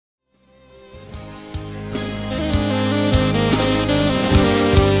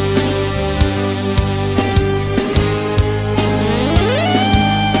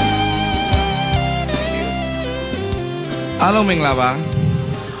အားလုံးမင်္ဂလာပါ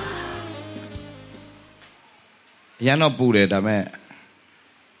ရန်တော့ပူတယ်ဒါမဲ့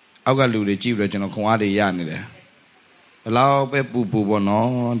အောက်ကလူတွေကြည့်ပြီးတော့ကျွန်တော်ခွန်အားတွေရနေတယ်ဘလောက်ပဲပူပေါ့နော်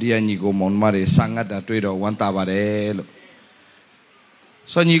ဒီကညီကိုမောင်မတွေစံငတ်တာတွေ့တော့ဝမ်းသာပါတယ်လို့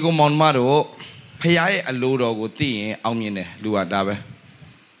ဆိုညီကိုမောင်မတို့ဖခင်ရဲ့အလိုတော်ကိုသိရင်အောင်မြင်တယ်လူကဒါပဲ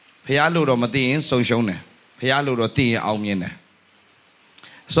ဖခင်လိုတော်မသိရင်ဆုံးရှုံးတယ်ဖခင်လိုတော်သိရင်အောင်မြင်တယ်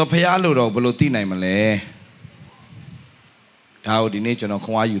ဆိုဖခင်လိုတော်ဘယ်လိုသိနိုင်မလဲဒါကိုဒီနေ့ကျွန်တော်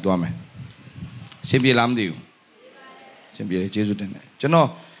ခွန်အားယူသွားမယ်စင်ပြေလားမသိဘူးစင်ပြေတယ်ကျေးဇူးတင်တယ်ကျွန်တော်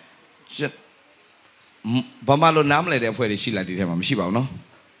ဘာမှလို့နားမလဲတဲ့အဖွဲ့တွေရှိလားဒီထဲမှာမရှိပါဘူးနော်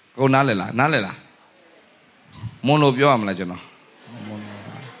ကိုနားလဲလားမွန်လို့ပြောရမလားကျွန်တော်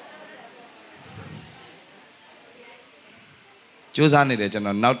ကြိုးစားနေတယ်ကျွန်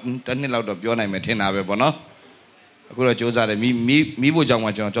တော်နောက်တစ်နှစ်လောက်တော့ပြောနိုင်မယ်ထင်တာပဲပေါ့နော်အခုတော့ကြိုးစားတယ်မိဖို့ကြောင့်မှ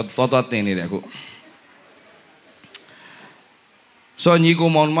ကျွန်တော်သွားတင်နေတယ်အခုဆိုညီကို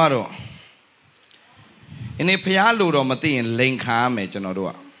မောင်မတော်ဒီနေ့ဖျားလို့တော့မသိရင်လိန်ခါမယ်ကျွန်တော်တို့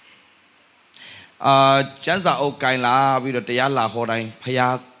ကကျမ်းစာအုပ်ကင်လာပြီးတော့တရားလာဟောတိုင်း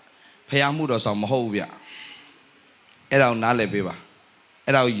ဖျားမှုတော်ဆောင်မဟုတ်ဘူးဗျအဲ့ဒါကိုနားလည်ပေးပါ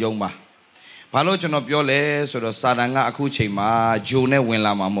အဲ့ဒါကိုယုံပါဘာလို့ကျွန်တော်ပြောလဲဆိုတော့စာတန်ကအခုချိန်မှာဂျိုနဲ့ဝင်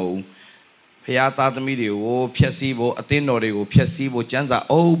လာမှာမဟုတ်ဘူးဖျားသားသမီးတွေကိုဖျက်ဆီးဖို့အသင်းတော်တွေကိုဖျက်ဆီးဖို့ကျမ်းစာ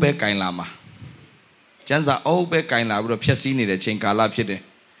အုပ်ပဲကင်လာမှာကျမ်းစာအုပ်ပဲကင်လာပြီးတော့ဖျက်ဆီးနေတဲ့ချိန်ကာလဖြစ်တယ်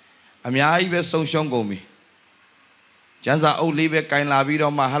အများကြီးပဲဆုံးရှုံးကုန်ပြီကျမ်းစာအုပ်လေးပဲကင်လာပြီး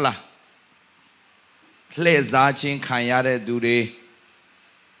တော့မှဟလာလှည့်စားခြင်းခံရတဲ့သူတွေ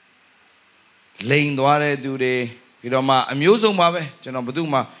လိန်သွားတဲ့သူတွေပြီးတော့မှအမျိုးစုံပါပဲကျွန်တော်ဘယ်သူ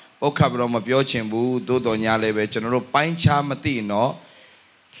မှပုတ်ခတ်ပြီးတော့မပြောချင်ဘူးသို့တော်ညာလည်းပဲကျွန်တော်တို့ပိုင်းခြားမသိတော့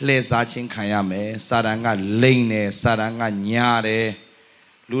လှည့်စားခြင်းခံရမယ်စာတန်ကလိန်တယ်စာတန်ကညာတယ်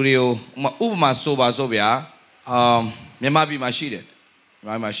လူတွေကိုဥပမာဆိုပါစို့ဗျာမြန်မာပြည်မှာရှိတယ်မြ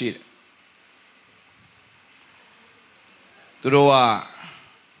န်မာပြည်မှာရှိတယ်သူတို့က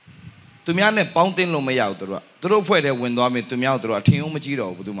သူများနဲ့ပေါင်းတင်လို့မရဘူးသူတို့ဖွဲ့တဲ့ဝင်သွားမယ်သူများတို့အထင်အောင်မကြည့်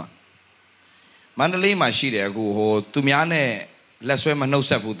တော့ဘူးဘယ်သူမှမန္တလေးမှာရှိတယ်အခုသူများနဲ့လက်ဆွဲမနှုတ်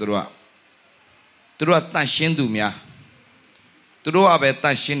ဆက်ဘူးသူတို့ကတန့်ရှင်းသူများသူတို့ကပဲတ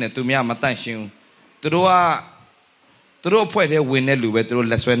န့်ရှင်းတယ်သူများမတန့်ရှင်းဘူးသူတို့အဖွဲ့ထဲဝင်တဲ့လူပဲသူတို့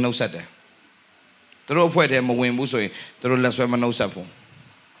လက်ဆွဲနှုတ်ဆက်တယ်သူတို့အဖွဲ့ထဲမဝင်ဘူးဆိုရင်သူတို့လက်ဆွဲမနှုတ်ဆက်ဘူး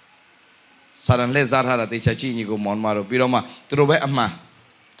စာရန်လက်စားထားတာတေချာကြည့်ညီကိုမောင်မတို့ပြီးတော့မှသူတို့ပဲအမှန်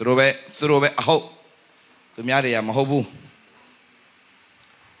သူတို့ပဲအဟုတ်သူများတွေကမဟုတ်ဘူး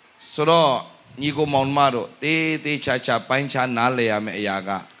ဆိုတော့ညီကိုမောင်မတို့တေချာပိုင်းခြားနားလည်ရမယ့်အရာက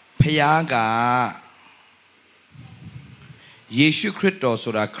ဖခင်ကယေရှုခရစ်တော်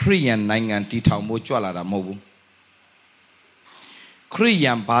ဆိုတာခရိယန်နိုင်ငံတည်ထောင်ဖို့ကြွလာတာမဟုတ်ဘူးခရိယ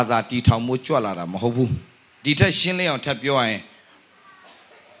န်ဘာသာတည်ထောင်မှုကြွလာတာမဟုတ်ဘူးဒီထက်ရှင်းလင်းအောင်ထပ်ပြောရရင်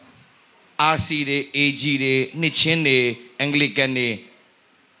RC တွေ AG တွေနှစ်ချင်းတွေအင်္ဂလိကန်တွေ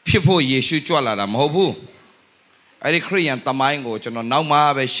ဖြစ်ဖို့ယေရှုကြွလာတာမဟုတ်ဘူးအဲ့ဒီခရိယန်သမိုင်းကိုကျွန်တော်နောက်မှ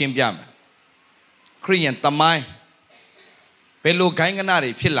ပဲရှင်းပြမယ်ခရိယန်သမိုင်းဘယ်လိုဂိုင်းကန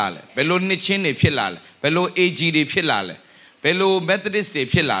တွေဖြစ်လာလဲဘယ်လိုနှစ်ချင်းတွေဖြစ်လာလဲဘယ်လို AG တွေဖြစ်လာလဲဘယ်လို Methodist တွေ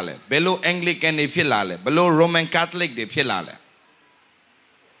ဖြစ်လာလဲဘယ်လို Anglican တွေဖြစ်လာလဲဘယ်လို Roman Catholic တွေဖြစ်လာလဲ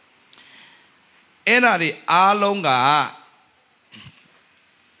အဲ့ဒါတွေအားလုံးက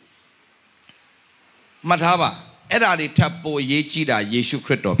မှတ်ထားပါအဲ့ဒါတွေထပ်ပိုရေးကြည့်တာယေရှုခ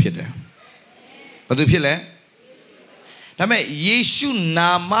ရစ်တော်ဖြစ်တယ်ဘာသူဖြစ်လဲဒါပေမဲ့ယေရှုနာ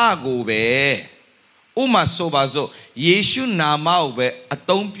မကိုပဲဥမာဆိုပါစို့ယေရှုနာမကိုပဲအ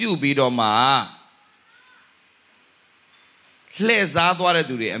သုံးပြုပြီးတော့မှလှည့်စားသွားတဲ့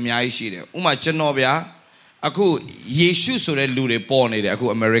သူတွေအများကြီးရှိတယ်ဥမာကျွန်တော်ဗျာအခုယေရှုဆိုတဲ့လူတွေပေါ်နေတယ်အခု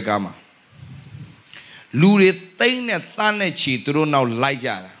အမေရိကမှာလူတွေသိမ့်နဲ့သန်းနဲ့ချီသူတို့နောက်လိုက်ကြ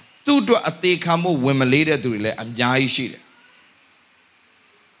တာသူ့အတွက်အသေးခံမှုဝင်မလေးတဲ့သူတွေလည်းအများကြီးရှိတယ်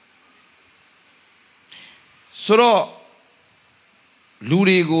ဆိုတော့လူ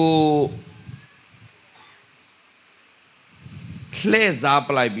တွေကိုလှည့်စားပ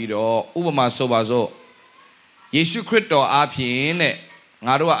လိုက်ပြီးတော့ဥပမာဆိုပါစို့ယေရှုခရစ်တော်အားဖြင့်တဲ့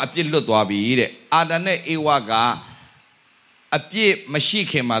ငါတို့ကအပြစ်လွတ်သွားပြီတဲ့အာဒံနဲ့ဧဝကအပြစ်မရှိ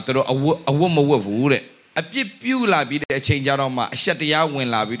ခင်မှာသူတို့အဝတ်မဝတ်ဘူးတဲ့အပြစ်ပြုလာပြီးတဲ့အချိန်ကြတော့မှအရှက်တရားဝင်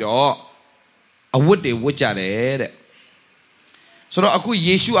လာပြီးတော့အဝတ်တွေဝတ်ကြတယ်တဲ့ဆိုတော့အခု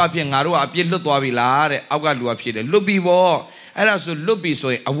ယေရှုအဖြစ်ငါတို့ကအပြစ်လွတ်သွားပြီလားတဲ့အောက်ကလူကဖြစ်တယ်လွတ်ပြီပေါ့အဲ့ဒါဆိုလွတ်ပြီ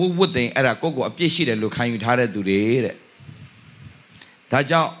ဆိုရင်အဝတ်ဝတ်တယ်အဲ့ဒါကိုယ့်ကိုအပြစ်ရှိတယ်လို့ခံယူထားတဲ့သူတွေတဲ့ဒါ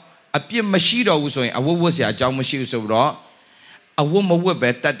ကြောင့်အပြစ်မရှိတော့ဘူးဆိုရင်အဝတ်ဝတ်เสียအကြောင်းမရှိဘူးဆိုတော့အဝတ်မဝတ်ပဲ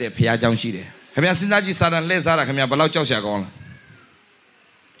တတ်တဲ့ဖခင်เจ้าရှိတယ်ခင်ဗျာစဉ်းစားကြည့်စာတန်လှည့်စားတာခင်ဗျာဘယ်လောက်ကြောက်စရာကောင်းလဲ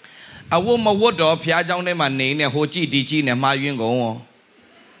a woman would of Piajon and Mane, Hoji, DG, and Mayun go.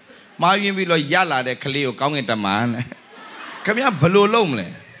 Mayun will yalla the Kaleo going at a man. Come here below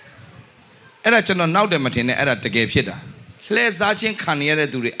lonely. Era chano now the Martina era to give hita. Let's Zachin Caniere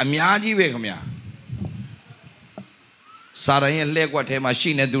to the Amiaji Vegamia. Sarah and leg what a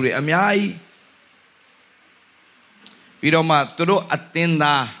machine do the Amiai. Vidoma to do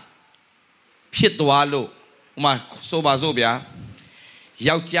attenda Pitwalo, my soba zobia.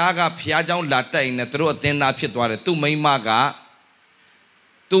 Yauchaga Piajon Latte in the throat attenda Pitware, two may maga,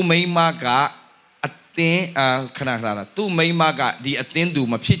 attend Canara, two may maga, the attendu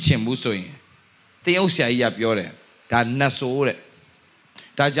my pitching busoing. They also yap yore, that nasore.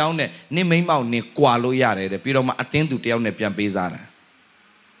 That Jown, ni may mount ni qualo yare, the Piroma attend to tell Nepian Bezana.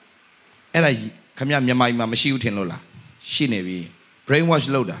 And I come here, my mamma shooting Lola. She never brainwash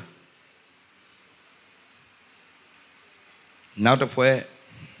loader. Now the poet.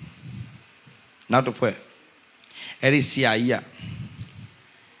 Erisia.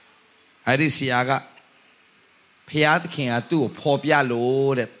 Erisiaga. Piat king a two, popia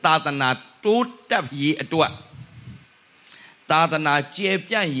load, Tatana, two tap ye at what? Tatana,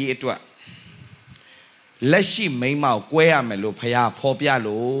 jepian ye at what? Let she may mouth quea melo, pia, popia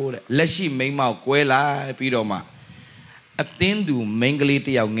load, let she may mouth quela, pidoma. Attend to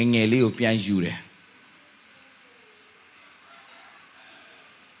mengality of Ningeli pian jure.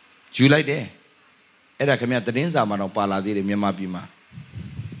 July day. Era come at the Dinzaman of Paladi, Mima Bima.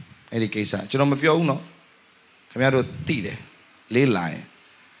 Any case, Chilomapio no. Come out of Tide, lay line.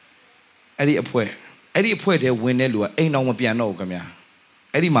 Eddie a poet. Eddie a poet, when Elua ain't no piano, come here.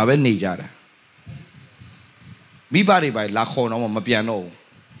 Eddie Maben Nijada. Be body by La Hono, my piano.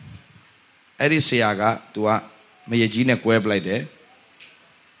 Eddie Siaga to a Mayagina queb like there.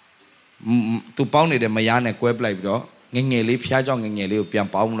 To pound it a Mayana queb like door. Ngeli Piajong Ngeli Pian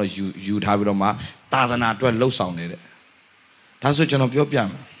Pauno, you'd have it on my Tadana to a low sounded. That's what you're of your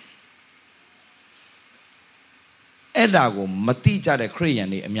piano. Edago, Matija the Korean,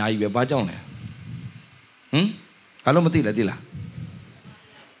 Mia Bajone. Hello, Matila Dilla.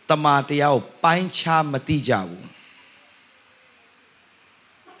 Tamatiao, Pancha Matija.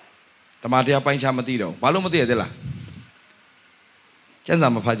 Tamatia Pancha Matido, Palomatia Dilla.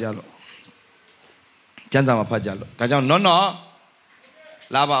 Chanzama Pajalo. Chanzama Pajalo. Kajan, no.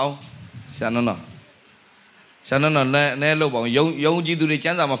 Lavao. Sanono. Sanono, Nello, young G do the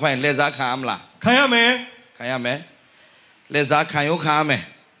Chanzama Pine, Leza Kamla. Kayame. Leza Kayo Kame.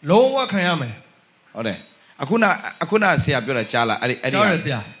 Lowa Kayame. Ode. Akuna see a better chala.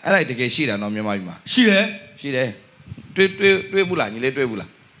 I like to get Shida no Mima. She there. Twebula, you let Twebula.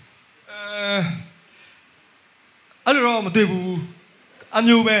 I don't know, Matubu. I'm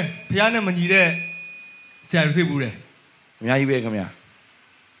new man, Piano Manide. Say, Tibure. Mia, come here.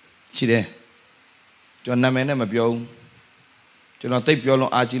 She there. John Naman, a bio. Do not take your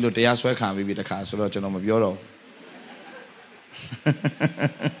Agilo de Aswell can't be the castle of Genoma Bureau.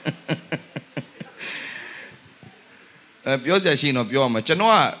 Pioza she no Bioma,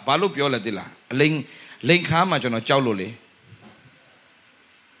 Genoa, Balu Piola Dilla, Link Hama, Jono Chauloli.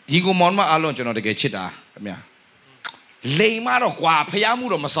 Yigo Monma alone, Jono de Gechita. Lay Maro qua,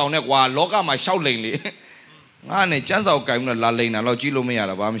 Payamudo Masone, qua, Loga, my shoutingly. Nane, chance of Kaimna La Lena, Logilo Mia,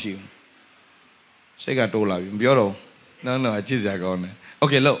 Bamshi. Segatola, Bureau. No, I choose that one.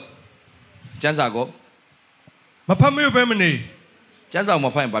 Okay, look. Chanza go. Mapamio Bemini. Chanza, my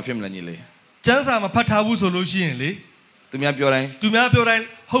fine by Pimlanile. Chanza, my Patabu solution, To me up your line. To me up your line.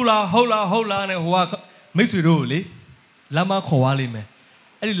 Hola, and walk. Mix with Oli. Lama Koali me.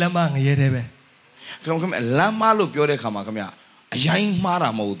 Any Lama Yedebe. Come, Lama look your come here. A young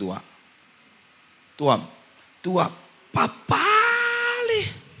Mara Modua. To a Papali.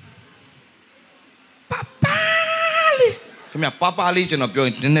 Come here, Papa Legion of your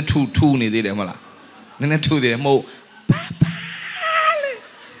internet two near the Mala. Then two the mo. Papa.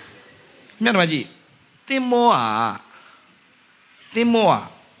 Miamaji. Timoa.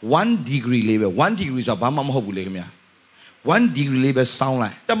 1 degree labor. 1 degree is a Bama Hobulemia. 1 degree labor sound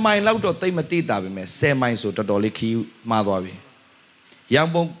like the my loud or Timothy Davime, semi so to Doliki Madwabi. Young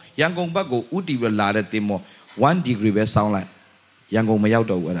Bago, Uti will ladder Timo. 1 degree where sound like Young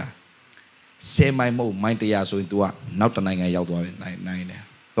Mayauto weather. Semi mo, mind the yaso into a not a 9 9.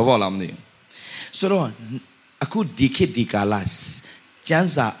 The volamni. So, I could decade dicalas.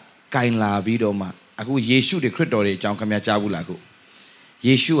 Chanza kainla vidoma. I could Yeshu the critore, Jankamia Chabulago.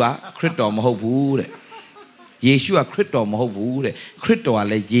 Yeshua, Crito Mahobude. Yeshua, Crito Mahobude. Crito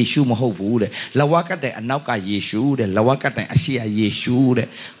ale Yeshu Mahobude. Lawaka de Anauka Yeshu, the Lawaka de Asia Yeshu, the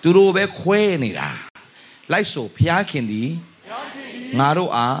Turobe Quenida. Like so, Piakindi,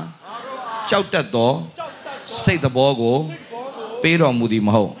 Naroa, ကြောက်တတ်သောစိတ်သဘောကိုပေးတော်မူသည်မ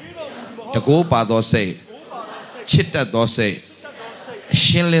ဟုတ်တကိုးပါသောစိတ်ချစ်တတ်သောစိတ်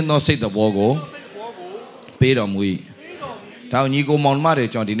ရှင်းလင်းသောစိတ်သဘောကိုပေးတော်မူ၏ဒါညီကိုမောင်မတွေ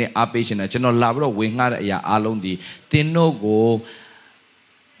ကျွန်တော်ဒီနေ့အားပေးရှင်တယ်ကျွန်တော်လာပြီးတော့ဝင်ငှတဲ့အရာအားလုံးဒီတင်းတို့ကို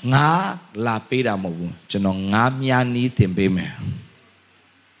ငါလာပေးတာမဟုတ်ဘူးကျွန်တော်ငါမြာနီးတင်ပေးမယ်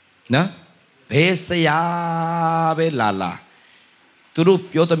နော်ဘယ်ဆရာပဲလာသူတို့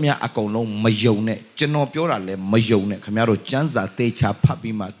ပြောသမျှအကုန်လုံးမယုံနဲ့ကျွန်တော်ပြောတာလည်းမယုံနဲ့ခင်ဗျားတို့စံစာတေချာဖတ်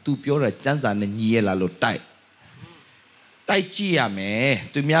ပြီးမှ तू ပြောတာစံစာနဲ့ညီရလားလို့တိုက်ကြည့်ရမယ်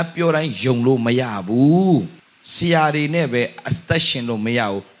သူများပြောတိုင်းယုံလို့မရဘူးဆရာတွေနဲ့ပဲအသက်ရှင်လို့မရ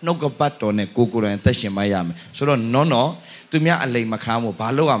ဘူးနှုတ်ကပတ်တော်နဲ့ကိုယ်တိုင်အသက်ရှင်မရမယ်ဆိုတော့နော်သူများအလိမ်မခမ်းဘူးဘာ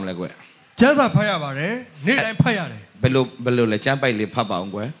လုပ်ရမလဲကွယ်ကျမ်းစာဖတ်ရပါတယ်နေ့တိုင်းဖတ်ရတယ်ဘယ်လိုလဲကျမ်းပိုက်လေးဖတ်ပါအော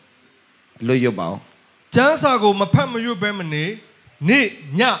င်ကွယ်လွတ်ရွတ်ပါအောင်ကျမ်းစာကိုမဖတ်မရွတ်ဘဲမနေနေ့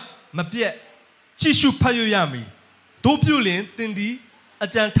ညမပြတ်ကြည့်ရှုဖတ်ရမည်တို့ပြုလင်တင်သည်အ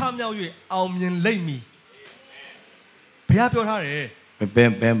ကြံထမြောက်၍အောင်မြင်လိမ့်မည်ဘုရားပြောထားတယ်ဘ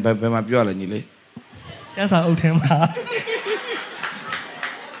ယ်မှာပြောရလဲညီလေးကျမ်းစာအုပ်ထဲမှာ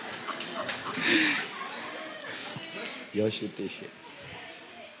ယောရှုတေရှေ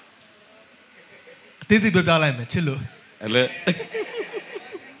အသေးစိတ်ပြောပြလိုက်မယ်ချစ်လို့အဲ့လေ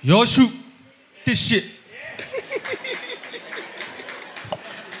ယောရှုတေရှေ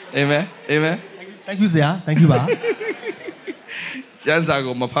Amen Thank you ဆရာ Thank you ပါကျမ်းစာ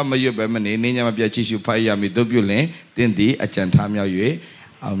ကိုမဖတ်မရွတ်ပဲမနေညမပြတ်ကြည့်ရှုဖတ်ရမည်တို့ပြုလင်တင်းသည်အကြံထားမြောက်၍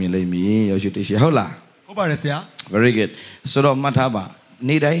အောင်မြင်လိမ့်မည်ယောရှုတေရှေဟုတ်လားဟုတ်ပါတယ်ဆရာ Very good ဆိုတော့မှတ်ထားပါ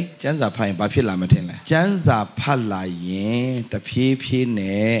နေ့တိုင်းကျမ်းစာဖတ်ရင်ဘာဖြစ်လာမထင်လဲကျမ်းစာဖတ်လာရင်တဖြည်းဖြည်း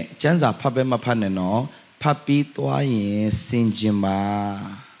နဲ့ကျမ်းစာဖတ်ပဲမဖတ်နဲ့နော်ဖတ်ပြီးသွားရင်စင်ကြင်ပါ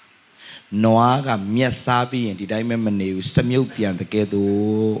နွားကမြက်စားပြီးရင်ဒီတိုင်းပဲမနေဘူးစမြုပ်ပြန်တကယ်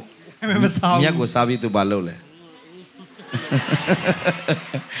တော့မစားဘူးမြက်ကိုစားပြီးသူဘာလုပ်လဲ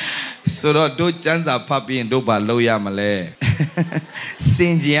ဆိုတော့တို့ကျမ်းစာဖတ်ပြီးရင်တို့ဘာလုပ်ရမလဲစ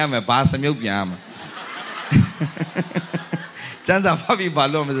င်ကြင်ရမယ်ဘာစမြုပ်ပြန်ရမယ်ကျမ်းစာဖတ်ပြီးဘာ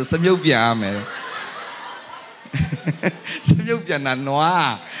လုပ်မလဲစမြုပ်ပြန်ရမယ်စမြုပ်ပြန်တာ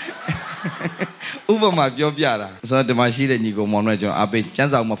နွားဥပမာပြောပြတာဆိုတော့ဒီမှာရှိတဲ့ညီကောင်မောင်တို့ကျွန်တော်အပေးကျ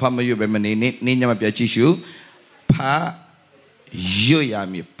န်းစာမဖတ်မရွတ်ပဲမနေနေညမပြကြည့်ရှုဖတ်ရွတ်ရ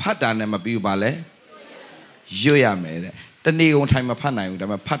မည်ဖတ်တာနဲ့မပြီးဘူးပါလေရွတ်ရမယ်တဲ့တနေ့ကုန်ထိုင်မဖတ်နိုင်ဘူးဒါပေ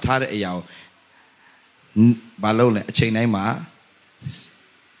မဲ့ဖတ်ထားတဲ့အရာကိုဘာလို့လဲအချိန်တိုင်းမှာ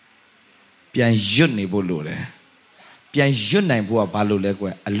ပြန်ရွတ်နေဖို့လိုတယ်ပြန်ရွတ်နိုင်ဖို့ကဘာလို့လဲကွ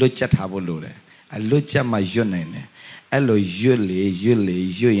ယ်အလွတ်ကျက်ထားဖို့လိုတယ်အလွတ်ကျက်မှရွတ်နိုင်တယ်အဲ့လိုရွတ်ရင်လ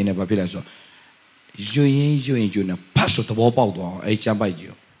ည်းဘာဖြစ်လဲဆိုတော့ရွရင်နဲ့ဖတ်ဆိုသဘောပေါက်သွားအောင်အဲ့ကျမ်းပိုက်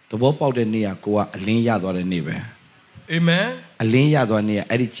ကြီးသဘောပေါက်တဲ့နေ့ကကိုကအလင်းရသွားတဲ့နေ့ပဲအာမင်အလင်းရသွားတဲ့နေ့က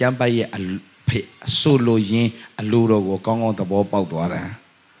အဲ့ဒီကျမ်းပိုက်ရဲ့ဆိုလိုရင်းအလိုတော်ကိုကောင်းကောင်းသဘောပေါက်သွားတာ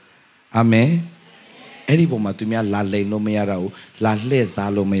အာမင်အဲ့ဒီပုံမှာသူများလာလိန်လို့မရတော့ဘူးလာလှည့်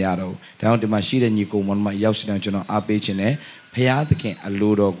စားလို့မရတော့ဘူးဒါကြောင့်ဒီမှာရှိတဲ့ညီကောင်မတို့ရောက်စီတယ်ကျွန်တော်အားပေးခြင်းနဲ့ဖရာသခင်အ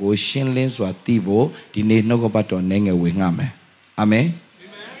လိုတော်ကိုရှင်းလင်းစွာသိဖို့ဒီနေ့နှုတ်ကပတ်တော်နဲ့ငယ်ဝင်ငှမယ်အာမင်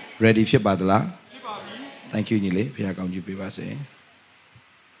ready ဖြစ်ပါသလားဖြစ်ပါပြီ thank you ညီလေးဖရာကောင်းချီးပေးပါစေ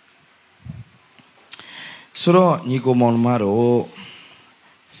ဆိုတော့ညီကောင်မတို့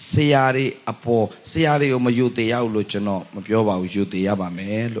ဆရာတွေအပေါ်ဆရာတွေကိုမယူသေးရဘူးလို့ကျွန်တော်မပြောပါဘူးယူသေးရပါမ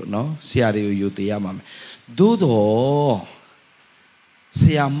ယ်လို့နော်ဆရာတွေကိုယူသေးရပါမယ်သို့တော့ဆ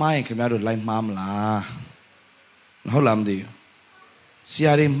ရာမရင်ခင်ဗျားတို့လိုက်မှားမလားဟုတ်လားမသိဘူးဆ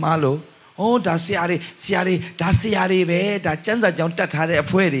ရာတွေမှားလို့ဒါဆရာတွေဒါဆရာတွေပဲဒါကျမ်းစာကြောင့်တတ်ထားတဲ့အ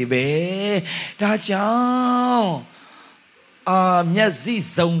ဖွဲ့တွေပဲဒါကြောင့်မျက်စိ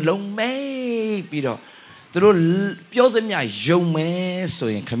စုံလုံးမိတ်ပြီးတော့သူတို့ပြောသမျှယုံမယ်ဆို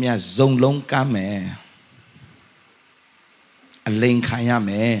ရင်ခမရဇုံလုံးကမ်းမယ်အလိန်ခံရမ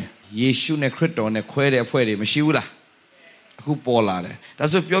ယ်ယေရှုနဲ့ခရစ်တော်နဲ့ခွဲတဲ့အဖွဲ့တွေမရှိဘူးလားအခုပေါ်လာတယ်ဒါ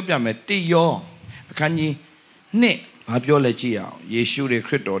ဆိုပြောပြမယ်တိယောအခန်းကြီးနှစ်ဘာပြောလဲကြည့်အောင်ယေရှုတွေခ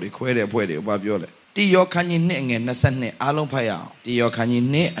ရစ်တော်တွေခွဲတဲ့အဖွဲ့တွေဘာပြောလဲတိယောခန်းကြီးနှစ်အငယ်22အားလုံးဖတ်ရအောင်တိယောခန်းကြီး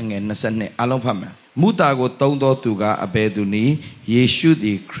နှစ်အငယ်22အားလုံးဖတ်မယ်မုတာကိုတုံးသောသူကအဘယ်သူနည်းယေရှုသ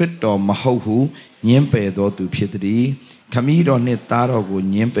ည်ခရစ်တော်မဟုတ်ဟုညင်းပယ်သောသူဖြစ်သည်ခမည်းတော်နှင့်သားတော်ကို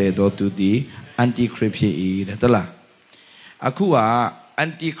ညင်းပယ်သောသူသည်အန်တီခရစ်ဖြစ်၏တဲ့တလားအခုကအ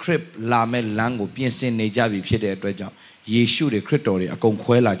န်တီခရစ်လာမဲ့လမ်းကိုပြင်ဆင်နေကြပြီဖြစ်တဲ့အတွက်ကြောင့်ယေရှုတွေခရစ်တော်တွေအကုန်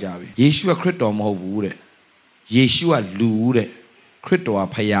ခွဲလာကြပြီယေရှုကခရစ်တော်မဟုတ်ဘူးတဲ့ယေရှုကလူတဲ့ခရစ်တော်က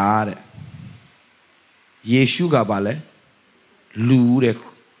ဖယားတဲ့ယေရှုကဘာလဲလူတဲ့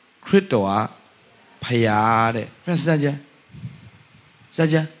ခရစ်တော်ကဖယားတဲ့ပြန်စ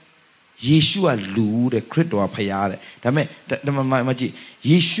ကြယေရှုကလူတဲ့ခရစ်တော်ကဖယားတဲ့ဒါပေမဲ့မကြည့်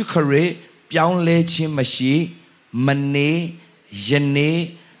ယေရှုခရစ်ဖ ပြောင်းလဲခြင်းမရှိမနေယနေ့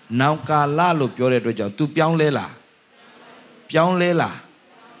နောင်ကာလလို့ပြောတဲ့အတွက်ကြောင့် तू ပြောင်းလဲလားပြောင်းလဲလား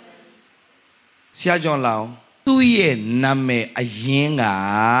ဆရာကျော်လောင်သူ့ရဲ့နာမည်အရင်က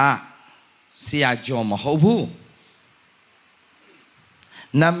ဆရာကျော်မဟုတ်ဘူး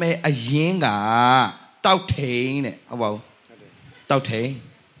နာမည်အရင်ကတောက်ထိန်တဲ့ဟုတ်ပါဘူးတောက်ထိန်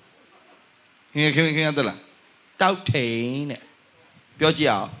ခင်တယ်လားတောက်ထိန်တဲ့ပြောကြည့်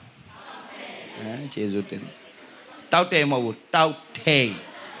အောင်ကျေးဇူးတင်တောက်တယ်မဟုတ်ဘူးတောက်ထိန်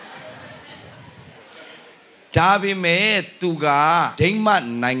ဒါပေမဲ့သူကဒိမ့်မ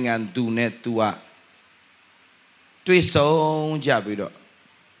နိုင်ငံသူနဲ့သူကတွေ့ဆုံကြပြီးတော့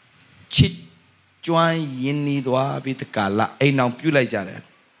ချစ်ကျွမ်းရင်းနှီးသွားပြီးတကာလအိမ်အောင်ပြုတ်လိုက်ကြတယ်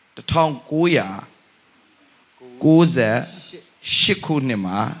1998ခုနှစ်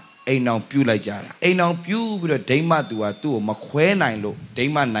မှာအိမ်အောင်ပြုတ်လိုက်ကြတာအိမ်အောင်ပြုတ်ပြီးတော့ဒိမ့်မသူကသူ့ကိုမခွဲနိုင်လို့ဒိ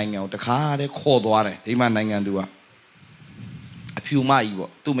မ့်မနိုင်ငံကိုတခါတည်းခေါ်သွားတယ်ဒိမ့်မနိုင်ငံသူကအဖြူမကြီး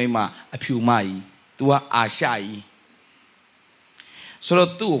ပေါ့သူ့မိမအဖြူမကြီးသူကအာရှကြီးဆို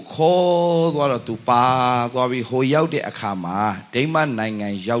တော့သူ့ကိုခေါ်သွားတော့သူပါသွားပြီးဟိုရောက်တဲ့အခါမှာဒိမ့်မနိုင်ငံ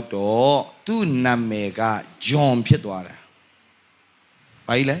ရောက်တော့သူ့နာမည်ကဂျွန်ဖြစ်သွားတယ်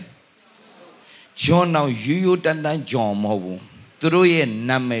ဘာကြီးလဲဂျွန်တော့ရိုးရိုးတန်းတန်းဂျွန်မဟုတ်ဘူးသူတို့ရဲ့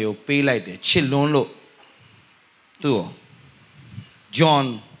နာမည်ကိုပေးလိုက်တယ်ချစ်လွန်းလို့သူ့ဂျွန်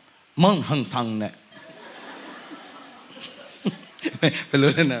မန်ဟန်ဆန်နဲ့ဘယ်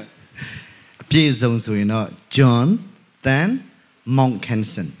လိုလဲနော်ပြေဆုံးဆိုရင်တော့ John Then Monk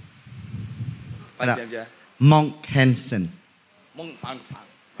Hansen အဲ့ဒါ Monk Hansen မုံဟန်ဆန်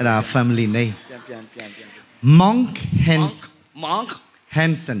အဲ့ဒါ family name ပြန် Monk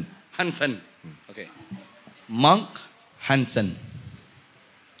Hansen okay Monk Hansen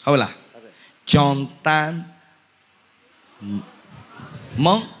ဟုတ်လား John Tan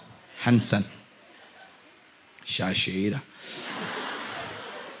Monk Hansen ရှာရှိတာ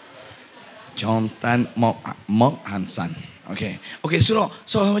John Tan Monk Hansen okay ဆိုတော့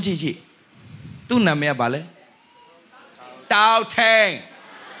မကြည့်သူ့နာမည်ကဘာလဲတောက်ထိန်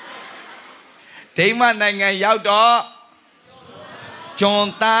ဒိမ့်မနိုင်ငံရောက်တော့ဂျွန်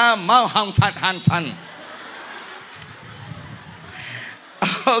တာမောင်ဟန်ဆန်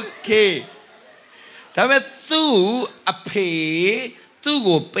okay ဒါပေမဲ့သူ့အဖေသူ့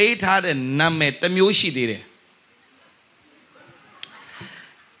ကိုပေးထားတဲ့နာမည်တစ်မျိုးရှိသေးတယ်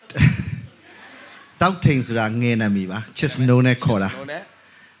တောက်ထိန်ဆိုတာငယ်နာမည်ပါချစ်စနိုးနဲ့ခေါ်တာ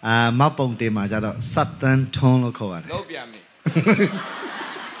မပုံတင်မှာကြတော့စတ်တန်ထွန်းလို့ခေါ်ရတယ်လောက်ပြန်ပြီ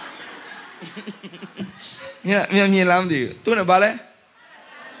မြင်လားမသိဘူးသူကဘာလဲ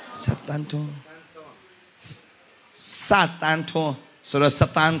စတ်တန်ထွန်းဆိုတော့စ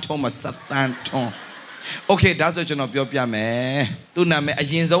တန်ထွန်းမစတန်ထွန်းโอเคဒါဆိုကျွန်တော်ပြောပြမယ်သူ့နာမည်အ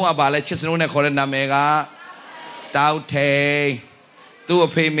ရင်ဆုံးကဘာလဲချစ်စနိုးနဲ့ခေါ်တဲ့နာမည်ကတောက်ထိန်သူ့အ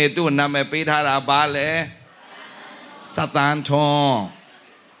ဖေမေသူ့နာမည်ပေးထားတာဘာလဲစတန်ထွန်း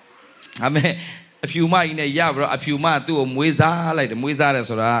အမေအဖြူမကြီးနဲ့ရပြီးတော့အဖြူမသူ့ကိုမွေးစားလိုက်တယ်မွေးစားတယ်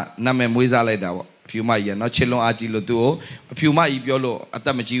ဆိုတာနာမည်မွေးစားလိုက်တာပေါ့အဖြူမကြီးကနော်ချစ်လွန်အားကြီးလို့သူ့ကိုအဖြူမကြီးပြောလို့အသ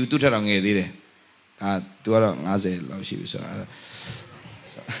က်မကြီးဘူးသူ့ထက်တော့ငယ်သေးတယ်သူကတော့50လောက်ရှိပြီဆိုတာ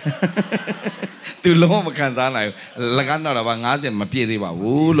သူလုံးမခံစားနိုင်ဘူးလကန်းတော့တော့50မပြည့်သေးပါ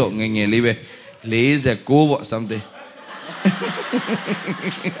ဘူးလို့ငယ်ငယ်လေးပဲ49ပေါ့ something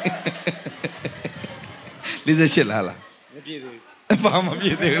 48လားမပြည့်သေးဘူးဘာမှမပြ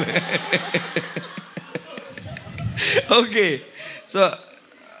ည့်သေးဘူးလေ okay so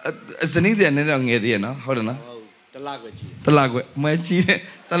ဇနီးတဲ့နဲ့တော့ငယ်သေးရနော်ဟုတ်တယ်နော်တလခွဲကြီးတလခွဲမကြီးတယ်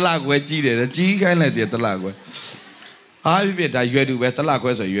တလခွဲကြီးတယ်ကြီးခိုင်းလိုက်တယ်တလခွဲအားပြပြဒါရွယ်တူပဲတလ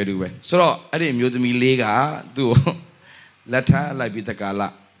ခွဲဆိုရွယ်တူပဲဆိုတော့အဲ့ဒီအမျိုးသမီးလေးကသူ့ကိုလက်ထပ်လိုက်ပြီးတကာလ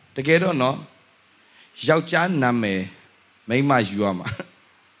တကယ်တော့နော်ယောက်ျားနာမည်မိန်းမယူရမှာ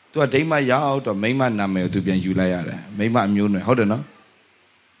သူကဒိမ့်မရောက်တော့မိန်းမနာမည်ကိုသူပြန်ယူလိုက်ရတယ်မိန်းမအမျိုးနွယ်ဟုတ်တယ်နော်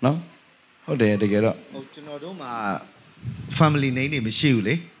ဟုတ်တယ်တကယ်တော့ဟုတ်ကျွန်တော်တို့မှာ family name တွေမရှိဘူး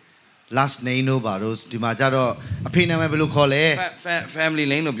လေ last name တို့ပါတော့ဒီမှာကြတော့အဖေနာမည်ဘယ်လိုခေါ်လဲ family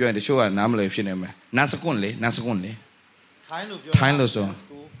name လို့ပြောရင်တချို့ကနားမလည်ဖြစ်နေမယ်နာစကွန်လေထိုင်းလို့ပြောဆို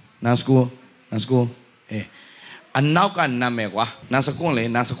နာစကွန်အနောက်ကနာမည်ကွာနာစကွန်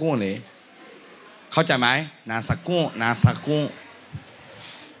လေเข้าใจไหมนาสกุล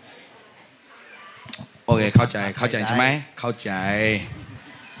โอเคเข้าใจใช่ไหมเข้าใจ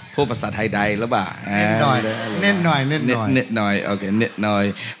พูดภาษาไทยได้หรือเปล่านิดหน่อยโอเคนิดหน่อย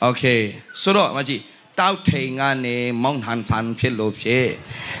โอเคဆိုတော့မကြည့်တောက်ထိန်ကနေမောင်ဟန်ဆန်ဖြစ်လို့ဖြစ်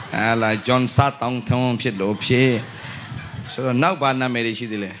လာဂျွန်ဆာတောင်ထုံးဖြစ်လို့ဖြစ်ဆိုတော့နောက်ဘာနာမည်တွေရှိ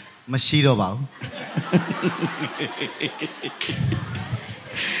သေးလဲမရှိတော့ပါဘူး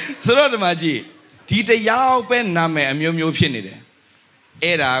ဆိုတော့ဒီမှာကြည့်ဒီတရားပဲနာမည်အမျိုးမျိုးဖြစ်နေတယ်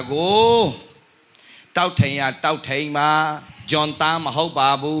အဲ့ဒါကိုတောက်ထိန်ရတောက်ထိန်မှာဂျွန်သားမဟုတ်ပါ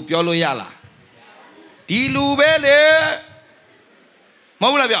ဘူးပြောလို့ရလားဒီလူပဲလေမ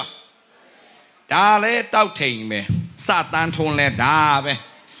ဟုတ်လားပြောဒါလဲတောက်ထိန်ပဲစတန်ထုံလဲဒါပဲ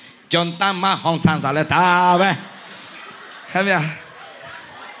ဂျွန်သားမဟောင်းဆန်းစားလဲဒါပဲခင်ဗျာ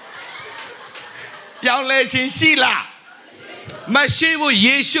ပြောင်းလဲခြင်းရှိလားမရှိဘူး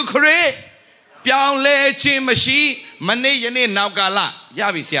ယေရှုခရစ်ပြောင်းလဲခြင်းမရှိမနေ့ယနေ့နောက်ကလာရ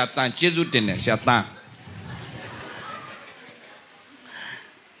ပြီဆရာတန်ကျေးဇူးတင်တယ်ဆရာတန်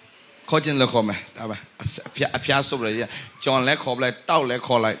ခေါ်ခြင်းလည်းခေါ်မယ်ဒါပဲအဖျားဆုပ်လိုက်ဂျွန်လည်းခေါ်လိုက်တောက်လည်း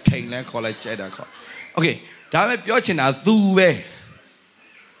ခေါ်လိုက်ထိန်လည်းခေါ်လိုက်ကြိုက်တာခေါ်โอเคဒါပဲပြောချင်တာသူပဲ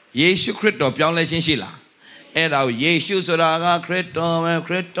ယေရှုခရစ်တော်ပြောင်းလဲခြင်းရှိလားအဲ့ဒါကိုယေရှုဆိုတာကခရစ်တော်ပဲခ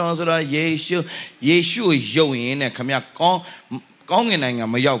ရစ်တော်ဆိုတာယေရှုကိုယုံရင်နဲ့ခမကောင်းငင်နိုင်ငံ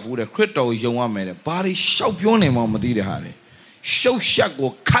မရောက်ဘူးတဲ့ခရစ်တော်ကိုယုံရမယ်တဲ့ဘာတွေရှောက်ပြောနေမှမသိတဲ့ဟာလေရှုပ်ရှက်ကို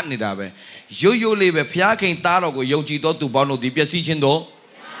ခတ်နေတာပဲရိုးလေးပဲဘုရားခင်သားတော်ကိုယုံကြည်သောသူပေါင်းတို့ဒီပျက်စီးခြင်းတော့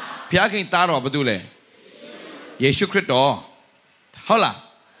ဘုရားခင်သားတော်ဘာတူလဲယေရှုခရစ်တော်ဟုတ်လား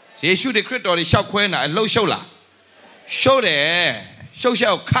ယေရှုဒီခရစ်တော်ဒီရှောက်ခွဲနေတာအလှုပ်ရှုပ်လားရှုပ်တယ်ရှုပ်ရှ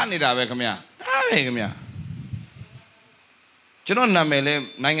က်ကိုခတ်နေတာပဲခင်ဗျာဒါပဲခင်ဗျာကျွန်တော်နာမည်လဲ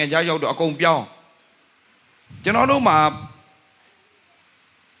နိုင်ငံခြားရောက်တော့အကုန်ပြောင်းကျွန်တော်တို့မှာ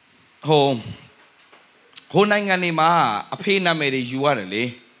ဟိုနိုင်ငံတွေမှာအဖေနာမည်တွေယူရတယ်လေ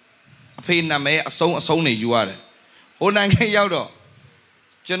အဖေနာမည်အဆုံးတွေယူရတယ်ဟိုနိုင်ငံရောက်တော့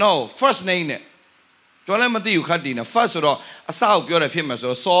ကျွန်တော် first name နဲ့ကျွန်တော်လည်းမသိဘူးခတ်တီနဲ့ first ဆိုတော့အစကိုပြောတယ်ဖြစ်မှာဆို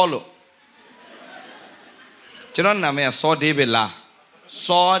တော့စောလို့ကျွန်တော်နာမည်ကစောဒေးဗစ်လား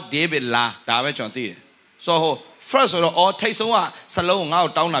စောဒေးဗစ်လားဒါပဲကျွန်တော်သိတယ်စောဟို first ဆိုတော့အော်ထိတ်ဆုံးကစလုံးငါ့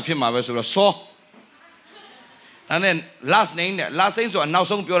ကိုတောင်းတာဖြစ်မှာပဲဆိုတော့စောဒါနဲ့ last name နဲ့ last name ဆိုတော့နောက်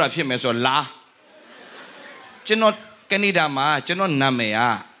ဆုံးပြောတာဖြစ်မယ်ဆိုတော့လာကျွန်တော်ကနေဒါမှာကျွန်တော်နာမည်က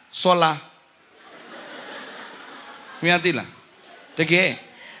စောလာမြတ်တိလားတကယ်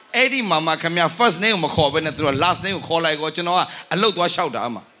အဲ့ဒီမှာမှခင်ဗျာ first name ကိုမခေါ်ဘဲနဲ့သူက last name ကိုခေါ်လိုက်တော့ကျွန်တော်ကအလုပ်သွားလျှောက်တာ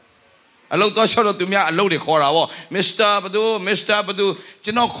အမှအလုပ်သွားလျှောက်တော့သူများအလုပ်တွေခေါ်တာဗော Mr. ဘသူ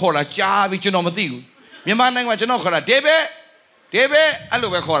ကျွန်တော်ခေါ်တာကြားပြီကျွန်တော်မသိဘူးမြန်မာနိုင်ငံမှာကျွန်တော်ခေါ်တာဒေးဗစ်အဲ့လို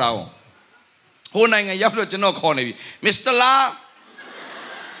ပဲခေါ်တာဟိုနိုင်ငံရောက်တော့ကျွန်တော်ခေါ်နေပြီ Mr. La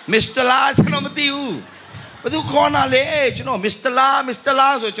ကျွန်တော်မသိဘူးဘသူခေါ်နာလေကျွန်တော် Mr. La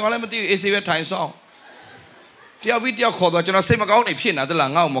ဆိုကျွန်တော်လည်းမသိဘူး AC ပဲထိုင်ဆောင်တယောက်ပြီးတယောက်ခေါ်တော့ကျွန်တော်စိတ်မကောင်းနေဖြစ်နေတာတ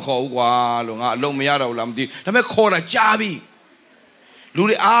လားငါ့ကိုမခေါ်ဘူးကွာလို့ငါအလုံးမရတော့ဘူးလားမသိဘူးဒါပေမဲ့ခေါ်တာကြားပြီလူ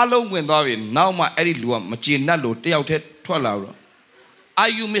တွေအားလုံးဝင်သွားပြီနောက်မှအဲ့ဒီလူကမကျေနပ်လို့တယောက်တည်းထွက်လာတော့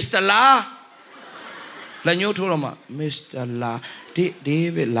Are you Mr. La လက်ညှိုးထိုးတော့မှ Mr. La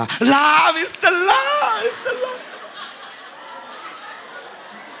David La Mr. La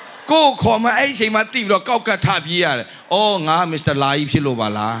ကိုခေါ်မအဲ့ချိန်မှာတိပြီးတော့ကောက်ကတ်ထပြေးရတယ်။အော်ငါ Mr. La ကြီးဖြစ်လို့ပါ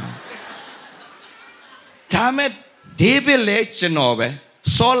လား။ဒါမဲ့ David လည်းကျွန်တော်ပဲ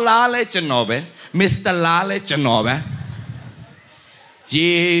။ Sola လည်းကျွန်တော်ပဲ။ Mr. La လည်းကျွန်တော်ပဲ။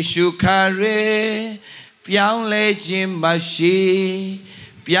ယေရှုခရစ်ပြောင်းလဲခြင်းမရှိ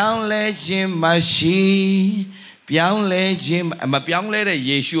ပြောင်းလဲခြင်းမရှိပြောင်းလဲခြင်းမပြောင်းလဲတဲ့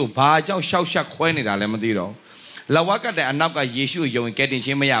ယေရှုကိုဘာကြောင့်ရှောက်ရှက်ခွဲနေတာလဲမသိတော့လဝကတဲ့အနောက်ကယေရှုကိုယုံရင်ကဲတင်ခြ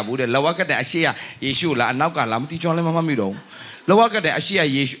င်းမရဘူးတဲ့လဝကတဲ့အရှိကယေရှုလားအနောက်ကလားမသိကျွန်တော်လည်းမမှတ်မိတော့ဘူးလဝကတဲ့အရှိက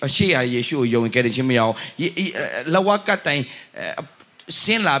ယေရှုကိုယုံရင်ကဲတင်ခြင်းမရအောင်လဝကတိုင်းဆ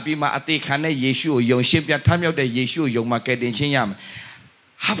င်းလာပြီးမှအသေးခံတဲ့ယေရှုကိုယုံရှင်းပြထမ်းမြောက်တဲ့ယေရှုကိုယုံမှကဲတင်ခြင်းရမယ်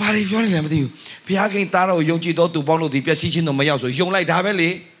ဟာဘာတွေပြောနေလဲမသိဘူးဘုရားခင်သားတော်ကိုယုံကြည်တော်သူပေါင်းလို့ဒီပျက်စီးခြင်းတော့မရောက်ဆိုယုံလိုက်ဒါပဲလေ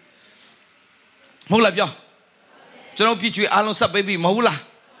မဟုတ်လားပြောကျွန်တော်ပြည့်ကျွေးအားလုံးဆက်ပေးပြီမဟုတ်လား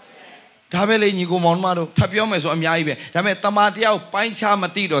ဒါပဲလေညီကိုမောင်မတို့ထပ်ပြောမယ်ဆိုအများကြီးပဲဒါပေမဲ့တမန်တယောက်ပိုင်းခြားမ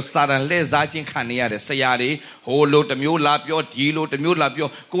သိတော့စာတန်လှည့်စားခြင်းခံနေရတယ်ဆရာတွေဟိုလိုတစ်မျိုးလာပြောဒီလိုတစ်မျိုးလာပြော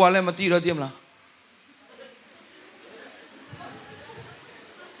ကိုကလည်းမသိတော့သိမလား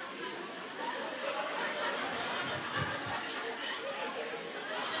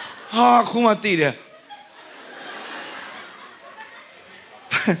ဟာခုမှသိတယ်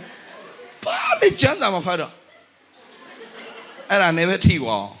ဘာလဲကျမ်းစာမှာဖတ်တော့အဲ့ဒါနဲ့ပဲထိ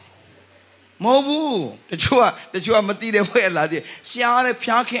ပါမဟုတ်ဘူးတချို့ကမသိတဲ့ဘွဲ့လာတယ်ဆရာတဲ့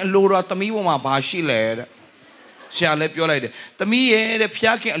ဖျားခင်အလိုတော်သမီးပေါ်မှာဘာရှိလဲတဲ့ဆရာလည်းပြောလိုက်တယ်သမီးရဲ့တဲ့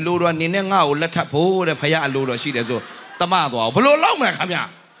ဖျားခင်အလိုတော်နင်းနဲ့ငါ့ကိုလက်ထပ်ဖို့တဲ့ဖယားအလိုတော်ရှိတယ်ဆိုတမသွားဘလို့လောက်မယ်ခင်ဗျ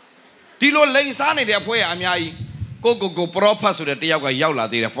ဒီလိုလိန်စားနေတဲ့အဖွဲအများကြီးကိုပရောဖက်ဆိုတဲ့တယောက်ကရောက်လာ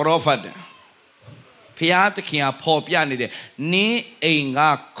သေးတယ်ပရောဖက်တဲ့ဖျားသခင်ကပေါ်ပြနေတယ်နင်းအိမ်က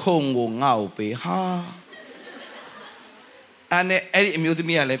ခုံကိုငါ့ကိုပေးဟာအဲ့ဒီအမျိုးသ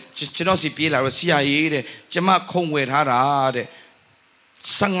မီးကလည်းကျွန်တော်စီပြေးလာတော့ဆရာကြီးတဲ့ကျမခုံဝယ်ထားတာတဲ့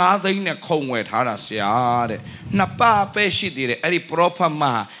 15သိန်းနဲ့ခုံဝယ်ထားတာဆရာတဲ့နှစ်ပါးပဲရှိသေးတယ်အဲ့ဒီပရောဖက်မ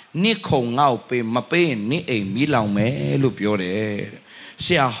နိခုံငေါ့ပေးမပေးရင်နိအိမ်မီးလောင်မယ်လို့ပြော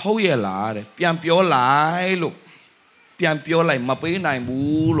တယ်ဆရာဟုတ်ရဲ့လားတဲ့ပြန်ပြောလိုက်လို့ပြန်ပြောလိုက်မပေးနိုင်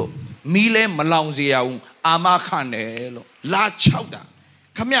ဘူးလို့မီးလဲမလောင်စေရဘူးအာမခံတယ်လို့လာ6တာ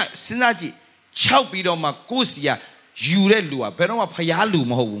ခမရစဉ်းစားကြည့်6ပြီးတော့မှကိုယ်စီကယူတဲ့လူက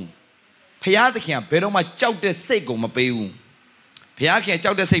ဘယ်တော့မှဖျားလူမဟုတ်ဘူးဖျားသခင်ကဘယ်တော့မှကြောက်တဲ့စိတ်ကိုမပေးဘူးဘုရားခင်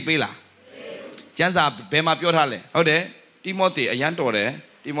ကြောက်တဲ့စိတ်ပေးလားကျမ်းစာဘယ်မှာပြောထားလဲဟုတ်တယ်တိမောသေအရန်တော်တယ်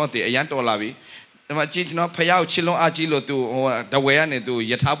တိမောသေအရန်တော်လာပြီဒါမှကြည့်ကျွန်တော်ဖျားကိုချစ်လုံးအားကြီးလို့သူဟိုတဝဲ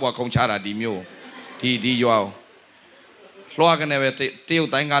ကနေသူယထာဘွားခုံချတာဒီမျိုးဒီရွာလွှာကနေပဲ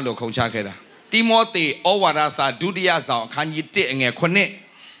တရုတ်တိုင်းကားလို့ခုံချခဲ့တာတိမောသေဩဝါဒစာဒုတိယဆောင်အခန်းကြီး1အငယ်9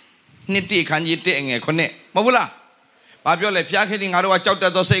နှစ်တိအခန်းကြီး1အငယ်9မဟုတ်ဘူးလားဘာပြောလဲဖျားခင်ဒီငါတို့ကကြောက်တတ်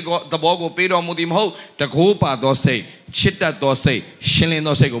သောစိတ်ကိုသဘောကိုပေးတော်မူသည်မဟုတ်တကိုးပါသောစိတ်ချစ်တတ်သောစိတ်ရှင်းလ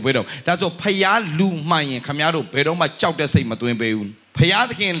င်းသောစိတ်ကိုပေးတော်ဒါဆိုဖျားလူမှန်ရင်ခမည်းတော်ဘယ်တော့မှကြောက်တဲ့စိတ်မသွင်းပေး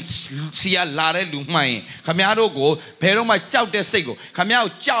ဘူးဖျားသခင်စီကလာတဲ့လူမှန်ရင်ခမည်းတော်ကိုဘယ်တော့မှကြောက်တဲ့စိတ်ကိုခမည်းတော်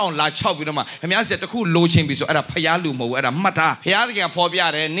ကြောက်အောင်လာချောက်ပြီးတော့မှခမည်းစီတခုလိုချင်ပြီဆိုအဲ့ဒါဖျားလူမဟုတ်ဘူးအဲ့ဒါမှတ်ထားဖျားသ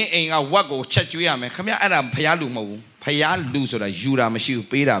ခင်ဖော်ပြတယ်နင့်အိမ်ကဝက်ကိုချက်ကျွေးရမယ်ခမည်းအဲ့ဒါဖျားလူမဟုတ်ဘူးဖျားလူဆိုတာယူတာမရှိဘူး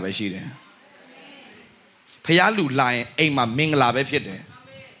ပေးတာပဲရှိတယ်ဖျားလူလာရင်အိမ်မှာမင်္ဂလာပဲဖြစ်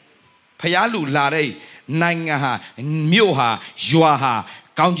တယ်ဖျားလူလာတဲ့နိုင်ငံဟာမြို့ဟာ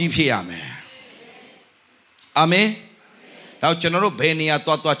ရွာဟာကောင်းကြီးဖြစ်ရမယ်အာမင်တော့ကျွန်တော်တို့ဘယ်နေရာ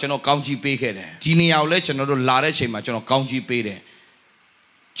သွားကျွန်တော်ကောင်းကြီးပေးခဲ့တယ်ဒီနေရာကိုလည်းကျွန်တော်တို့လာတဲ့ချိန်မှာကျွန်တော်ကောင်းကြီးပေးတယ်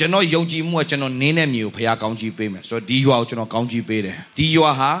ကျွန်တော်ယုံကြည်မှုကကျွန်တော်နင်းတဲ့မြေကိုဖျားကောင်းကြီးပေးမယ်ဆိုတော့ဒီရွာကိုကျွန်တော်ကောင်းကြီးပေးတယ်ဒီ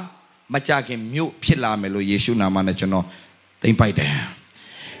ရွာဟာမကြခင်မြို့ဖြစ်လာမယ်လို့ယေရှုနာမနဲ့ကျွန်တော်သိမ့်ပိုက်တယ်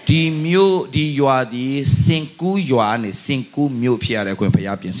ဒီမြို့ဒီရွာဒီစင်ကူးရွာနဲ့စင်ကူးမြို့ဖြစ်ရတဲ့ခွင့်ဖခ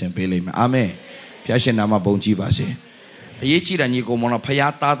င်ပြင်ဆင်ပေးလိမ့်မယ်အာမင်ဖခင်ရှင်နာမဘုန်းကြီးပါစေအရေးကြီးတဲ့ညီကောင်မောင်တို့ဖခ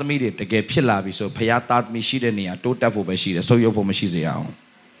င်သားသမီးတွေတကယ်ဖြစ်လာပြီဆိုဖခင်သားသမီးရှိတဲ့နေရာတိုးတက်ဖို့ပဲရှိတယ်ဆုပ်ယုပ်ဖို့မရှိစေရအောင်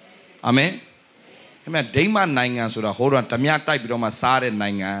အာမင်ခင်ဗျဒိမတ်နိုင်ငံဆိုတာဟိုတော့ဓမြတိုက်ပြီးတော့မှစားတဲ့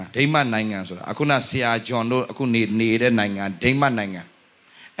နိုင်ငံဒိမတ်နိုင်ငံဆိုတာအခုနဆရာဂျွန်တို့အခုနေတဲ့နိုင်ငံဒိမတ်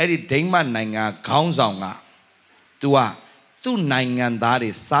နိုင်ငံအဲ့ဒီဒိမတ်နိုင်ငံခေါင်းဆောင်က तू ကသူ့နိုင်ငံသား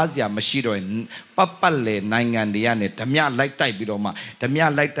တွေစားစရာမရှိတော့ရင်ပတ်လေနိုင်ငံတွေကနေဓမြလိုက်တိုက်ပြီးတော့မှဓမြ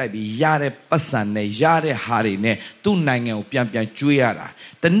လိုက်တိုက်ပြီးရတဲ့ပတ်စံနဲ့ရတဲ့ဟာတွေနဲ့သူ့နိုင်ငံကိုပြန်ကျွေး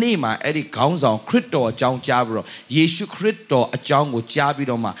ရတာတနေ့မှအဲ့ဒီခေါင်းဆောင်ခရစ်တော်အကြောင်းကြားပြီးတော့ယေရှုခရစ်တော်အကြောင်း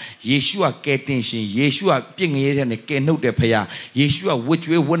ကိုကြားပြီးတော့မှယေရှုကကယ်တင်ရှင်ယေရှုကပြည့်ငရဲတဲ့နဲ့ကယ်နှုတ်တဲ့ဖခင်ယေရှုက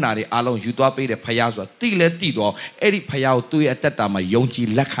ဝတ်ကျွေးဝတ်နာတွေအားလုံးယူသွားပေးတဲ့ဖခင်ဆိုတာတိလဲတိတော့အဲ့ဒီဖခင်ကိုသူ့ရဲ့အသက်တာမှာယုံကြည်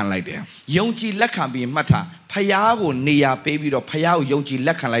လက်ခံလိုက်တယ်ယုံကြည်လက်ခံပြီးမှတ်ထားဖျားကိုနေရာပေးပြီးတော့ဖျားကိုယုံကြည်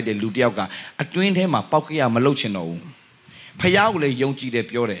လက်ခံလိုက်တဲ့လူတစ်ယောက်ကအတွင်းထဲမှာပေါက်ကြရမလုပ်ချင်တော့ဘူးဖျားကိုလည်းယုံကြည်တယ်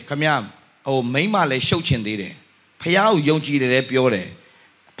ပြောတယ်ခမရဟိုမိန်းမလည်းရှုပ်ချင်သေးတယ်ဖျားကိုယုံကြည်တယ်လည်းပြောတယ်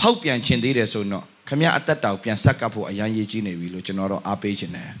ဖောက်ပြန်ချင်သေးတယ်ဆိုတော့ခမရအသက်တာကိုပြန်ဆက်ကပ်ဖို့အရန်ရေးကြီးနေပြီလို့ကျွန်တော်တော့အား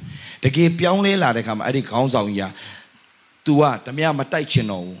ပေးချင်တယ်တကယ်ပြောင်းလဲလာတဲ့ခါမှာအဲ့ဒီခေါင်းဆောင်ကြီးကतू ကဓမြမတိုက်ချင်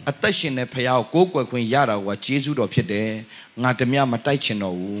တော့ဘူးအသက်ရှင်တဲ့ဖျားကိုကိုးကွယ်ခွင့်ရတာကကျေးဇူးတော်ဖြစ်တယ်ငါဓမြမ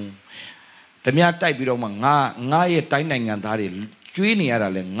တိုက်ချင်တော့ဘူးဓမြတိုက်ပြီးတော့မှငါရဲ့တိုင်းနိုင်ငံသားတွေကျွေးနေရတာ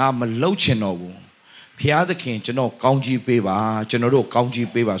လဲငါမလှုပ်ချင်တော့ဘူးဖျားသခင်ကျွန်တော်ကောင်းကြီးပေးပါကျွန်တော်တို့ကောင်းကြီး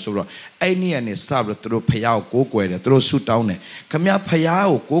ပေးပါဆိုတော့အဲ့ဒီကနေစပြီးတော့သူတို့ဖျားကိုကိုးကွယ်တယ်သူတို့ဆုတောင်းတယ်ခမဖျား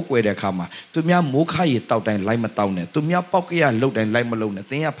ကိုကိုးကွယ်တဲ့အခါမှာသူများမိုးခရေတောက်တိုင်းလိုက်မတောက်နဲ့သူများပေါက်ကရလှုပ်တိုင်းလိုက်မလှုပ်နဲ့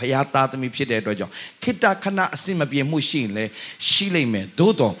သင်ကဖျားသားသမီးဖြစ်တဲ့အတွက်ကြောင့်ခိတ္တခဏအစင်မပြေမှုရှိရင်လဲရှိလိမ့်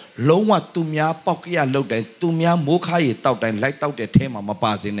မယ်သို့တော့လုံးဝသူများပေါက်ကရလှုပ်တိုင်းသူများမိုးခရေတောက်တိုင်းလိုက်တောက်တဲ့ထဲမှာ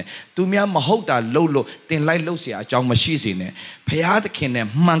မပါစေနဲ့သူများမဟုတ်တာလှုပ်လို့တင်လိုက်လှုပ်เสียအကြောင်းမရှိစေနဲ့ဖျားသခင်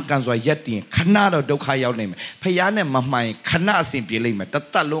နဲ့မှန်ကန်စွာယက်တည်ခဏတော့ဒုက္ခရောက်နိုင်မယ်ဖျားနဲ့မမှန်ရင်ခဏအစဉ်ပြေလိမ့်မယ်တ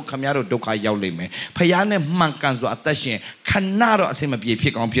သက်လုံးခမရတို့ဒုက္ခရောက်လိမ့်မယ်ဖျားနဲ့မှန်ကန်စွာအသက်ရှင်ခဏတော့အစဉ်မ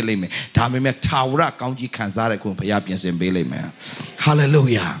ပြေဖြစ်ကောင်းဖြစ်လိမ့်မယ်ဒါပေမဲ့ထာဝရကောင်းကြီးခံစားတဲ့ခွင့်ဖျားပြင်ဆင်ပေးလိမ့်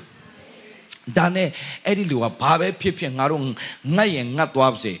မယ်ဟာလေလုယာဒါနဲ့အဲ့ဒီလူကဘာပဲဖြစ်ဖြစ်ငါတို့ငတ်ရင်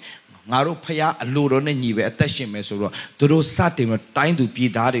ငတ်သွားပါစေငါတို့ဖျားအလိုတော်နဲ့ညီပဲအသက်ရှင်မယ်ဆိုတော့သူတို့စတင်တော့တိုင်းသူပြည်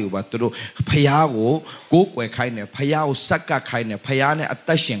သားတွေကိုပါသူတို့ဖျားကိုကိုးကွယ်ခိုင်းတယ်ဖျားကိုစက္ကပ်ခိုင်းတယ်ဖျားနဲ့အသ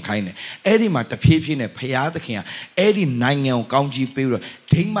က်ရှင်ခိုင်းတယ်အဲ့ဒီမှာတဖြည်းဖြည်းနဲ့ဖျားသခင်ကအဲ့ဒီနိုင်ငံကိုကောင်းကြီးပေးပြီးတော့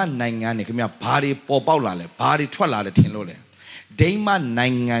ဒိမတ်နိုင်ငံနဲ့ခင်ဗျဘာတွေပေါ်ပေါက်လာလဲဘာတွေထွက်လာလဲထင်လို့လဲဒိမတ်နို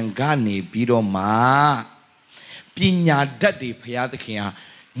င်ငံကနေပြီးတော့မှပညာတတ်တွေဖျားသခင်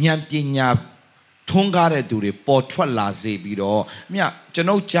ကဉာဏ်ပညာထွန်းကားတဲ့သူတွေပေါ်ထွက်လာစေပြီးတော့မြ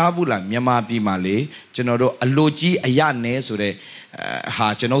ကျွန်တော်ကြားဘူးလားမြန်မာပြည်မှာလေကျွန်တော်တို့အလိုကြီးအရနဲဆို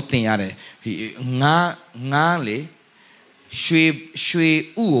တဲ့ဟာကျွန်တော်သင်ရတယ်ငန်းလေရွှေဥ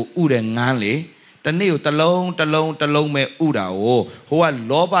ကိုဥတဲ့ငန်းလေတနေ့ကိုတလုံးပဲဥတာကိုဟို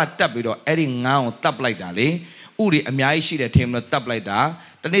ကလောဘတက်ပြီးတော့အဲ့ဒီငန်းကိုတပ်ပလိုက်တာလေဥ Uri Amiashi the team not tap like that.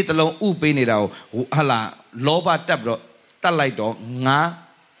 The need alone Upinida Hala Loba Tabro Talaido Nga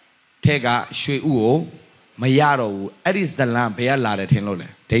Tega Shui Uo Mayaro Edis the lamp Yala at Henole.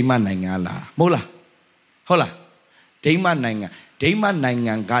 Dayman Nangala Mola Hola Dayman Nanga Dayman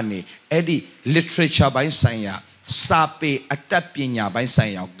Nangangani Eddie literature by Sanya Sape Atapinya by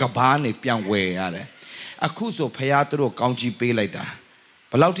Sanya Gabani Piang Way Ade Akuso Payatro County Pay like that.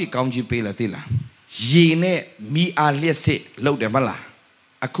 Palauti County Pay Latilla. Yene mi a lese load de mala.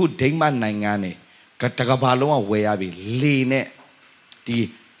 Aku Dayman Nangane Katagabalo Wayabi Lene the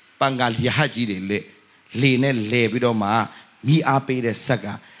Pangalia Haji de Lene Lebidoma mi a pay the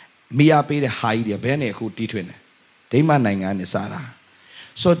saga mi a pay the high the bene who titwin Dayman Nangane Sara.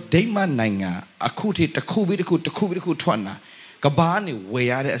 So Dayman Nanga Akuti Takubiku Twana Gabani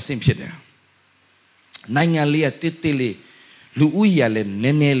Wayade a simpside. Nanga Lia Titili Luuyale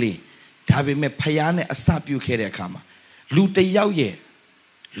Neneli. Tabi me payane asap you carry a kama. Lute yauye,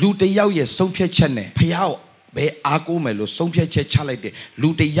 sompia chene, payao, be agomelo, sompia chalade,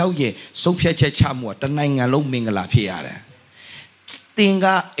 lute yauye, sompia chamua, the nanga low mingala piare.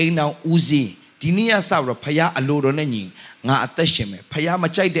 Tinga ena uzi, dinia sabra paya aloro neni, nga atashime, paya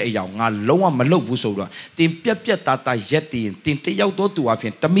machai de yaw, nga loa malo busora, tin pia tata yeti, tin te yau do to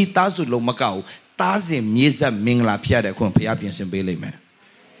apien, tamitazu lo macao, tazim miza mingla piare con payapians and beleme.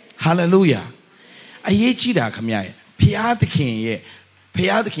 Hallelujah. Ayechida Kamya, Piatakin,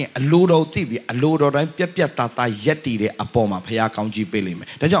 Piatakin, a load of TV, a load of Pia Tata Yeti, a poma, Pia County Billim.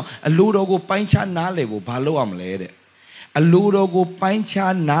 A load of go Pincha Nale, Palo am lady. A load of go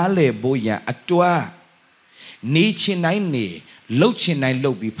Pincha Nale, Boya, a toa. Nature nine, Lochin nine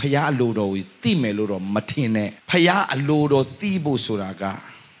lobi, Pia lodo, Time lodo, Matine, Pia a load of Tibo Suraga.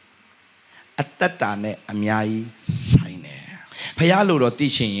 At that time, Amiai sign. Payalo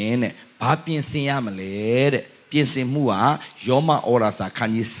teaching in Papian Siamale, Piensi Mua, Yoma Orasa,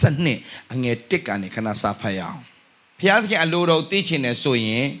 can you send it and get tick and it can sapaya. Piaki a load of teaching and so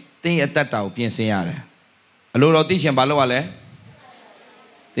in, think at that out Piensiare. A load of teaching Baloale,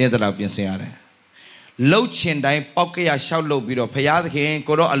 think that out Piensiare. Low chin dine, Pokia shall low bit of Payaki,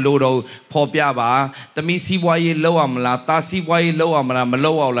 Koro a load of Popiaba, the Missy Wai low amla, Tassi Wai low amla,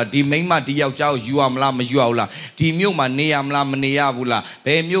 Malola, di Mema diao, you amla, Majuala, di Muma neamla, Maneavula,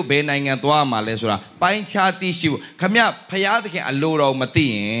 Bemu benang and Tuama lesura, Pine chat issue, come up, Payaki a load of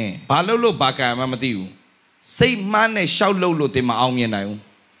Mati, Balolo Baka Matiu. Say man shall low de ma aumia.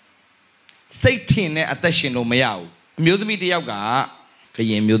 Say tin at the shino meow. Mudmi diaga,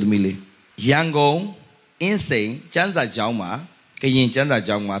 Kayen Mudmili. Yango. Insane, Janza Jauma, Kayin Janza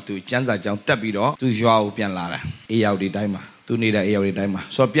Jauma to Janza Jam Tabido to Joao Pianlara, Eaudi Daima, to need a Eaudi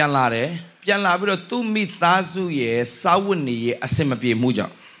Daima. So Pianlare, Pianlabro, 2 Mithazu ye, Sawuni, a Semapi Muja.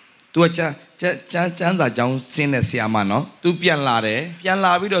 To a Janza Jam Sine Siamano, to Pianlare,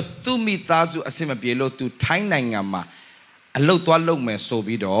 Pianlabido, 2 Mithazu, a Semapielo to Tainangama, a low to a low me so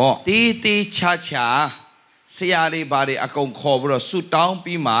bido. Titi Chacha, Siari body, a concobra, suit down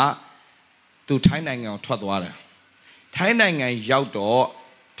Pima. To Tainang on Twadwater. Tainang and Yaudo,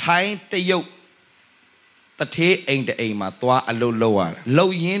 Tain the yoke. The tea ain't the aima, toa a low lower.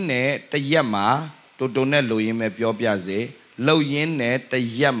 Low yin ne, the yama, to donne low yim at your biaze, low yin ne, the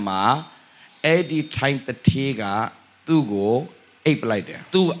yama, Eddie Tain the tiga, to go, ape like there.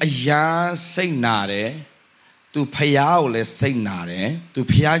 To a ya say nare, to Payao say nare, to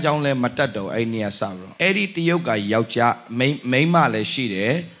Piajon le matado, a near sorrow. Eddie the yoga yaucha, may male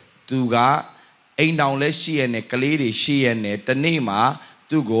she to ga. Ain't down less she and a kalidi, she and it, the name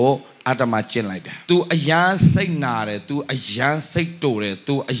to go at a machin like that. To a yan say nare, to a yan say tore,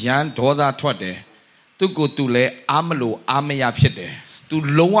 to a yan toda twade, to go to le amalo amaya pite, to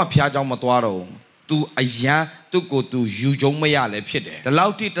lower piaja matuaro, to a yan to go to Ujomayale pite. The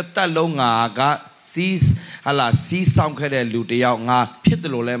louty the talonga got sees ala see some kind of lutea, nga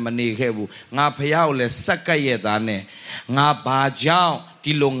pitolo mani hebu, nga payao sakayedane, nga bajao.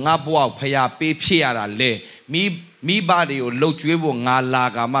 Tilo ngabwa paya pe piara le mi body o lo juebo nga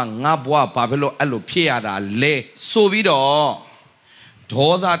lagama ngabwa babelo alo piara le so bido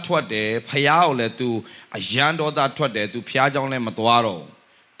doda twade paya o le tu a yan doda twade tu pia jong le matwaro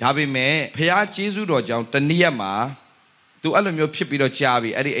dabi me paya jesu do jong taniya ma tu alo myo phit bido cha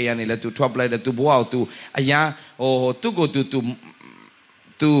bi edi ayan ni le tu twap lai le tu bwa tu ayan o tu ko tu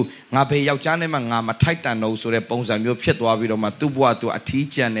to Nape Yauchanema Nama Titan, so the bones and your pit wabidoma, Tubua to a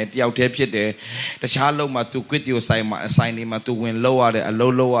teacher and at Yautepie, the Shaloma to quit your signing to win lower, a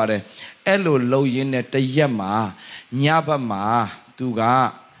lower, Elo low yin at the Yama, Nyabama,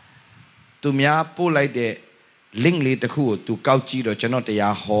 Tuga, to Mia pull like the Lingley the cool to Gauchi or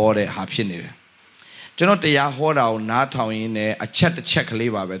Chanotea horde hapshinir. ကျွန်တော်တရားဟောတာကိုနားထောင်ရင်းနဲ့အချက်တစ်ချက်က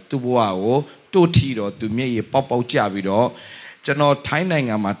လေးပါပဲသူ့ဘဝကိုတို့ထီတော့သူမျက်ရည်ပေါက်ပေါက်ကြပြီးတော့ကျွန်တော်ထိုင်းနိုင်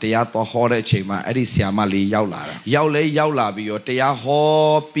ငံမှာတရားတော်ဟောတဲ့အချိန်မှာအဲ့ဒီဆရာမလေးရောက်လာတာရောက်လာပြီးတော့တရားဟော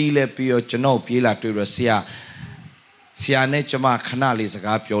ပြီးလဲပြီးတော့ကျွန်တော်ပြေးလာတွေ့တော့ဆရာနဲ့ကျွန်မခဏလေးစ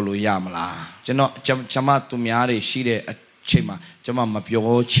ကားပြောလို့ရမလားကျွန်မသူများတွေရှိတဲ့အချိန်မှာကျွန်မမပြော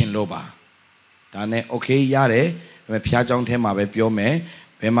ချင်လို့ပါဒါနဲ့ okay ရတယ်ဒါပေမဲ့ဖျားเจ้าထဲမှာပဲပြောမယ်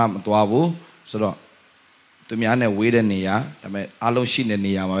ဘယ်မှမသွားဘူးဆိုတော့သူများနဲ့ဝေးတဲ့နေရာဒါပေမဲ့အားလုံးရှိတဲ့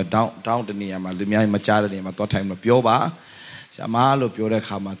နေရာမှာတောင်းတဲ့နေရာမှာလူများမကြားတဲ့နေရာမှာသွားထိုင်မပြောပါဆရာမလို့ပြောတဲ့အ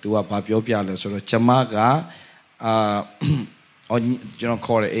ခါမှာ तू ကဘာပြောပြလဲဆိုတော့ကျွန်မကကျွန်တော်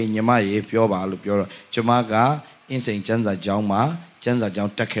ခေါ်တယ်ညီမရေပြောပါလို့ပြောတော့ကျွန်မကအင်းစိန်ကျမ်းစာကျောင်းမှာကျမ်းစာကျော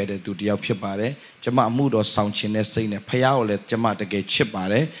င်းတက်ခဲ့တဲ့သူတယောက်ဖြစ်ပါတယ်ကျွန်မအမှုတော်ဆောင်ခြင်းနဲ့စိတ်နဲ့ဖခင်ကိုလည်းကျွန်မတကယ်ချစ်ပါ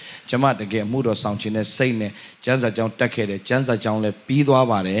တယ်ကျွန်မတကယ်အမှုတော်ဆောင်ခြင်းနဲ့စိတ်နဲ့ကျမ်းစာကျောင်းတက်ခဲ့တဲ့ကျမ်းစာကျောင်းလည်းပြီးသွား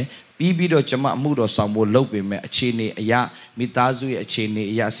ပါတယ်ပြီးတော့ကျွန်မအမှုတော်ဆောင်ဖို့လုပ်ပေမဲ့အခြေအနေအရာမိသားစုရဲ့အခြေအနေ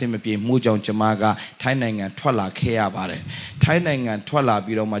အရာအဆင်မပြေမှုကြောင့်ကျွန်မကထိုင်းနိုင်ငံထွက်လာခဲ့ရပါတယ်ထိုင်းနိုင်ငံထွက်လာ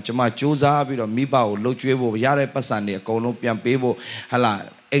ပြီးတော့မှကျွန်မစူးစမ်းပြီးတော့မိဘကိုလှုပ်ကြွေးဖို့ရတဲ့ပတ်စံတွေအကုန်လုံးပြန်ပေးဖို့ဟလာ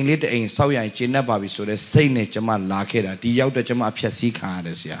အိမ်လေးတအိမ်ဆောက်ရရင်ကျင်းတတ်ပါပြီဆိုတော့စိတ်နဲ့ကျွန်မလာခဲ့တာဒီရောက်တော့ကျွန်မဖြက်စီးခံရတ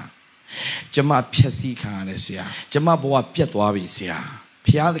ယ်ဆရာကျွန်မဖြက်စီးခံရတယ်ဆရာကျွန်မဘဝပြတ်သွားပြီဆရာ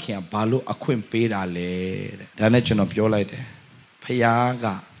ဖျားသခင်ကဘာလို့အခွင့်ပေးတာလဲတဲ့ဒါနဲ့ကျွန်တော်ပြောလိုက်တယ်ဖျားက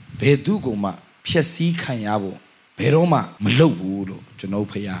ဘယ်သူကမှဖြက်စီးခံရဖို့ဘယ်တော့မှမလုပ်ဘူးလို့ကျွန်တော်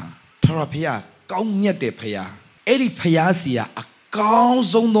ဖျားထာဝရဘုရားကောင်းမြတ်တဲ့ဖျားအဲ့ဒီဖျားစီကအကောင်း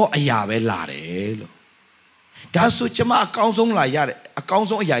ဆုံးသောအရာပဲလာတယ်လို့ဒါဆိုကျွန်မအကောင်းဆုံးလာရတယ်အကောင်း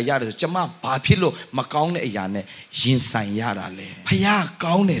ဆုံးအရာရတယ်ဆိုကျွန်မဘာဖြစ်လို့မကောင်းတဲ့အရာနဲ့ရင်ဆိုင်ရတာလဲဖျား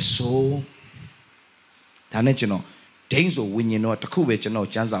ကောင်းတယ်ဆိုဒါနဲ့ကျွန်တော်ဒိန်းဆိုဝိညာဉ်တော်တခုပဲကျွန်တော်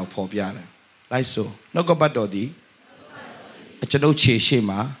စံစာဖော်ပြတယ်လိုက်ဆိုနှုတ်ကပတ်တော်ဒီကျွန်တော်ခြေရှိ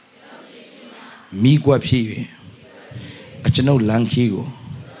မှာမိကွက်ဖြစ်၍ကျွန်တော်လမ်းခီးကို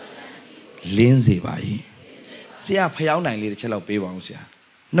လင်းစေပါ၏ဆရာဖျောင်းနိုင်လေးတစ်ချက်လောက်ပေးပါဦးဆရာ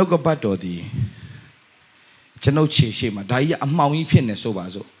နှုတ်ကပတ်တော်ဒီကျွန်တော်ခြေရှိမှာဒါကြီးအမှောင်ကြီးဖြစ်နေဆိုပါ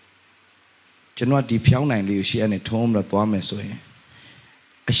စို့ကျွန်တော်ဒီဖျောင်းနိုင်လေးကိုရှေ့ကနေထုံးပြီးတော့သွားမယ်ဆိုရင်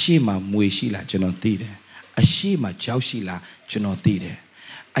အရှိမမွေရှိလားကျွန်တော်သိတယ်အရှိမကြောက်ရှိလားကျွန်တော်သိတယ်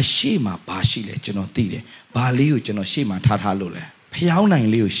အရှိမဘာရှိလဲကျွန်တော်သိတယ်ဘာလေးကိုကျွန်တော်ရှေ့မှာထားလို့လဲဖျောင်းနိုင်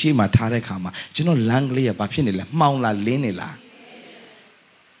လေးကိုရှေ့မှာထားတဲ့ခါမှာကျွန်တော်လမ်းကလေးကဘာဖြစ်နေလဲမှောင်လားလင်းနေလား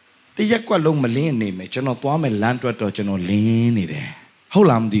တရက်ကွက်လုံးမလင်းနေမယ်ကျွန်တော်သွားမယ်လမ်းတွက်တော့ကျွန်တော်လင်းနေတယ်ဟုတ်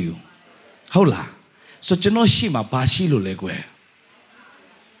လားမသိဘူးဟုတ်လားဆိုကျွန်တော်ရှေ့မှာဘာရှိလို့လဲကွယ်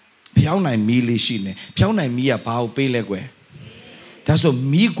ဖျောင်းနိုင်မီးလေးရှိနေဖျောင်းနိုင်မီးကဘာကိုပေးလဲကွယ်ဒါဆို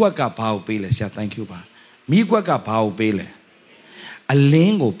မီးကွက်ကဘာကိုပေးလဲဆရာ thank you ပါမီးကွက်ကဘာကိုပေးလဲအလ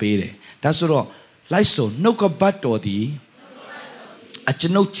င်းကိုပေးတယ်ဒါဆိုတော့လိုက်ဆိုနှုတ်ကပတ်တော်ဒီကျွ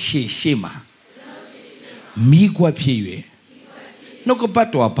န်ုပ်ခြေရှိမှာမိကွက်ဖြစ်၍နှုတ်ကပတ်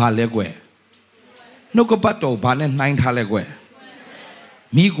တော်ဘာလဲကွယ်နှုတ်ကပတ်တော်ဘာနဲ့နှိုင်းထားလဲကွယ်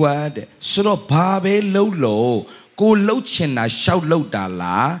မိကွက်တဲ့ဆိုတော့ဘာပဲလှုပ်လို့ကိုလှုပ်ချင်တာရှောက်လှုပ်တာ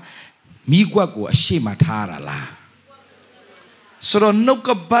လားမိကွက်ကိုအရှိမထားတာလားဆိုတော့နှုတ်က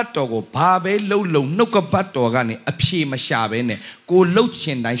ပတ်တော်ကိုဘာပဲလှုပ်လို့နှုတ်ကပတ်တော်ကနေအဖြေမရှာဘဲနဲ့ကိုလှုပ်ချ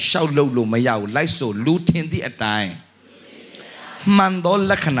င်တိုင်းရှောက်လှုပ်လို့မရဘူးလိုက်ဆိုလူထင်သည့်အတိုင်းမှန်သော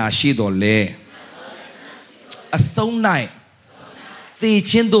လက္ခဏာရှိတော်လေအဆုံး၌သေ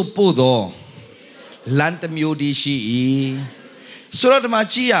ခြင်းတို့ပို့သောလမ်းတစ်မျိုးတည်းရှိ၏ဆိုတော့ဒီမှာ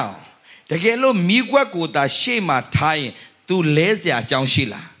ကြည့်ရအောင်တကယ်လို့မိကွက်ကိုသာရှေ့မှာထားရင် तू လဲစရာအကြောင်းရှိ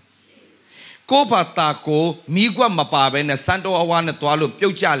လားကိုဘာတာကိုမိကွက်မပါဘဲနဲ့စံတော်အဝါနဲ့သွားလို့ပြု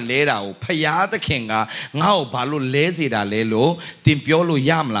တ်ကျလဲတာကိုဖယားသခင်ကငါ့ကိုဘာလို့လဲစေတာလဲလို့သင်ပြောလို့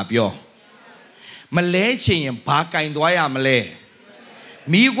ရမလားပြောမလဲချင်ရင်ဘာကင်သွားရမလဲ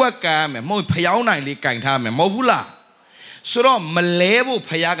မိကွက်ကမ်းမယ်မဟုတ်ဖျောင်းနိုင်လေးကင်ထားမယ်မဟုတ်ဘူးလားဆိုတော့မလဲဖို့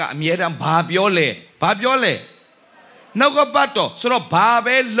ဖယားကအမြဲတမ်းဘာပြောလဲနှုတ်ကပတ်တော်ဆိုတော့ဘာ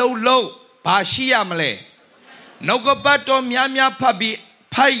ပဲလှုပ်ဘာရှိရမလဲနှုတ်ကပတ်တော်များဖတ်ပြီး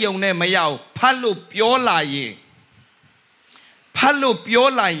ဖတ်ယုံနဲ့မရဘူးဖတ်လို့ပြောလာရ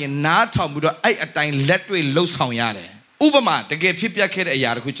င်နားထောင်ပြီးတော့အဲ့အတိုင်းလက်တွေ့လှုပ်ဆောင်ရတယ်ဥပမာတကယ်ဖြစ်ပျက်ခဲ့တဲ့အရာ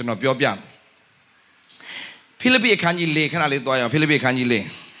တခုကျွန်တော်ပြောပြမယ်ဖိလိပ္ပိအခန်းကြီး၄ခဏလေးသွားရအောင်ဖိလိပ္ပိအခန်းကြီး၄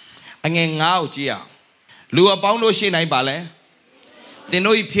အငယ်9ကိုကြည့်အောင်လူအပေါင်းတို့ရှေ့၌ပါလဲသင်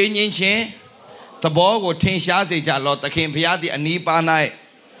တို့၏ဖြည့်ငင်းခြင်းသဘောကိုထင်ရှားစေကြလောသခင်ဘုရားသည်အနီးပါး၌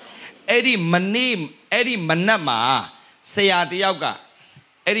အဲ့ဒီမနက်မှာဆရာတယောက်က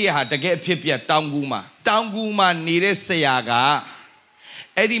အဲ့ဒီဟာတကယ်အဖြစ်ပြတောင်ကူမှာနေတဲ့ဆရာက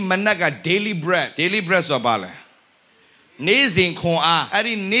အဲ့ဒီမနက်က daily bread ဆိုတာဘာလဲနေ့စဉ်ခွန်အားအဲ့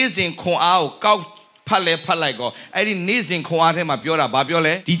ဒီနေ့စဉ်ခွန်အားကိုကောက်ဖ le pat like go any nizin kwate ma pure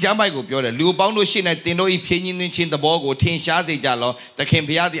babiole di jambai go pure lu bound shin at tino if yin chin the bogo tin shazi jalo the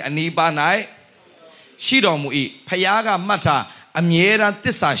campiadi aniba night she don't eat payaga mata a miera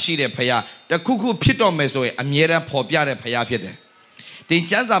tissa she de paya the cuckoo pit on meso a miera popia de paya pide the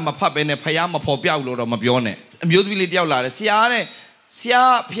janza ma pap and a payama popia lord of mabione a beautifully diala siare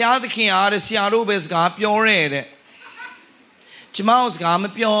sia piadikin are siarubes gap your red Chimaus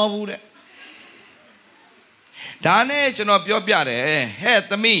gam pure wood Dane chano pure piare head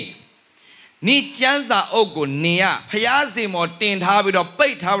the me Ni janza ogo nia Payasi more tin habit of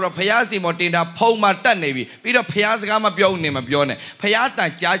bait tower of Payasi more tin a poma navy bit of Payasgama bio name of Bione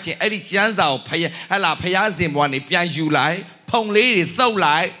Payata judging Eddie janza or Pay ala Payasi one if Pian July Pong lady so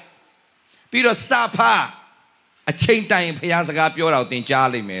like bit of Sapa a chain time Payasaga pure out in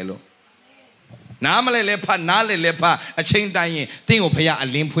Charlie Melo Namale lepa nale lepa a chain time thing of Paya a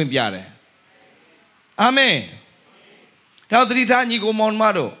limp piare Amen Now the return you go mon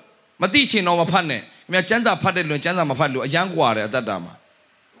mado Matichi no mapane, me a chanda paddle and chanda mapadu, a young guare at that dama.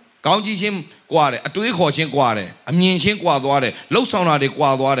 County him guare, a two coaching guare, a mean shin guadore, low sona de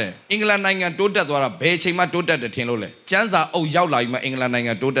guadore, England nine and tota dora, bechima tota de tenole, chanza oh yaw like my England nine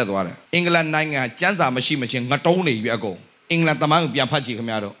and tota dora, England nine and chanza machine, matoni we go, England tamang biapachi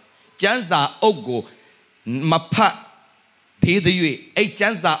camaro, chanza ogo, mapa. Thế thì ấy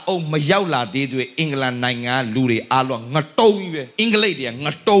chán ra ông mà giao là thế thì England này ngã lùi alo ngắt trâu như England thì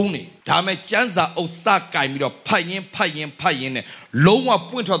ngắt trâu này, thà mà chán ra ông sa cài mi đó phai yên này, lâu mà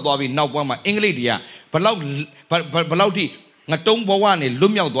point cho tôi vì nào qua mà England thì bao lâu thì ngắt trâu bao nhiêu này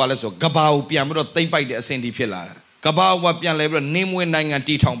lúm nhau tôi là số gabao piang mi đó tay bay để xem đi phía là gabao và piang lấy rồi nêm nguyên này ngã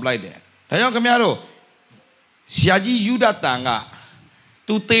ti thòng lại đấy, thấy không các bạn xia gì Juda tang à,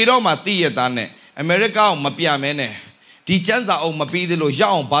 tu tê đó mà tê ta này, America mà piang mấy này Di janza o mapide lo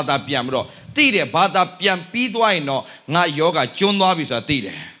yaong bata piam ro tire bata piam pidwai no nga yoga chonwa bi so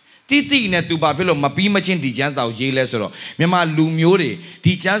tire ti ne tu ba phit lo mapi ma chin di janza o ye le so ro myama lu myo de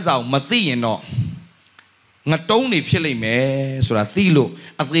di janza o ma thi yin no nga tong ni phit lai me so da thi lo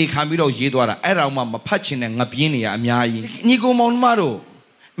a thi khan pi do ye twa da ai da ma ma phat chin ne nga pyin ne ya a mya yi ni ko maung ma do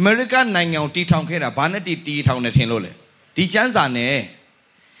America နိုင်ငံကိုတီထောင်ခဲ့တာဘာနဲ့တီထောင်နေထင်လို့လဲဒီကျမ်းစာနဲ့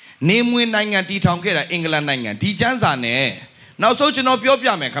နေမွေနိုင်ငံတီထောင်ခဲ့တာအင်္ဂလန်နိုင်ငံဒီကျမ်းစာနဲ့နောက်ဆုံးကျွန်တော်ပြောပြ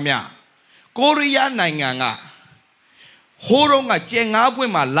မယ်ခင်ဗျကိုရီးယားနိုင်ငံကဟိုးတော့ကကျဲငါးပွ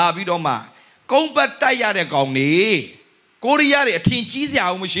င့်မှာလာပြီးတော့မှကုန်းပတ်တိုက်ရတဲ့ကောင်နေကိုရီးယားတွေအထင်ကြီးစရာ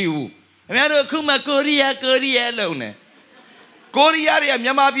အောင်မရှိဘူးခင်ဗျားတို့အခုမှကိုရီးယားလုံးနေကိုရီးယားတွေကမြ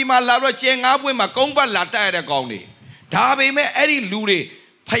န်မာပြည်မှာလာတော့ကျဲငါးပွင့်မှာကုန်းပတ်လာတိုက်ရတဲ့ကောင်နေဒါပေမဲ့အဲ့ဒီလူတွေ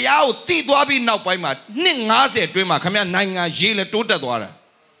ဖယားကိုတိသွားပြီးနောက်ပိုင်းမှာနှစ်90အတွင်းမှာခင်ဗျာနိုင်ငံရေးလဲတိုးတက်သွားတာ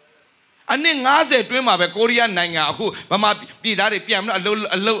အနည်း90တွင်းမှာပဲကိုရီးယားနိုင်ငံအခုဗမာပြည်သားတွေပြန်ပြီးတော့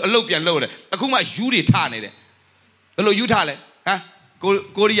အလုတ်ပြန်လုပ်တယ်အခုမှယူတွေထနေတယ်ဘယ်လိုယူထလဲဟမ်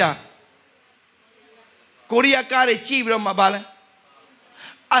ကိုရီးယားကားတွေကြည့်ပြီးတော့မှပါလဲ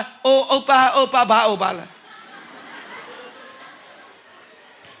အိုပါဘာအိုပါလဲ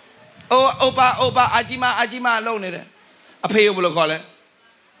အိုပါအာဂျီမာလုံးနေတယ်အဖေကိုဘယ်လိုခေါ်လဲ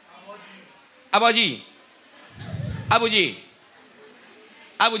အဘောကြီးအာဘူကြီး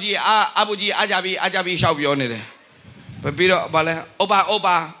အာဂျာဘီရှောက်ပြောနေတယ်ပြီးတော့ဗာလဲအိုပါ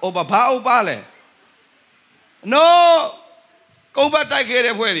ဘာအိုပါလဲ no ကုန်းပတ်တိုက်ခဲ့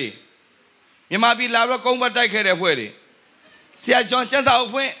တဲ့ဖွဲ့တွေမြန်မာပြည်လာတော့ကုန်းပတ်တိုက်ခဲ့တဲ့ဖွဲ့တွေဆရာကျော်ကျန်းစာအု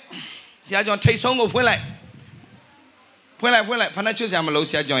ပ်ဖွင့်ဆရာကျော်ထိတ်ဆုံးကိုဖွင့်လိုက်ဖဏချွတ်ဆရာမလို့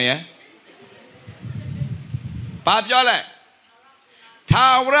ဆရာကျော်ရဲ့ဘာပြောလဲထာ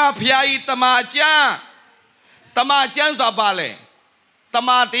ဝရဘုရားဤတမန်ကျမ်းဆိုပါလဲတမ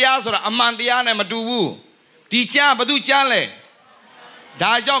န်တရားဆိုတာအမှန်တရားနဲ့မတူဘူးဒီကျမ်းဘသူကျမ်းလဲ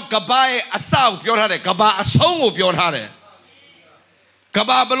ဒါကြောင့်ကဘာရဲ့အစကိုပြောထားတယ်ကဘာအဆုံးကိုပြောထားတယ်က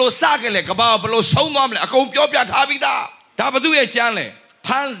ဘာဘလို့စခဲ့လဲကဘာဘလို့ဆုံးသွားမလဲအကုန်ပြောပြထားပြီးသားဒါဘသူရဲ့ကျမ်းလဲဖ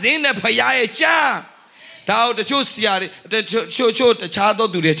န်ဆင်းတဲ့ဖရာရဲ့ကျမ်းဒါတချို့ဆရာတွေချို့တခြားသော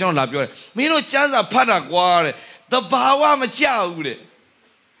သူတွေကျွန်တော်လာပြောတယ်မင်းတို့ကျမ်းစာဖတ်တာကွာတဲ့တဘာဝမကြောက်ဘူးတဲ့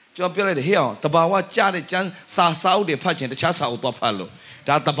ကျွန်တော်ပြောလိုက်တယ်ဟေ့အောင်တဘာဝကြားတဲ့ကျမ်းစာအုပ်တွေဖတ်ခြင်းတခြားစာအုပ်တော့ဖတ်လို့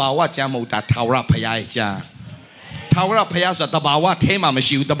ဒါတဘာဝကျမ်းမဟုတ်ဒါထာဝရဘုရားရဲ့ကျမ်းထာဝရဘုရားဆိုတာတဘာဝထဲမှာမ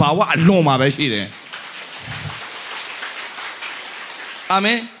ရှိဘူးတဘာဝအလွန်မှာပဲရှိတယ်အာမ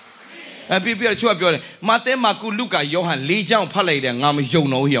င်ပြီးချို့ကပြောတယ်မာသဲမာကုလုကာယောဟန်၄ကျမ်းဖတ်လိုက်တယ်ငါမယုံ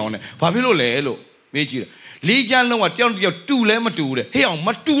တော့ဟေ့အောင်နဲ့ဘာဖြစ်လို့လဲလို့မေးကြည့်တယ်၄ကျမ်းလုံးကတယောက်တူလဲမတူဘူးတဲ့ဟေ့အောင်မ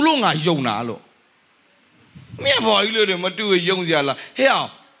တူလို့ငါယုံတာလို့မင်းဘာကြီးလို့မတူယုံစရာလားဟေ့အောင်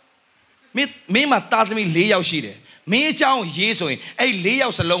မင်းမှာတာသမီ၄ယောက်ရှိတယ်မင်းအကြောင်းရေးဆိုရင်အဲ့၄ယော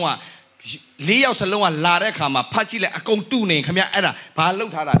က်စလုံးကလာတဲ့အခါမှာဖတ်ကြည့်လိုက်အကုန်တူနေခင်ဗျအဲ့ဒါဘာလော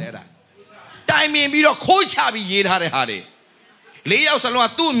က်ထားတာလဲအဲ့ဒါတ timing ပြီးတော့ခိုးချပြီးရေးထားတဲ့ဟာတွေ၄ယောက်စလုံးက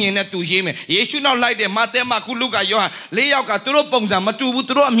သူ့အမြင်နဲ့သူရေးမယ်ယေရှုနောက်လိုက်တဲ့မာသဲမာကုလုကာယောဟန်၄ယောက်ကသူတို့ပုံစံမတူဘူး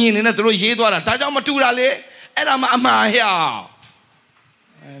သူတို့အမြင်နဲ့သူတို့ရေးသွားတာဒါကြောင့်မတူတာလေအဲ့ဒါမှအမှားဟျော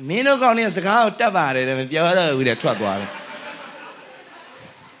မင်းတို့ကောင်နဲ့စကားကိုတတ်ပါတယ်မပြောတော့ဘူးတဲ့ထွက်သွားတယ်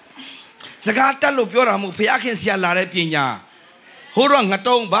စကားတက်လို့ပြောတာမဟုတ်ဖခင်ဆရာလာတဲ့ပညာဟိုတော့င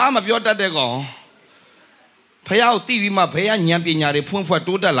တုံးဘာမှပြောတတ်တဲ့ကောင်ဖခင်ကိုသိပြီးမှဘယ်ကဉာဏ်ပညာတွေဖွင့်ဖွက်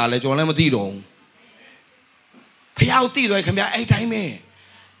တိုးတက်လာလဲကျွန်တော်လည်းမသိတော့ဘူးဖခင်ကိုသိတော့ခင်ဗျအဲ့တိုင်းပဲ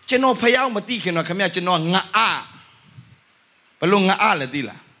ကျွန်တော်ဖခင်မသိခင်တော့ခင်ဗျကျွန်တော်ငါဘလို့ငါလဲသိ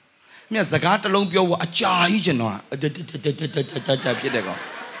လားမြတ်စကားတစ်လုံးပြောဖို့အကြာကြီးကျွန်တော်ဖြစ်တဲ့ကောင်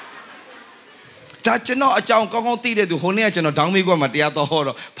ဒါကျွန်တော်အကြောင်းကောင်းကောင်းသိတဲ့သူဟိုနေ့ကကျွန်တော်ဒေါင်းမေးခွက်မှာတရားတော်ဟော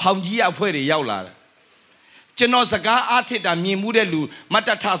တော့ဖောင်ကြီးရအဖွဲ့တွေရောက်လာတယ်ကျွန်တော်စကားအားထစ်တာမြင်မှုတဲ့လူမတ်တ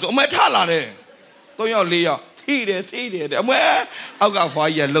ထဆိုအမဲထလာတယ်၃ယောက်၄ယောက်ထိတယ်တဲ့အမဲအောက်ကဖွား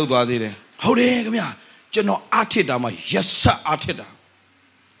ကြီးကလှုပ်သွားသေးတယ်ဟုတ်တယ်ခင်ဗျကျွန်တော်အားထစ်တာမှရက်ဆက်အားထစ်တာ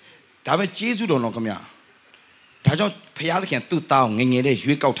ဒါပဲကျေးဇူးတော်ခင်ဗျဒါကြောင့်ဖခင်သခင်သူ့သားကိုငငယ်တဲ့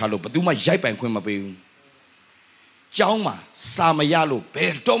ရွေးကောက်ထားလို့ဘယ်သူမှရိုက်ပိုင်ခွင့်မပေးဘူးကျောင်းမှာစာမရလို့ဘ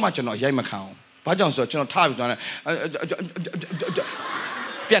ယ်တော့မှကျွန်တော်ရိုက်မခံအောင်ဘာကြောင့်ဆိုတော့ကျွန်တော်ထားပြီးသွားတယ်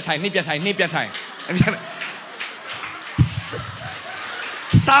ပြတ်ထိုင်နှိပြတ်ထိုင်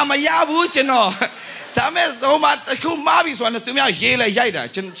စာမရဘူးကျွန်တော်ဒါမဲ့ဆိုမှအခုမားပြီဆိုတော့သူများရေးလိုက်ရိုက်တာ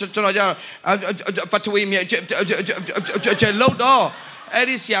ကျွန်တော်ကျတော့ပတ်ထွေးမြေလို့တော့အဲ့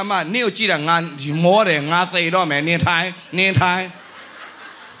ဒီဆီယာမနင့်ကိုကြည့်တာငါမောတယ်ငါသေတော့မယ်နင်းထိုင်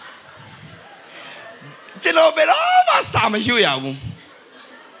ကျွန်တော်ဘယ်တော့မှစာမရွရဘူး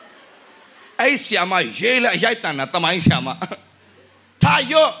အဲ့ဆီယာမရေးလိုက်ရိုက်တန်တာတမိုင်းဆီယာမထား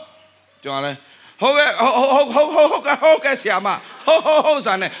ရွကျွန်တော်လည်းဟုတ်ကဲ့ဆီယာမဟုတ်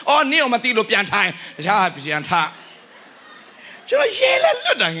စားနေအော်နင့်ကိုမသိလို့ပြန်ထိုင်တခြားပြန်ထားကျွန်တော်ရေးလိုက်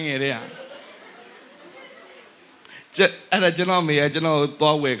လွတ်တာငယ်တဲ့ဟာအဲ့ဒါကျွန်တော်မေကျွန်တော်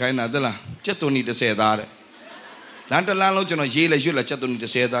သွားဝယ်ခိုင်းတာသလားကျက်သွန်နီ30သားတဲ့လမ်းတလမ်းလုံးကျွန်တော်ရေးလိုက်ရွတ်လိုက်ကျက်သွန်နီ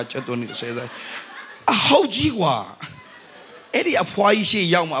30သားအဟုတ်ကြီးကွာအဲ့ဒီအဖွားကြီးရှေ့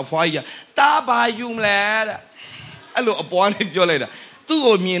ရောက်မှအဖွားကြီးကတားပါယူမလဲတဲ့အဲ့လိုအပွားနဲ့ပြောလိုက်တာသူ့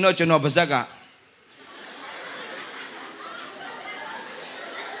ကိုမြင်တော့ကျွန်တော်ပါဇက်က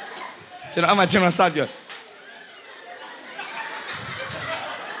ကျွန်တော်ကျွန်တော်စပြော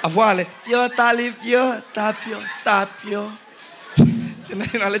အဖွားလေပြောတာလေးပြောတာပြောကျွန်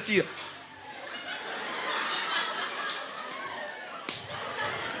တော်လည်းကြည့်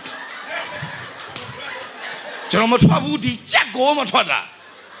ကျွန်တော်မထွက်ဘူးဒီကြက်ကိုမထွက်တာ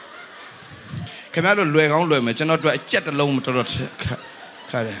ခင်ဗျားတို့လွယ်ကောင်းလွယ်မယ်ကျွန်တော်တို့အကြက်တစ်လုံးမတော်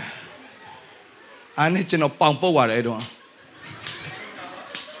ခါတယ်အားနဲ့ကျွန်တော်ပေါင်ပုတ်ရတယ်အဲ့တော့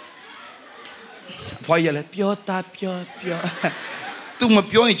ဖွားရလေပြောတာပြောသူမ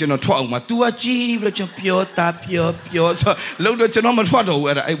ပြောရင်ကျွန်တော်ထွက်အောင်မှာ तू ကကြည့်ပြီးတော့ကျွန်တော်ပြောဆိုလုံးတော့ကျွန်တော်မထွက်တော့ဘူး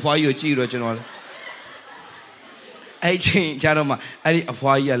အဲ့ဒါအဲ့ဖွားကြီးကိုကြည့်တော့ကျွန်တော်လေအဲ့ချင်းကြတော့မှအဲ့ဒီအ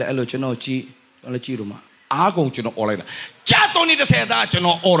ဖွားကြီးကလည်းအဲ့လိုကျွန်တော်ကြည့်တော့ကြည့်တော့မှအားကုန်ကျွန်တော်អော်လိုက်တာကြာတော့နေ30သားကျွန်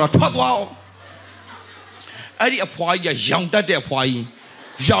တော်អော်တော့ထွက်သွားအောင်အဲ့ဒီအဖွားကြီးကရောင်တတ်တဲ့အဖွားကြီး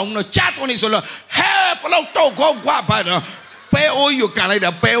ရောင်တော့ကြာတော့နေဆိုတော့ဟဲဘလောက်တော့ခေါကွာပါတော့ပဲအိုးယူကန်လိုက်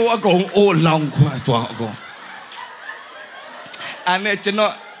တာပဲအိုးအကုန်အိုးလောင်ခွာသွားအကုန်အဲ့နဲ့ကျွန်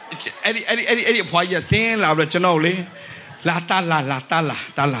တော်အဲ့ဒီအဖွားကြီးဆင်းလာပြီးတော့ကျွန်တော်လေလာ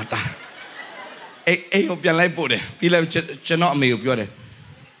တာအေးကိုပြန်လိုက်ပို့တယ်ပြီးလိုက်ကျွန်တော်အမေကိုပြောတယ်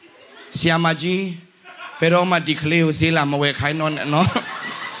ဆီယာမကြီးဘယ်တော့မှဒီကလေးကိုဈေးလာမဝယ်ခိုင်းတော့နော်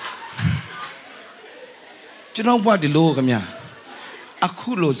ကျွန်တော်ဘာဒီလိုခင်ဗျာအ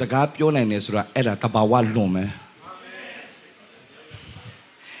ခုလိုစကားပြောနိုင်တယ်ဆိုတာအဲ့ဒါတဘာဝလွန်မယ်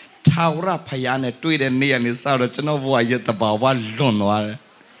ထာဝရဖယားနဲ့တွေ့တဲ့နေ့ကနေစတော့ကျွန်တော်ဘဝရဲ့တဘာဝလွန်သွားတယ်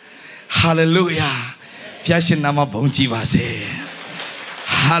ဟာလေလုယာဖျားရှင်နာမဘုန်းကြီးပါစေ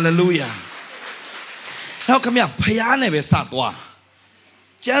ဟာလေလုယာနောက်ခင်ဗျာဖယားနဲ့ပဲစသွား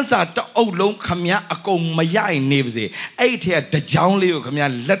ကျန်းစာတအုပ်လုံးခမည်းအကုန်မရရင်နေပါစေအဲ့ထက်တကြောင်းလေးကိုခမ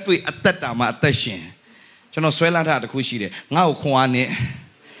ည်းလက်တွေ့အသက်တာမှာအသက်ရှင်ကျွန်တော်ဆွဲလာတာတခုရှိတယ်ငါ့ကိုခွန်အားနဲ့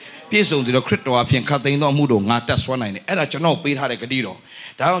ပြည့်စုံပြီးတော့ခရစ်တော်အဖြစ်ခတ်သိမ်းသောအမှုတို့ငါတက်ဆွမ်းနိုင်တယ်အဲ့ဒါကျွန်တော်ပေးထားတဲ့ဂတိတော်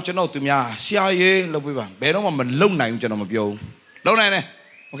ဒါကြောင့်ကျွန်တော်သူများဆရာရေးလုပ်ပေးပါဘယ်တော့မှမလုံနိုင်ဘူးကျွန်တော်မပြောဘူးလုံနိုင်တယ်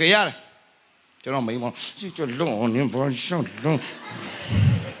โอเคရတယ်ကျွန်တော်မိမကျွန်တော်လုံနေဘာရှောင်းလုံ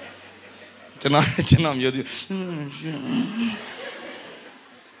ကျွန်တော်မျိုးသူ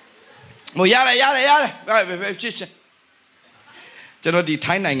မို့ရတယ်ပဲဖြစ်ချင်ကျွန်တော်ဒီ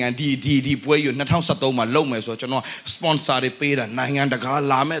ထိုင်းနိုင်ငံဒီပွဲယူ2013မှာလုပ်မယ်ဆိုတော့ကျွန်တော်စပွန်ဆာတွေပေးတာနိုင်ငံတကာ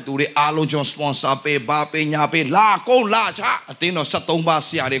လာမဲ့သူတွေအားလုံးကျွန်တော်စပွန်ဆာပေးဘာပေးညာပေးလာကုန်လာချအတင်းတော့73ပါးဆ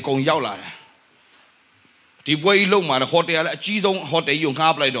ရာတွေအကုန်ရောက်လာတယ်ဒီပွဲကြီးလုပ်မှာဟိုတယ်လည်းအကြီးဆုံးဟိုတယ်ကြီးကို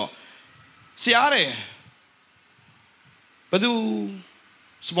ငှားပလိုက်တော့ Siare. Badu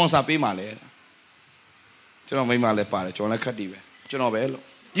sponsor pay male. Jono mai male pare, jono kadive. Jono bello.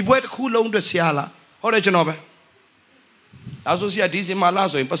 Di boy cool long the siala. Hold it, Jono. Associate this in my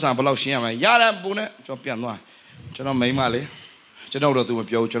last in person below Shiama. Yara Bune, Champion. Jono mai male. Jono to a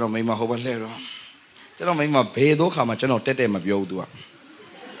pio, Jono mai ma hover lero. Jono mai ma pedo, come Jono tete ma biodua.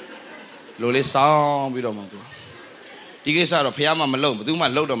 Lole sound, we don't want to. You guys are a Piama Malone, but do my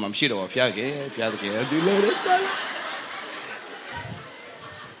load on my shit or Fiake, do load it.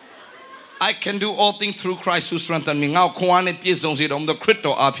 I can do all things through Christ who strengthens me. Now, Kwane Piezons it on the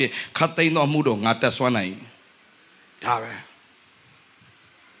crypto up here. Kate no mudo, not that's one I.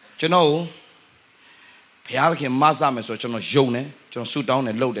 You know, Pialke Mazam so Jono Jone, John suit down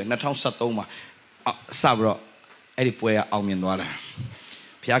and loaded, not how Satoma, Sabro, Edipoya Almianwala.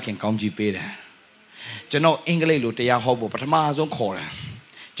 Piakin Comji Peda. You know, English Lutea Hobo, but Amazon Cora.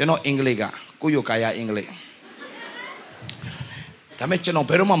 You know, Engliga, Kuyokaya English. Damage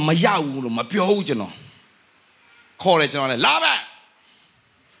Peroma Mayau, Mapio, you know. Courage on a lava.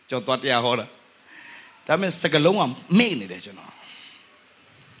 John Totia Horror. That means Sagaloma mainly, you know.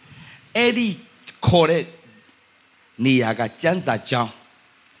 Eddie Corre Niaga Janza John.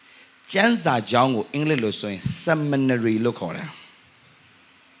 Janza John, English seminary look order.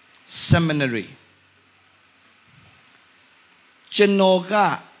 Seminary.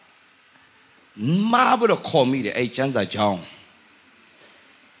 Jenoga Marble call me the Janza John.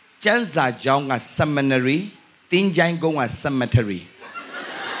 Janza John a seminary, Tinjango a cemetery.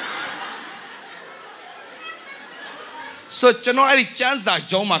 So, Janori Janza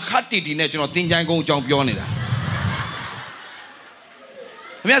John Makati di National Tinjango John Bionida.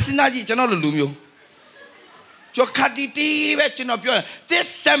 Mesinaji Janolo Lumio. Jokati di Vecino Bion. This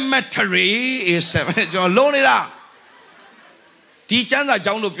cemetery is John Lonida. Di Janza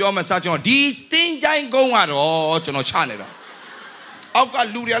John Bioma Sajon, di Tinjango or Jono Chaneda. Auga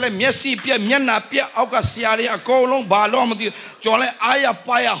Luria, Messi, Pia, Miana, Pia, Auga Siaria, Colon, Balom, Jole, Aya,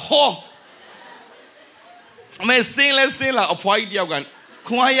 Paya, Ho. May sing, let's sing like a point. Yogan.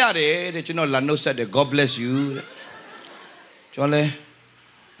 Kuayare, that you know, Lano said, God bless you. Jole,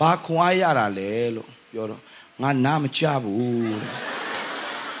 Ba Kuayara, Lelo, Yoro, Manam Chabu.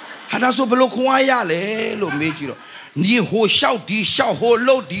 Hadaso below Kuayale, Lo Major. Ni ho shout, di shout, ho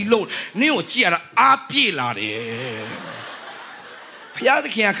low, di low. Neo Chiara, Api Lade.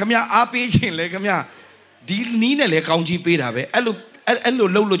 Piakin, come here, Api, like come here. Di Nina, like County Peter, Elo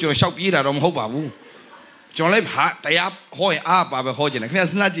Lolo, shout Peter, Hobabu. John Lep hat, tie up, hoy up, Baba Hojan, and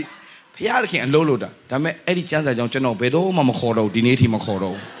Snaji. Piakin and Lolo, that made any chance I don't know, Bedo, Mamacoro, Dinati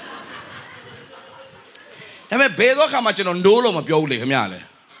Macoro. That made Bedo come much on Dolo, Mabioli, Hamiale.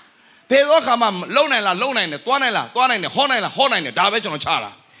 Bedo come on, Lonela, Lonela, Tuanela, Honela, Honela, David on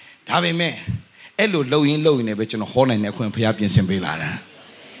Chala. David me. Elo low in a bitch on Honela, Nequim Piapian Sembelada.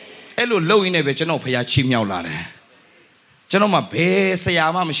 Elo low in a bitch on Piachimia Lada. Genoma, Be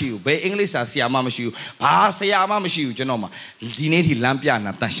Sayama Mashu, Be English as Yama Mashu, Pa Sayama Mashu, Genoma, Dinati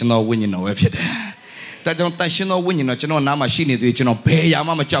Lampiana, national winning no if you there. That don't national winning, no Geno Namashini, do you know, Be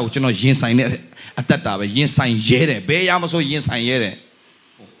Yama Chow, Geno Yin sign at that, Yin sign Yere, Be Yamaso Yin sign Yere.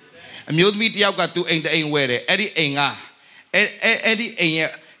 A mute meet Yaga to ain't the ain't where Eddie Ainga, Eddie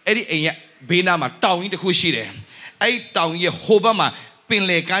Ainga, Benama, down in the Kushide, 8 down ye Hobama,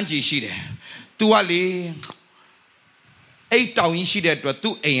 Pinle Kanji Shide, Tuali. 8 တောင်ကြီးရှိတဲ့အတွက်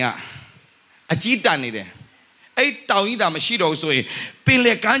သူ့အိမ်ကအကြီးတန်းနေတယ်8တောင်ကြီးသာမရှိတော့ဆိုရင်ပင်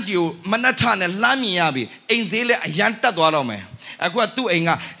လေကမ်းခြေကိုမနက်ထနဲ့လှမ်းမြင်ရပြီအိမ်ဈေးလည်းအရန်တက်သွားတော့မယ်အခုကသူ့အိမ်က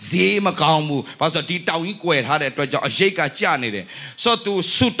ဈေးမကောင်းဘူးဘာလို့ဆိုဒီတောင်ကြီးကွယ်ထားတဲ့အတွက်ကြောင့်အရိတ်ကကျနေတယ်ဆိုတော့သူ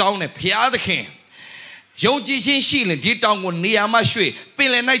ဆုတောင်းတယ်ဘုရားသခင်ယုံကြည်ခြင်းရှိရင်ဒီတောင်ကိုနေရာမှရွှေ့ပင်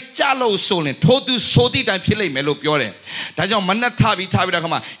လယ်၌ကျလို့ဆိုရင်ထိုးသူဆိုသည့်တိုင်ဖြစ်လိမ့်မယ်လို့ပြောတယ်ဒါကြောင့်မနက်ထပြီးတဲ့ခါ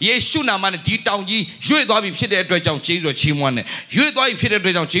မှာယေရှုနာမနဲ့ဒီတောင်ကြီးရွေ့သွားပြီဖြစ်တဲ့အတွက်ကြောင့်ကျေးဇူးတော်ချီးမွမ်းတယ်ရွေ့သွားပြီဖြစ်တဲ့အတွ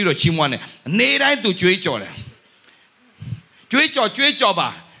က်ကြောင့်ကျေးဇူးတော်ချီးမွမ်းတယ်နေတိုင်းသူကြွေးကြော်တယ်ကြွေးကြော်ပါ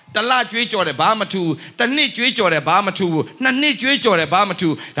တလကြွေးကြော်တယ်ဘာမှမထူတနှစ်ကြွေးကြော်တယ်ဘာမှမထူနှစ်နှစ်ကြွေးကြော်တယ်ဘာမှမထူ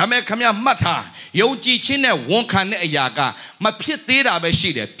ဒါပေမဲ့ခမရမှတ်ထားယုံကြည်ခြင်းနဲ့ဝန်ခံတဲ့အရာကမဖြစ်သေးတာပဲရှိ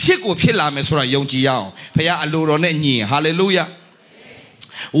တယ်ဖြစ်ကိုဖြစ်လာမယ်ဆိုတာယုံကြည်ရအောင်ဘုရားအလိုတော်နဲ့ညီဟာလေလုယာ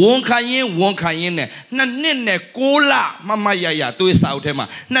ဝန်ခံရင်နဲ့နှစ်နှစ်နဲ့6လမရရသူ့စာအုပ်ထဲမှာ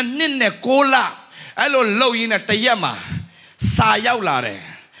နှစ်နှစ်နဲ့6လအဲ့လိုလှုပ်ရင်းနဲ့တရက်မှာစာရောက်လာတယ်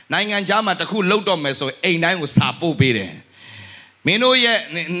နိုင်ငံခြားမှာတခုလှုပ်တော့မယ်ဆိုအိမ်တိုင်းကိုစာပို့ပေးတယ်မင်းတို့ရဲ့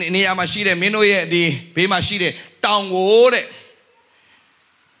နေရာမှာရှိတဲ့မင်းတို့ရဲ့ဒီဘေးမှာရှိတဲ့တောင်ကိုတဲ့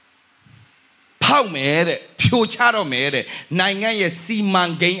ဖောက်မယ်တဲ့ဖြိုချတော့မယ်တဲ့နိုင်ငံရဲ့စီမံ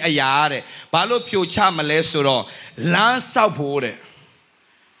ကိန်းအရာတဲ့ဘာလို့ဖြိုချမလဲဆိုတော့လမ်းဆောက်ဖို့တဲ့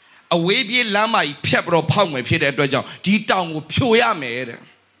away be lama pepper pound with Peter Dodger, deep down with pure made.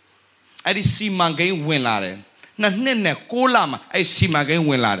 I see Mangain win ladder. Nene Kolama, I see Mangain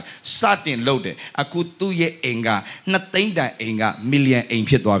win ladder, satin loaded, a good 2 year anger, nothing that anger, million ain't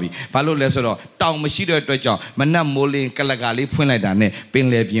Pietwabi. Palo Lesoro, down Machida Dodger, Manam Molly, Calagali, Punadane,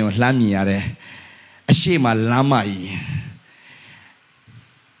 Pinlebion, Lamiare. A shame a lama.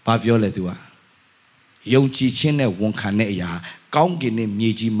 Paviola dua. Yonchi chine won kaneya, Gongin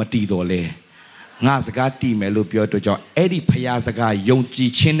Niji Matidole. Nazaga Melo Pioto, Eddie Payazaga,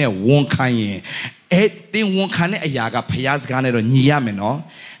 Yonchi chine won kanye. Ed thing won cane a yaga, Payazgan or Niameno.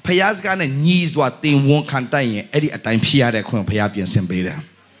 Payazgan and knees what thing won cantain, Eddie at time Piade Queen Payapian Sembeda.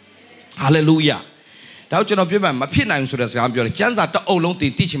 Hallelujah. Doubt of your my pina so as I'm your chance at the old long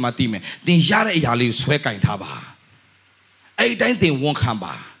teaching my team. Then Yara Yali Sweka in Taba. I don't think won't come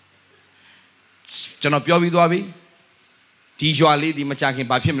back. John of Yobi Dwabi, Tijuali, the Machakin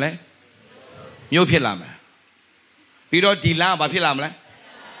Bapimle, Yopilam. Pido Dilam Bapilamle,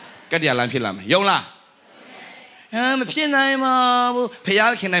 Gadia Lampilam, Yola. I'm a Pinama,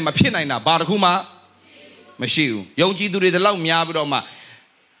 Payakin, I'm a Pinina, Barhuma, Mashu, Yoji do the long Miabudoma.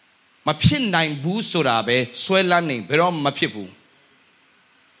 My pin nine boosorabe, swelling, Perom, my people.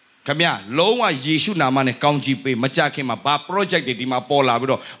 Come here, lower Yeshu Naman, County Pay, Machakim, my bar project, the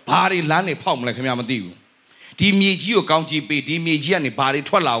Dimapola, Bari Lani Pom like Yamadu. Dimiju County Pay, Dimijiani, Bari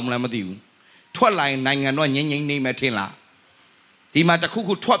Twala, Lamadu. Twala, 9 and 1 yen name at Tila.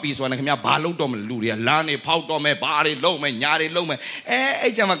 Dimataku Twapis when I come here, Balo Dom, Luria, Lani, Powdome, Bari Lome, Yari Lome,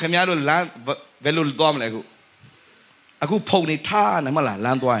 Jama Camaro Land, Velul Dom Lego. A good pony tar, Namala,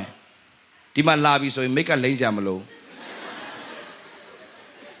 Landwine. Dima labi so make a lazy amalo.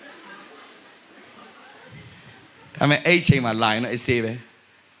 I'm an H in my line, I say,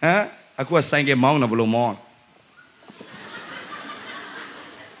 huh? I could sing a mount of blue more.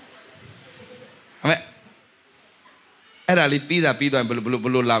 I mean, I lipida pido and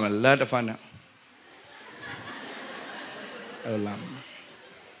blue llama, let the fun. Oh, lamb.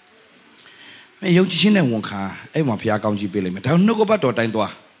 Young chin and one car, I want Pia County Billy. Don't know about what I'm doing.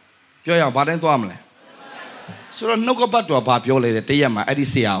 Pure Baden Dwamle. So no go back to a papiola, the Yama,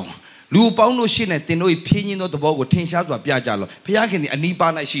 Adisiao. Lu Pauno Shin and Tino opinion of the Bogo, Tinsha, Piajalo, Piakin and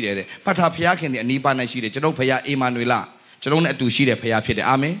Nibana Shide, but a Piakin and Nibana Shide, Jano Paya Emanuela, Janona to Shide Paya Pide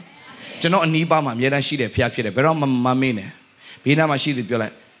Army, Jano and Nibama, Yena Shide, Pia Pide, Beroma Mamine, Bina Mashide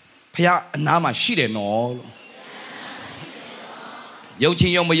Piola, Paya Nama Shide no.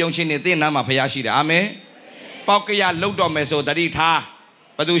 Yochin Yomo Yochin, the Nama Paya Shide, Ame, Pokaya Lodo Meso, Darita.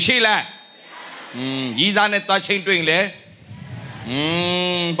 But do she la? He's on it touching doing le.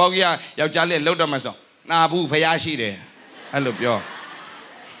 Bogia, Yajale, load of myself. Nabu Payashi there. I love you.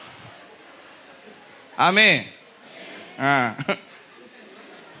 Amen.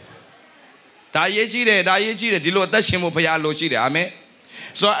 Dayeji, the Lord Dashimo Payalo Chide, Amen.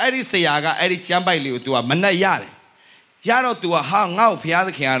 So Eddie Sayaga, Eddie Chambai to a Manayare. Yaro to a hang out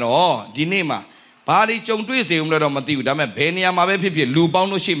Piano, Dinema. Bari Jong Twizzy, Mati, Dame, Penia, my people,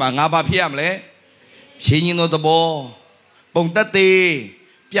 Lubano Shima, Naba Piamle, Chinin of the ball, Bongtate,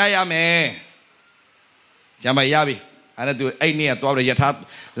 Piame, Jamayabi, and I do a near to Yatat,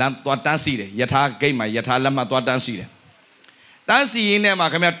 Lam to Dancy, Yata, Game, Yata Lama to Dancy. Dancy in them, I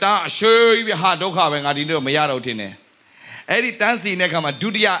come at sure you had Doka when I didn't know Mayaro Tine. Eddie Dancy, Nekama,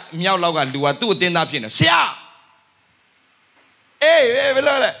 Dudia, Miao Loga, do a 2 dinner pin. Sia!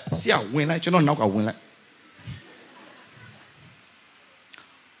 Hey, see, I win like you don't know I win like.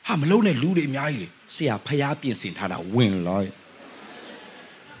 I'm alone and lewd in my see, I pay up in Saint Hada win, Lloyd.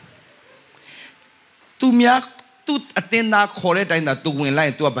 To me, to attend that correct and that to win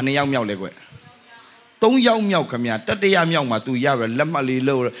like to a banana meow leg. Don't young meow come here, that day I'm young, my 2 year, lemally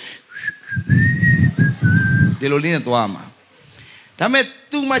low. The Lolina to Ama. Damn it,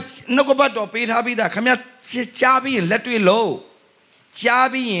 too much, no go back to pay happy that come here, chabby and let me low.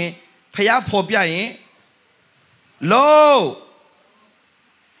 Jabby, Paya Popia, low.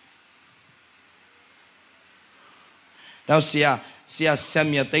 Now see a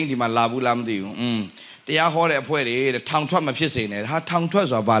Samia thing in my labulam do. They are hot at Puerto, the town to my piece in it. How town to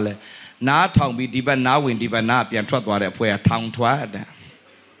us or ballet. Now town be deeper now in deeper nap and trot water where town to add.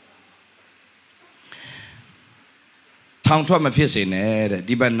 Town to my piece in it,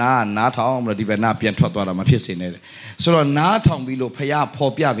 deeper not home, or deeper nap and trot water my piece in it. So now town below Paya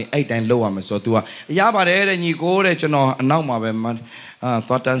Popia, 8 and lower, so to a Yaba and you go there, you know, now my man,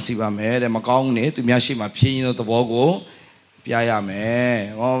 thought and see my head and my gong near to Miashi, my pin of the Bogo. Pia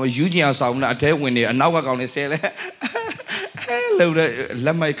me, oh, Eugene sound I tell when they are now going to say, let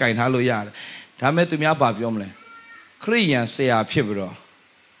my kind hallelujah. Tame to me about Yomle. Korean say a people.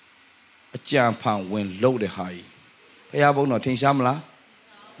 အကြံဖန်ဝင်လို့တဲ့ဟာကြီးဖះဘုန်းတော်ထင်ရှားမလား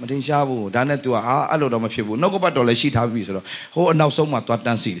မထင်ရှားဘူးဒါနဲ့ तू အဲ့လိုတော့မဖြစ်ဘူးနှုတ်ကပတ်တော်လည်းရှိထားပြီဆိုတော့ဟိုအနောက်ဆုံးမှာသွားတ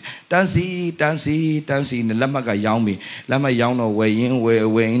န်းစီနဲ့လက်မှတ်ကရောင်းပြီလက်မှတ်ရောင်းတော့ဝယ်ရင်း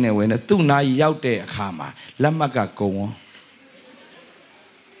နဲ့သူ့နာရောက်တဲ့အခါမှာလက်မှတ်ကကုန်ရော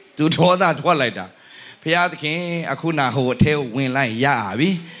သူထောသားထွက်လိုက်တာဖះသခင်အခုနာဟိုအထဲဝင်လိုက်ရပြီ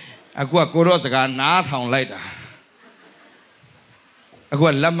အခုကကိုရောစကားနားထောင်လိုက်တာအခု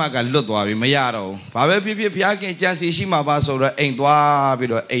ကလက်မှတ်ကလွတ်သွားပြီမရတော့ဘူးဘာပဲဖြစ်ဖြစ်ဘုရားခင်ကြံစီရှိမှာပါဆိုတော့အိမ်သွားပြီး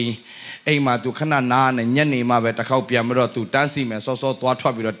တော့အိမ်မှာသူခဏနားနဲ့ညနေမှပဲတစ်ခေါက်ပြန်ပြီးတော့သူတန်းစီမယ်စောသွားထွ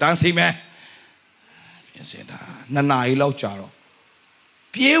က်ပြီးတော့တန်းစီမယ်ပြင်စင်တာ2 နာရီလောက်ကြာတော့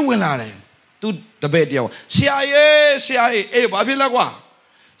ပြေးဝင်လာတယ်သူတပည့်တယောက်ဆရာကြီးအေးဘာဖြစ်လဲကွာ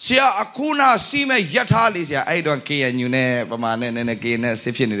ဆရာအခုနာစီးမဲ့ရက်ထားလေးဆရာအဲ့တော့ KNU နဲ့ပမာနဲ့နည်း KN နဲ့စ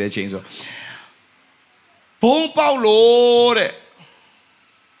စ်ဖြစ်နေတဲ့ချိန်ဆိုဘုံပေါက်လို့တဲ့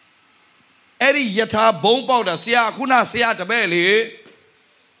အဲ့ဒီယထာဘုံပေါက်တာဆရာခုနဆရာတပည့်လေ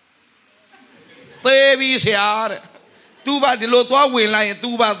သေပြီဆရာတဲ့သူပါဒီလိုသွားဝင်လိုက်ရင်သူ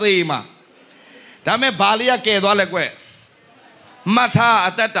ပါသေမှာဒါမဲ့ဘာလေးကကဲသွားလဲကွမှတ်ထား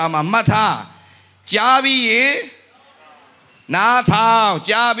အသက်တာမှာမှတ်ထားကြားပြီးရင်နားထောင်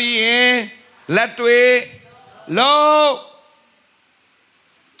ကြားပြီးရင်လက်တွေလုံး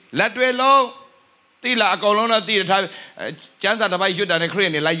တိလာအကောင်လုံးတော့တိတယ်ထားကျန်းစာတစ်ပိုက်ရွတ်တာနဲ့ခရ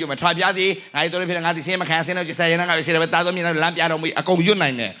စ်နေလိုက်ရွတ်မှာထားပြသည်ငါတို့လည်းဖြစ်ငါဒီစင်းမခံစင်းတော့ဆက်ရနေငါစီရပဲတာတော့မြင်တော့လမ်းပြတော့မအကုန်ရွတ်နို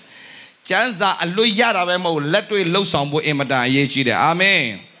င်တယ်ကျန်းစာအလွတ်ရတာပဲမဟုတ်လက်တွေလှုပ်ဆောင်ဖို့အင်မတန်အရေးကြီးတယ်အာမင်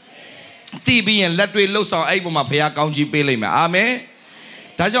သိပြီးရင်လက်တွေလှုပ်ဆောင်အဲ့ဒီပုံမှာဘုရားကောင်းကြီးပေးလိမ့်မယ်အာမင်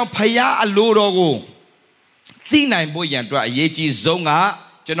ဒါကြောင့်ဘုရားအလိုတော်ကိုသိနိုင်ဖို့ရန်အတွက်အရေးကြီးဆုံးက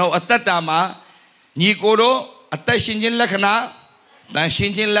ကျွန်တော်အသက်တာမှာညီကိုတို့အသက်ရှင်ခြင်းလက္ခဏာတန်ရှ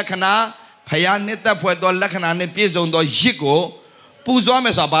င်ခြင်းလက္ခဏာဖယားနှစ်သက်ဖွဲ့သောလက္ခဏာနဲ့ပြည့်စုံသောရစ်ကိုပူဇော်မ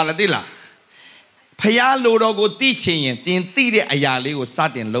ယ်ဆိုတာဘာလဲသိလားဖယားလိုတော်ကိုသိချင်ရင်တင်သိတဲ့အရာလေးကိုစ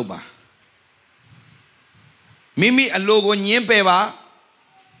တင်လုပ်ပါမိမိအလိုကိုညှင်းပယ်ပါ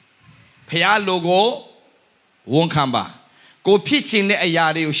ဖယားလိုကိုဝန်ခံပါကိုဖြစ်ချင်တဲ့အရာ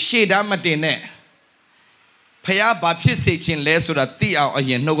တွေကိုရှေ့တန်းမတင်နဲ့ဖယားဘာဖြစ်စေချင်လဲဆိုတာသိအောင်အ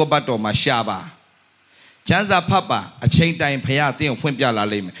ရင်နှုတ်ကပတ်တော်မှာရှာပါကျမ်းစာဖတ်ပါအချိန်တိုင်းဖယားအသင်ကိုဖွင့်ပြလာ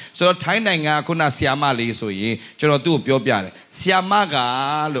လိမ့်မယ်ဆိုတော့ထိုင်းနိုင်ငံခုနဆီယာမလေးဆိုရင်ကျွန်တော်သူ့ကိုပြောပြတယ်ဆီယာမက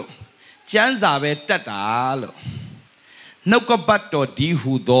လို့ကျမ်းစာပဲတတ်တာလို့နှုတ်ကပတ်တော်ဒီ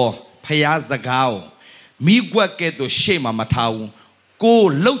ဟူသောဖယားစကားကိုမိကွက်ကဲ့သို့ရှေ့မှာမထားဘူးကို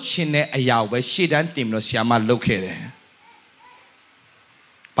လှုပ်ချင်တဲ့အရာကိုပဲရှေ့တန်းတင်ပြီးတော့ဆီယာမလှုပ်ခဲ့တယ်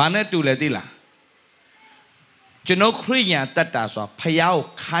ဘာနဲ့တူလဲသိလားကျွန်တော်ခရိယာန်တတ်တာဆိုတာဖယားကို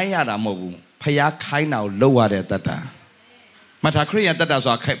ခိုင်းရတာမဟုတ်ဘူးဖယားခိုင်းတာကိုလုပ်ရတဲ့တတ်တာမထာခရိယာန်တတ်တာ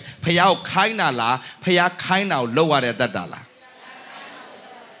ဆိုတာဖယားကိုခိုင်းတာလားဖယားခိုင်းတာကိုလုပ်ရတဲ့တတ်တာလား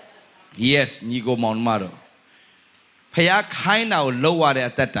yes ညီကိုမောင်မတော်ဖယားခိုင်းတာကိုလုပ်ရတဲ့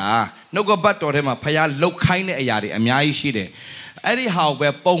အတတ်တာနှုတ်ကပတ်တော်ထဲမှာဖယားလှုပ်ခိုင်းတဲ့အရာတွေအများကြီးရှိတယ်အဲ့ဒီဟာကိုပဲ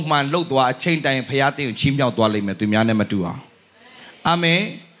ပုံမှန်လှုပ်သွားအချိန်တိုင်းဖယားတင်ကိုချီးမြှောက်သွားလိမ့်မယ်သူများနဲ့မတူအောင်အာမင်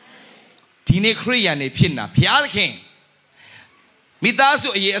ဒီနေ့ခရိယာန်တွေဖြစ်နေတာဘုရားသခင်မိသားစု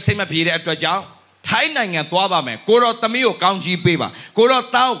အရေးအစိမ့်မပြေတဲ့အတွက်ကြောင့်ထိုင်းနိုင်ငံသွားပါမယ်ကိုတော့သမီးကိုကောင်းကြီးပေးပါကိုတော့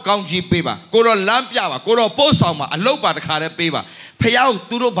သားကိုကောင်းကြီးပေးပါကိုတော့လမ်းပြပါကိုတော့ပို့ဆောင်ပါအလုပ်ပါတခါတည်းပေးပါဖယားကို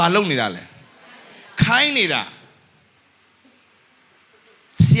သူတို့ဘာလုပ်နေတာလဲခိုင်းနေတာ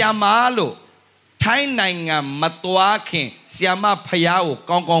ဆီယာမလို့ထိုင်းနိုင်ငံမသွားခင်ဆီယာမဖယားကို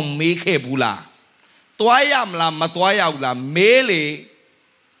ကောင်းကောင်းမေးခဲ့ဘူးလားသွားရမလားမသွားရဘူးလားမေးလေ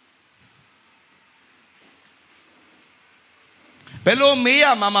ဘယ်လိုမေးရ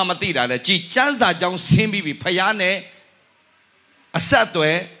မှမသိတာလဲကြည်ကျမ်းစာကြောင်းဆင်းပြီးပြီဖယားနဲ့အဆက်အသွ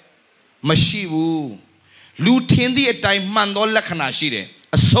ယ်မရှိဘူးလူထင်သည့်အတိုင်းမှန်သောလက္ခဏာရှိတယ်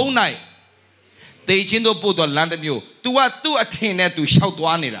အဆုံး၌တေချင်းတို့ပို့တော်လမ်းတစ်မျိုး तू ကသူ့အထင်နဲ့ तू ရှောက်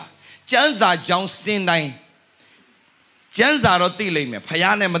သွားနေတာကျမ်းစာကြောင်းဆင်းတိုင်းကျမ်းစာတော့သိလိမ့်မယ်ဖ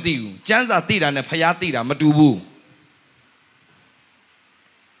ယားနဲ့မသိဘူးကျမ်းစာသိတာနဲ့ဖယားသိတာမတူဘူး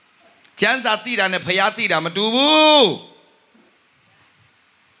ကျမ်းစာသိတာနဲ့ဖယားသိတာမတူဘူး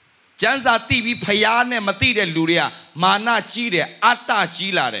ကျမ်းစာသိပြီးဖယားနဲ့မသိတဲ့လူတွေကမာနကြီးတယ်အတ္တ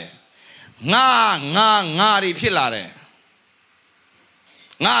ကြီးလာတယ်ငါတွေဖြစ်လာတယ်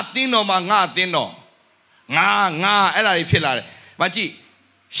ငါတင်းတော်မှာငါတင်းတော်ငါအဲ့ဒါတွေဖြစ်လာတယ်မကြည့်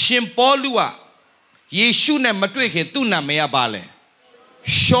ရှင်ပေါလုကယေရှုနဲ့မတွေ့ခင်သူ့နာမည်ကဘာလဲ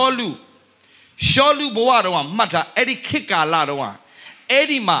ရှောလုဘဝတော့မှတ်ထားအဲ့ဒီခေတ်ကာလတော့အဲ့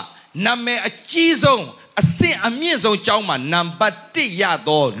ဒီမှာနာမည်အကြီးဆုံးအဆင့်အမြင့်ဆုံးကျောင်းမှာနံပါတ်1ရ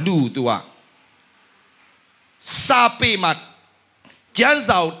သောလူသူကစာပေမှာကျမ်း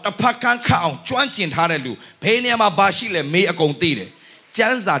စာကိုတစ်ဖက်ခန့်ခတ်အောင်ကျွမ်းကျင်ထားတဲ့လူဘယ်နေရာမှာဘာရှိလဲမေးအကုန်သိတယ်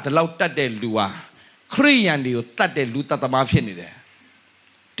Janza the loud tade lua, Korean you tade luta the mafia.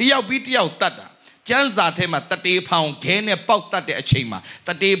 Tia beat out tata. Janza tema tate pound gain a pout tate a chema,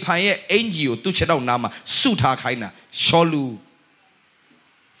 tate pie angel to chedow nama, suta kaina, sholu.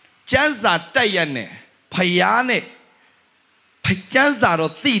 Janza tayane, payane, Janza or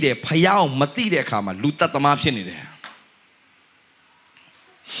thide, payao, matide kama, luta the mafia.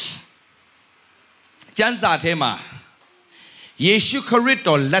 Janza tema Yeshu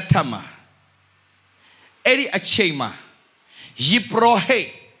Korito Latama Eri Achema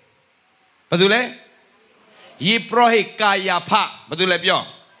Yiprohe Badule Yiprohe Kaya Pa Badule Bio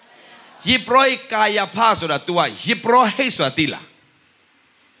Yiprohe Kaya Pa Sura Tua Yiprohe Swatila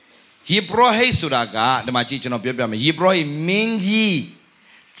Yiprohe Suraga the Machichon of Bibiam Yiprohe Minji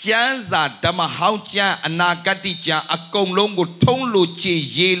Janza Dama Haucha Anagaticha Akong Longo Tonglo Che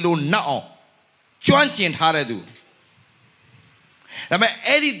Yelo Nao Chuanchin Haradu. Nama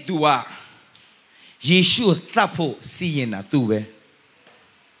Eri Dua Yeshu Thapo Siena Tube.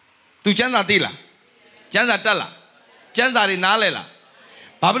 Tu Janza Dila Janza Tala Janza Rinalela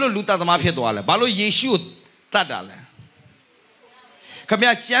Pablo Luta the Mafia Duala Balo Yeshu Tadale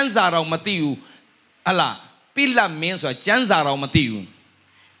Kamia Janza Rao Matiu Allah Pilla means or Janza Rao Matiu.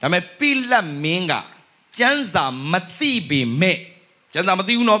 Nama Pilla Minga Janza Matibi me Janza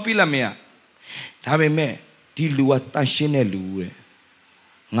Matiu no Pilla mea. Tabe me di lua tashine lure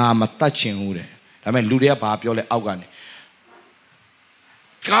nga matachin ure tabe luria ba pyo le auk gane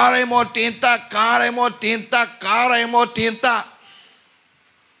kare mo tinta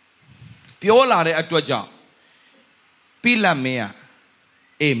pyo la de atwat jaung pila meya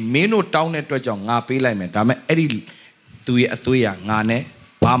e meno taung de atwat jaung nga pe lai me da me edi tu ye athwe ya nga ne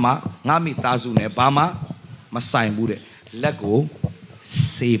ba ma nga mi ta su ne ba ma ma sain bu de let ko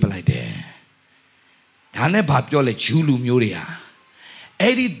save like de Dane Bapiole Chulu Muria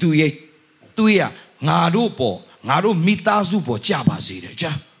Eddie Duye Tuya Narupo Naru Mita Zupo Jaba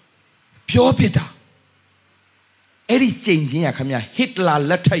Zida Pure Pita Eddie changing a camia Hitler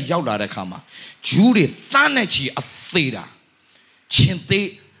letter Yoda de Kama Judy Thanachi a theta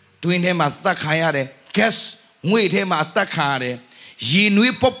Chinte doing him at Takayare Guess wait him at Takare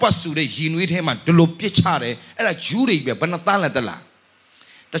Jinui Popasude Jinuit him at Dulupichare and a Judy Benatana de la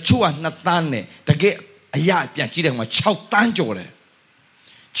The Chua Natane the get Aya Piachida ma chow tan jore.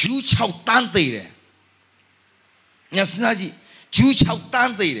 Chu chow tan de. Yasnaji, chu chow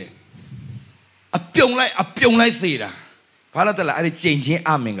tan de. A pyong like theatre. Palatala are changing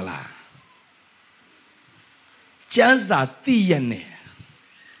amingla. Janza tiane.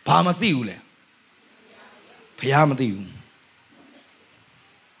 Pamatiule. Payamatiu.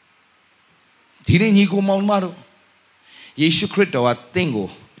 Didn't you go Mount Maro? Yeshu Krito at Tingo.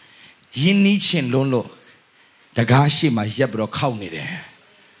 Yinichin Lolo. The gashi my yabro county.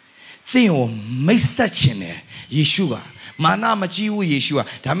 Theo may such in it. Yeshua. Mana Majiu Yeshua.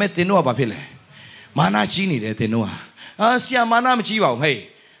 Damet de Noah Papile. Mana Gini de Noah. Ah, sia Mana Majiu. Hey.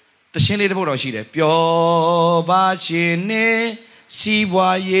 The Shinny de Boroshide. Pio Bachine.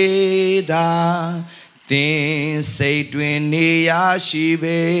 Siwa Yeda. Then say Dwini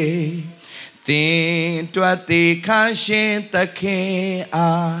Yashibe. Then Twati Kashin Take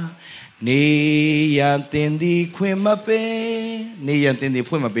Ah. Ni yantendi kwemape ni yantendi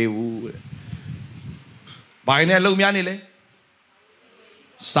kwemape wu bai ne alou mya ne le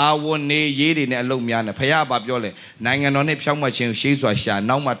sa won ne ye de ne alou mya ne phaya ba pyo le nangan taw ne phyaung ma chin shei swa sha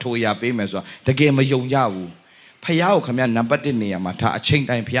naw ma tho ya pe me swa takae ma yong ja wu phaya ko khamya number 1 ne ya ma tha achain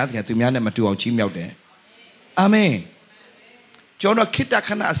time phaya thakha tu mya ne ma tu aung chi myauk de amen jono khitta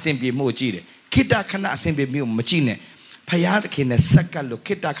khana asin pi mo ji de khitta khana asin pi mo ma ji ne Payat can a saka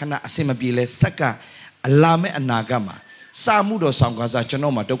lokita kana asimabile saka alame anagama. Samudo Sangaza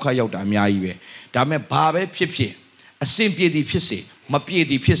Chanoma Doka Yoda Miaiwe. Dame Babe Pipi. A simple di Pisi, Mapie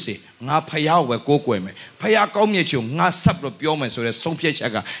di Pisi, Nga Payawe Gokweme. Payakomichu, Nga Sabro Biomen, so the Sompia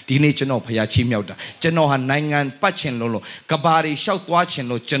Chaga, Dinachano Payachi Melda. Genoha Nangan Pachin Lolo, Kabari, Shout Watching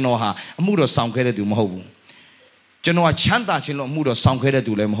Lo Genoha, Mudo Sankere du Mohu. Genoa Chanda Chino Mudo Sankere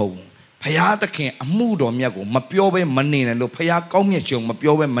du Lemho. Payata can a mood or miago, Mapiobe money and look Paya Comiacho,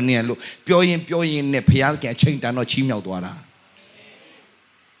 Mapiobe money and look, Pioin, ne Payat can change down no chimel dwara.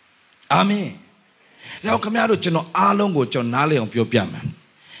 Amen. Now come out of General Alongo, John Nale on Piopiam.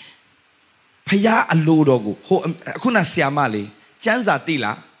 Paya a lodogo, Kuna Siamali, Janza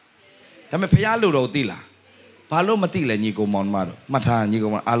Tila, Dame Paya Ludo Tila, Palo Matila, Nico Monmaro, Mata, Nico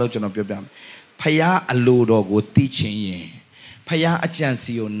Alojan of Piopiam. Paya a lodogo teaching ye. Paya a chance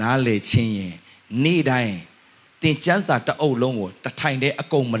you nale chin need I. Then chance at the old long the time they a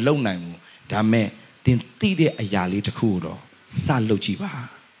go malone. Dame, then tide a yali to cool. Salo Jiba.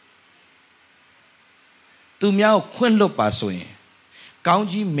 To meow Quinlo Basoin.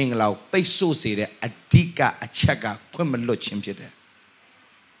 Gaunji Minglau, Peso Sede, a Dika, a Chaga, Quimelo Chimpede.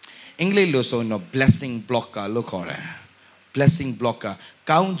 English Loso no blessing blocker, look or blessing blocker.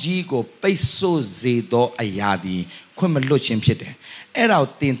 Gaunji go Peso Zedo Ayadi, Quimelo Chimpede. And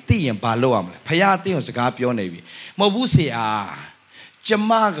out Tinti and Baloam, Payati on Sagapio Navy. Mobusia,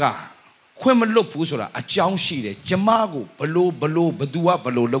 Jamaga, Quimelo Pusura, a John Sheede, Jamago, below, Badua,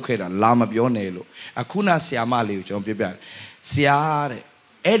 below, located, Lama Bionelo, Akuna Siamali, John Piber. Siare,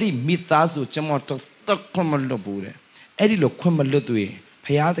 Eddie Mitazu, Chamoto, Tocomalo Bude, Eddie lo Quimalo,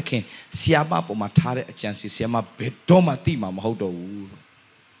 Payada King, Siaba, Matare, a chance, Siama, Bedoma Tima, Mahodo.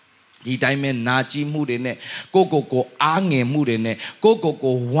 The diamond Naji mood in it, go, Ange mood in it, go,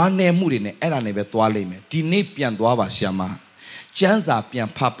 one name mood in it, and I never toileme, Dinipian Duava Siama, Janza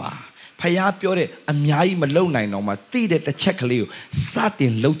Pian Papa, Paya Piore, a Miai Malone, no, my theatre the Checkaleo, sat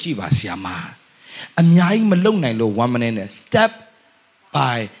in Lochiva Siama. A Miai Malone, no woman in it, step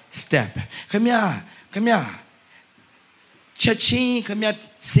by step. Come here. Chaching, come here,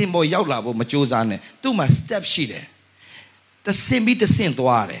 symbol Yaulabo, Majozane, do my step sheet. The same be the same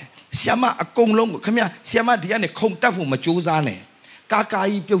doare. Siama a Kong Long, come here, Siama Diane Kongtafu Majozane.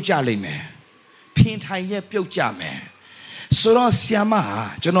 Kakai Piojale me. Paint high Piojame. So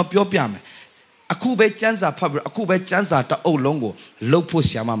Siama, Jono Piopiame. Akube Janza Pabra, Akube Janza ta O Longo, Lopo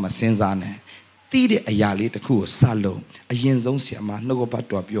Siama Masenzane. Tide a yali the cool salo, a yenzon siama, no go back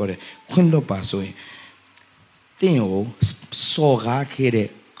to a piore, Quinlo Basoi. Teo, soga kere,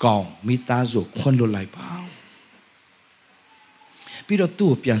 gong, mitazo, Quinlo like bound. Piro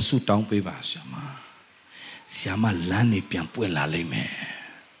tu pian su down peba, Siama lani pian puella leme.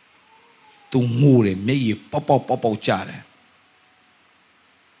 Tu mure, me popo chare.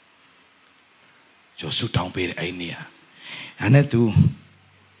 Jo su down pere ainia. And tu.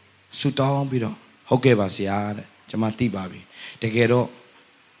 Sudan Bido, Hogevasiad, Jamati Babi, the Gero,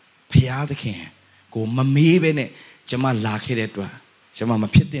 Pia the King, go Mammy Bene, Jama Lakedra, Jama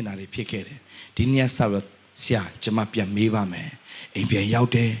Pitina, Picade, Dinia Sabbath, Sia, Jamapia Miva me, Impia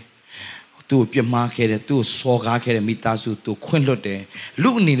Yaute, to Pia Market, to Soga, Mitasu, to Quinlo de,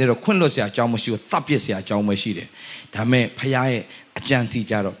 Luni, little Quinlo Sia, Jamushu, Tapia, Jamashide, Dame, Pia, a Jansi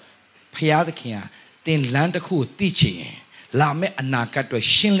Jaro, Pia the King, then land the cool teaching. La me anaka to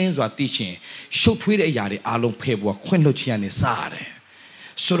Shinlins were teaching, show tweet a yard, along paper, Quinlo Chiani Sare.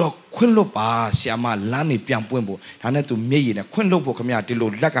 So Quinlo Ba, Siama, Lani Piampuembo, and to me in a Quinlo Bocamia, de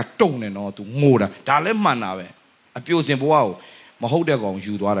load like a tone or to Moda, Dale Manave. Abusing Bow, Mahodagon,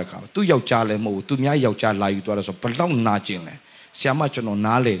 you do other car, to your child and mo, to me, your child like you so prolonged notching. Siama Chano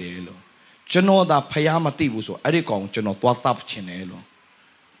Nale, Chano da Payama Tibuso, Ericon, Chano, Twatap Chinelo.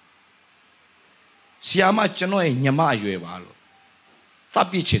 Siama Chano e Yama Yuevalo.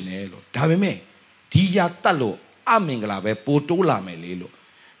 Tapi Chinelo, Davime, Dia Talo, Aminglabe, Potola Melilo.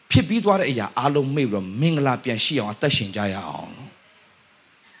 Pipidwara ya alo miro, Mingla Pianshi on Tashin Jaya on.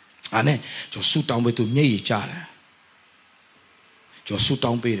 Ane, jo suit down with to me chara. Jo suit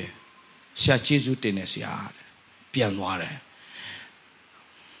down bede. Sia Jesu Tenesia, Pianware.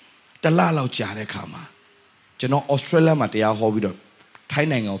 The Lalo Jare Kama. Jano Australia Matia Hovido.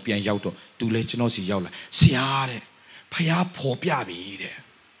 Thailand or Pian Yauto, to let you know si Yaula. Siare, Paya Popiabi.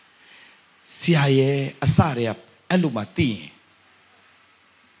 Siaye, Asaria, Alumati.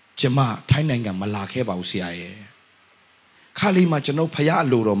 Jama, Thailand and Malakeba, Siaye. Kali Machano Paya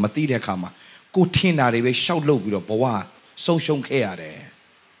Luro, Matia Kama. Go Tinari, shout low with a boa, social care.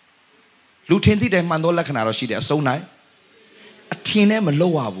 Lieutenant de Mandola Canaro, so nice. A tinem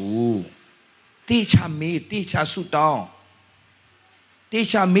loabu. Teach me, teach us sit down.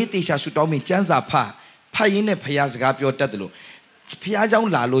 Teacher me, teacher should tell me, Janza Pa, Payine Payas Gapio Tadlo.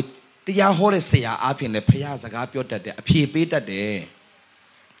 Piajan Lalo, the Yahore say up in the Payas Gapio Tate, a Pita day.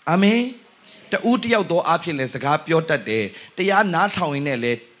 Ame, the Utia do up in the Gapio Tate, they are not how in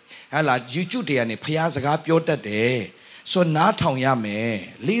a Ella, Juju and Payas Gapio Tate. So not how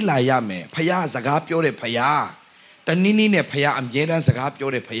Yame, Lila Yame, Payas Gapio de Paya, the Nini Paya and Jedan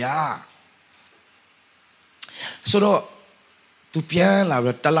Gapio de Paya. So, to Pian la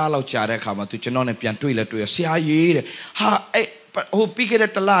Talalo Chare Kama to Chanon and Piantuila to a CIA. Ha, but who pick it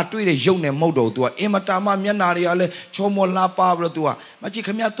at the la to a young modo to a Ematama Mianariale, Chomo la Pablo to a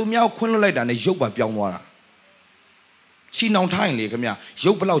Magicamia to Miao Quinolite and a Yoba Pianwara. She non timely, Camia,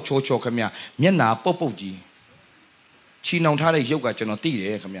 Yobalo Chocho Camia, Miana Popoji. She non tare yoga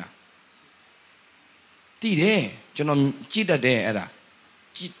Janoti, Camia. Tide, Janon Chita de era.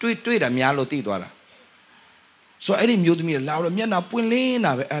 Tweet a Mialo Tidora. So any mute me loud, Miana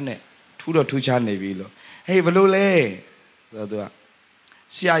Puilina, and 2 or 2 channel. Hey, Valule, That's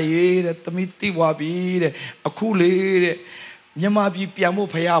CIA, the Miti Wabi, a cool lady, Yamabi Piamo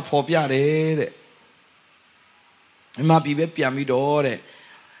Paya Popia, Mabi Piamidore,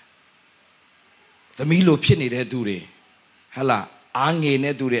 the Milo Pini de Dure, Hala, Ange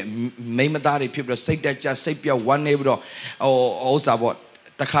ne Dure, Mamadari people say that just say one neighbor or also what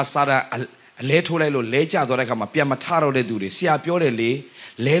the Casara. Letolelo leja dorekama piamataro de dure sia piore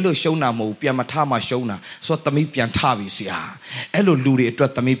lelo shona mo piamatama shona so tami pian tabi sia elo luri atwa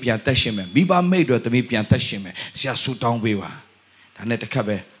tami pian tashime biba made do tami pian tashime sia su town be ba da ne takhat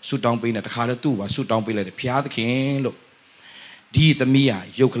be su town be ne takha le tu ba su town be le phya thakhin lo di tami ya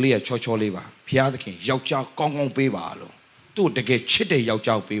yuk kle ya cho cho le ba phya thakhin yauk cha kong kong be ba lo tu take chit de yauk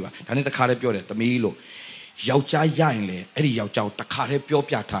cha be ba da ne takha le pyo de tami lo yauk cha ya yin le edi yauk cha takha le pyo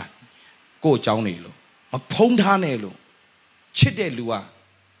pya tha Go down a little. A pond hanelo. Chidelua.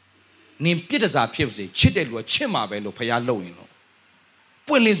 Name Peters are Pipsy, Chidelua, Chimabello, Payaloino.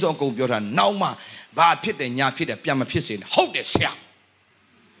 Pullins on go Biota, Nauma, Ba Pit and Ya Pit, Piama Pissin, hold this here.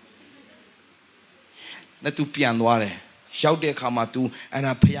 Natu Pianoare, shout there come to, and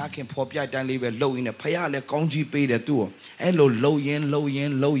a payak and popia dan leave low in a payale, conji pay the tour. Hello, low yen,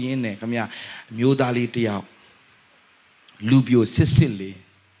 come here, Mudali Tia. Lubio Sicily.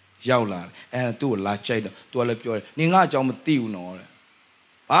 Yaular, and two la chida, to a lepure. Ninga jom tiu no.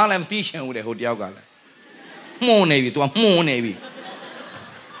 I'll am teaching with a hotel gala. More navy to a more navy.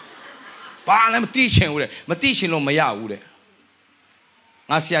 But I'm teaching with it, but teaching on my yaw.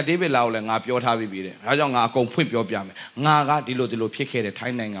 I see a David Lowling up your heavy beat. I don't go pimp your piame. Naga dilo de lo pique the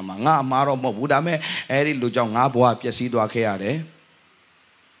tiny nga maro mobudame, Eri Lujong Abua Piasido Akeade.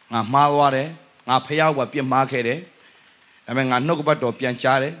 Nga Malware, nga paya what be marketed. I mean, I know about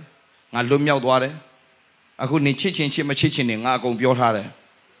Pianchare. I love me out water. I could need chicken, chip my chicken, I go your hair.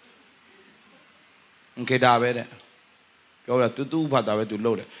 Okay, David. You're to do what I to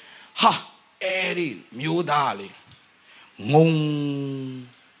load it. Ha! Eddie, Mew Dali. Ngong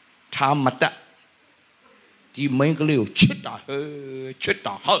Tamata. The Mangleo, Chita,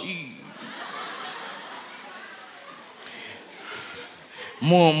 hi.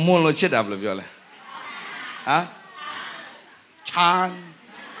 More chita, Viola. Huh?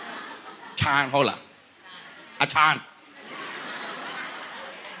 Chan, hola. A chan.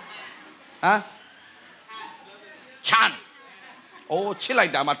 Huh? Chan. Oh, chill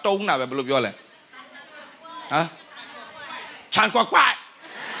like that. My tongue now, blue violet. Huh? Chan qua quai.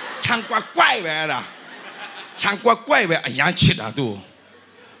 Chan qua quai, vera. Chan qua quai, a young chita do.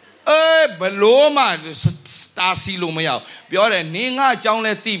 Below my star sea lumia. Beyond a ninga, John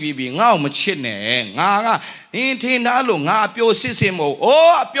let TV, now machine, Naga, Intinalo, Apio Sissim,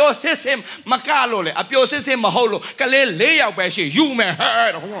 oh, Apio Sissim, Macalole, Apio Sissim, Maholo, Kale, lay out where she, you may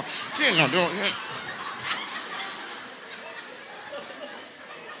heard.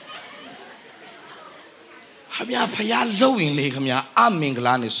 Have ya paya lowing lake, I'm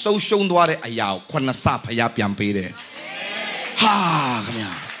Minglan is so shown water a yaw, Quanasa Payapian Pede. Ha, come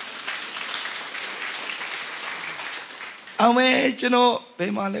here. Ame, you know, pay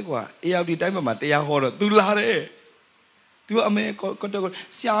my legua. You have the time of my day. Horror. Do lare. Do a me go to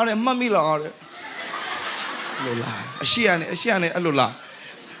Siara and Mammy Lord. Lola. A Shiane, a Lola.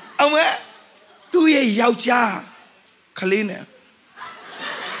 Ame, do ye yaucha. Kalina.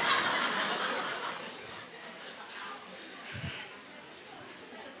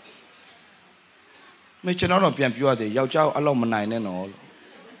 Make another pian pure day. Yaucha along my 9 and all.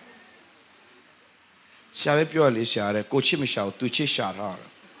 Shall purely share, go chimichal to Chishar.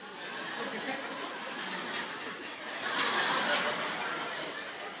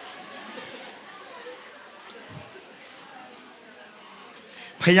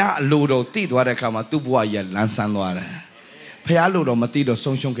 Paya Ludo, Tidware Kama, Duboya, Lansanware. Paya Ludo, Matido,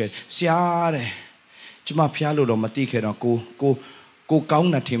 Sonshonke, Siare. Jima Pialudo, Matike, go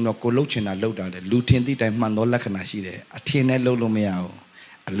down at him, no go lochina loader, Lutin the Mando Lacanasi, a tin and lolo meow,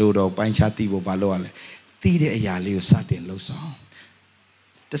 a Ludo, Banchativo Baloale. Tide ya leo satin lo song.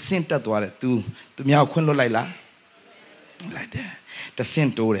 The center to meow quinlo like that. The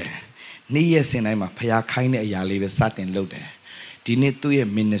center, near Senama, Paya kind of ya leave satin load there. Dinit to a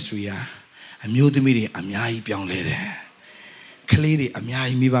ministry, a mute media, a myai young lady. Clearly, a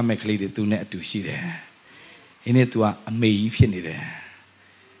myai miva maclady to net to see there. In it to a may finny there.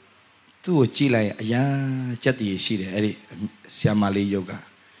 To a chile, a young chatty she there, Siamali yoga.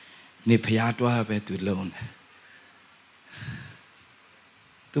 Ni payatwa be to loan.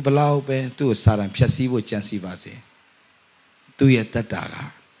 To below be to a saran piasivo chancy vase. To yet that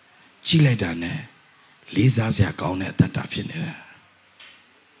daga. Chile dane. Liza's ya gone at that option.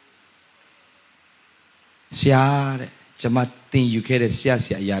 Siare, ကျွန်မသင်ယူခဲ့တဲ့ဆရာ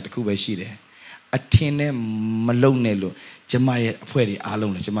အရာတစ်ခုပဲရှိတယ်အထင်နဲ့မလုံနဲ့လို့ကျွန်မရဲ့အဖွဲ့တွေအား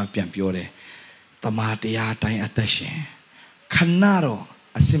လုံးလည်းကျွန်မပြန်ပြောတယ်တမာတရားတိုင်းအသက်ရှင်ခဏတော့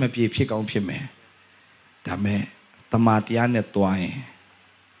အစင်မပြေဖြစ်ကောင်းဖြစ်မယ်ဒါမဲ့တမာတရားနဲ့တွားရင်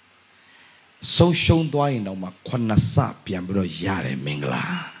ဆုံးရှုံးသွားရင်တော့မှခုနှစ်ဆပြန်ပြီးတော့ရတယ်မင်္ဂလာ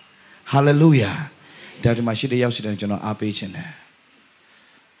ဟာလေလုယာဒါဒီမှာရှိတဲ့ရောက်ရှိတဲ့ကျွန်တော်အားပေးခြင်းတယ်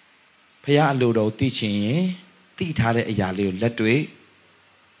ဖခင်အလိုတော်သိချင်ရင်သိထားတဲ့အရာလေးကိုလက်တွေ့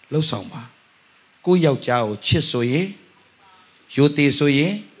လှုပ်ဆောင်ပါကိုယောက်ျားကိုချစ်ဆိုရင်ယိုသေးဆိုရ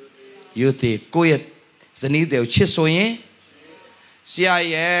င်ယိုသေးကိုရဲ့ဇနီးတွေကိုချစ်ဆိုရင်ဆရာ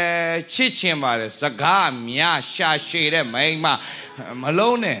ရဲ့ချစ်ချင်ပါတယ်စကားများရှာရှည်တဲ့မိန်းမ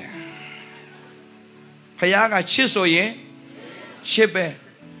လုံးနဲ့ဖခင်ကချစ်ဆိုရင်ချစ်ပဲ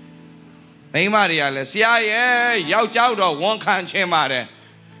မိန်းမတွေကလည်းဆရာရဲ့ယောက်ျားတော့ဝန်ခံချင်ပါတယ်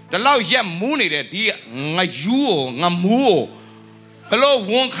ဒီလောက်ရက်မူးနေတဲ့ဒီငယူးကိုငမူးကိုဘလို့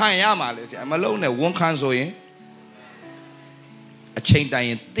ဝန်ခံရမှာလဲဆရာမလုံးနဲ့ဝန်ခံဆိုရင်အချိန်တိုင်း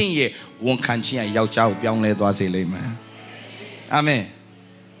ရင်တင့်ရဲ့ဝန်ခံခြင်းကယောက်ျားကိုပြောင်းလဲသွားစေလိမ့်မယ်အာမင်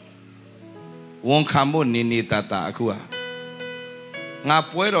ဝန်ခံဖို့နေတတ်အခုကငါ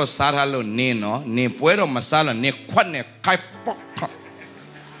ပွဲတော်စားထားလို့နင်းနော်နင်းပွဲတော်မစားလို့နင်းခွတ်နဲ့ခိုက်ပေါက်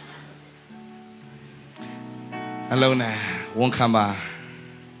အလုံးနဲ့ဝန်ခံပါ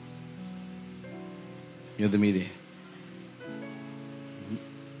မြို့သမီးတွေ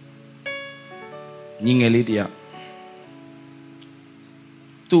ညီငယ်လေးတယောက်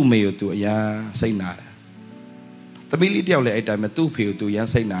သူ့မေကိုသူအရာစိတ်နာတယ်သမီးလေးတယောက်လည်းအဲ့တိုင်းပဲသူ့ဖေကိုသူရ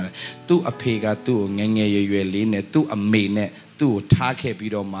မ်းစိတ်နာတယ်သူ့အဖေကသူ့ကိုငယ်ငယ်ရွယ်လေးနဲ့သူ့အမေနဲ့သူ့ကိုထားခဲ့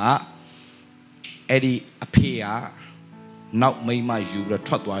ပြီးတော့မှအဲ့ဒီအဖေကနောက်မိန်းမယူပြီးတော့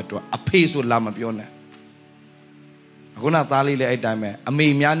ထွက်သွားတော့အဖေဆိုလာမပြောနဲ့အခုနသားလေးလည်းအဲ့တိုင်းပဲအမေ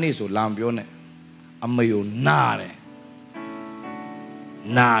များနေဆိုလာမပြောနဲ့အမေကိုနာတယ်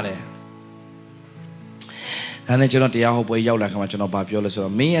ဒါနဲ့ကျွန်တော်တရားဟောပွဲရောက်လာခါမှာကျွန်တော်ဗာပြောလို့ဆို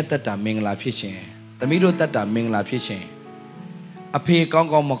တော့မင်းရဲ့တက်တာမင်္ဂလာဖြစ်ခြင်းသမီးတို့တက်တာမင်္ဂလာဖြစ်ခြင်းအဖေကောင်း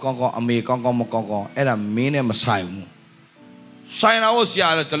ကောင်းမကောင်းကောင်းအမေကောင်းကောင်းမကောင်းကောင်းအဲ့ဒါမင်းနဲ့မဆိုင်ဘူးဆိုင်လာဖို့ဆရာ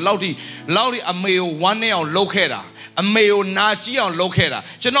လည်းဒီလောက်ထိအမေကိုဝမ်းနဲ့အောင်လှုပ်ခဲ့တာအမေကိုနာကြည့်အောင်လှုပ်ခဲ့တာ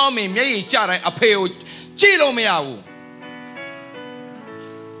ကျွန်တော်အမေမျက်ရည်ကျတိုင်းအဖေကိုကြည့်လို့မရဘူး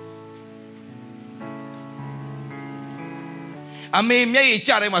အမေမျက်ရည်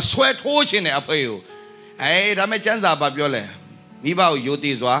ကျတိုင်းမှာဆွဲထိုးခြင်းနဲ့အဖေကိုဒါမဲ့ကျမ်းစာဘာပြောလဲမိဘကိုယို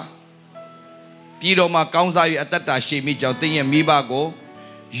သေးစွာပြည်တော်မှာကောင်းစား၍အသက်တာရှည်မိကြောင်းသင်ရဲ့မိဘကို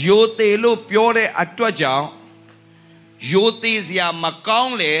ယိုသေးလို့ပြောတဲ့အတွက်ကြောင့်ယိုသေးစရာမကော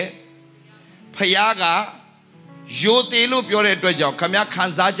င်းလေဖခင်ကယိုသေးလို့ပြောတဲ့အတွက်ကြောင့်ခမည်းခံ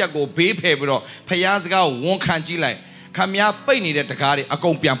စားချက်ကိုဘေးဖယ်ပြီးတော့ဖခင်စကားကိုဝန်ခံကြည့်လိုက်ခမည်းပိတ်နေတဲ့တကားတွေအကု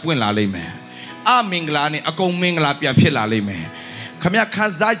န်ပြန်ပွင့်လာလိမ့်မယ်အမင်္ဂလာနဲ့အကုန်မင်္ဂလာပြန်ဖြစ်လာလိမ့်မယ်ခမည်းခံ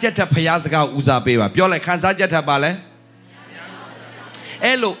စားချက်ထက်ဖခင်စကားဦးစားပေးပါပြောလိုက်ခံစားချက်ထက်ပါလဲ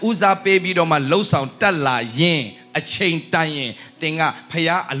အဲ့လိုဦးစားပေးပြီးတော့မှလှုပ်ဆောင်တက်လာရင်အချိန်တန်ရင်သင်က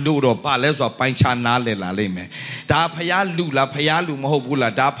ဖျားအလိုတော်ပါလဲဆိုတော့ပိုင်းခြားနားလည်လာလိမ့်မယ်ဒါဖျားလူလားဖျားလူမဟုတ်ဘူး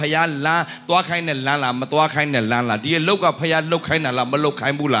လားဒါဖျားလမ်းသွားခိုင်းတဲ့လမ်းလားမသွားခိုင်းတဲ့လမ်းလားဒီလောက်ကဖျားလှုပ်ခိုင်းတာလားမလှုပ်ခို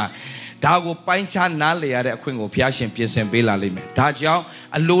င်းဘူးလားဒါကိုပိုင်းခြားနားလည်ရတဲ့အခွင့်ကိုဘုရားရှင်ပြင်ဆင်ပေးလာလိမ့်မယ်ဒါကြောင့်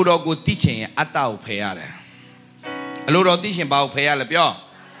အလိုတော်ကိုသိချင်ရင်အတ္တကိုဖယ်ရတယ်အလိုတော်သိချင်ဘာကိုဖယ်ရလဲပြော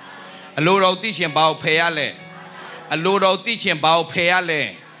အလိုတော်သိချင်ဘာကိုဖယ်ရလဲအလိုတော်သိချင်ဘာကိုဖယ်ရလဲ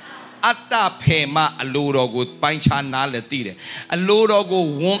အတ္တဖယ်မှအလိုတော်ကိုပိုင်းခြားနားလည်သိတယ်အလိုတော်ကို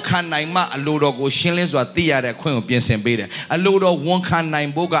ဝန်ခံနိုင်မှအလိုတော်ကိုရှင်းလင်းစွာသိရတဲ့အခွင့်ကိုပြင်ဆင်ပေးတယ်အလိုတော်ဝန်ခံနိုင်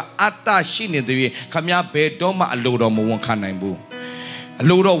ဖို့ကအတ္တရှိနေသေးရင်ခမည်းဘယ်တော့မှအလိုတော်မဝန်ခံနိုင်ဘူးအ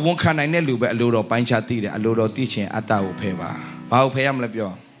လိုတော်ဝန်ခံနိုင်တဲ့လူပဲအလိုတော်ပိုင်းခြားသိတယ်အလိုတော်သိချင်အတ္တကိုဖယ်ပါဘာကိုဖယ်ရမလဲ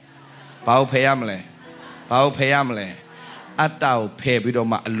ပြောဘာကိုဖယ်ရမလဲအတ္တကိုဖယ်ပြီးတော့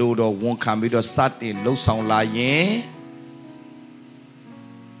မှအလိုတော်ဝန်ခံပြီးတော့စတင်လှုပ်ဆောင်လာရင်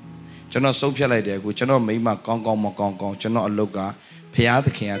ကျွန်တော်ဆုံးဖြတ်လိုက်တယ်အခုကျွန်တော်မိမကောင်းကောင်းမကောင်းကောင်းကျွန်တော်အလုပ်ကဖရာသ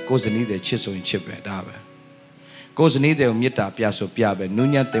ခင်ကကိုယ်စနီးတဲ့ချစ်ဆိုရင်ချစ်ပဲဒါပဲကိုယ်စနီးတဲ့ကိုမေတ္တာပြဆိုပြပဲ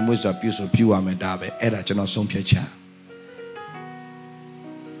နူးညံ့သိမ်မွေ့စွာပြုဆိုပြုရမယ်ဒါပဲအဲ့ဒါကျွန်တော်ဆုံးဖြတ်ချက်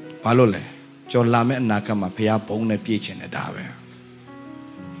ဘာလို့လဲကျွန်တော်လာမယ့်အနာဂတ်မှာဖရာဘုန်းနဲ့ပြည့်ချင်တယ်ဒါပဲ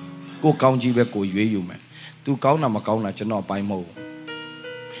ကိုကောင်းကြီးပဲကိုရွေးယူမယ်သူကောင်းတာမကောင်းတာကျွန်တော်အပိုင်းမဟုတ်ဘူး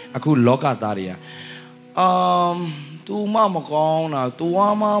အခုလောကသားတွေကतू မကောင်းတာ तू ဘာ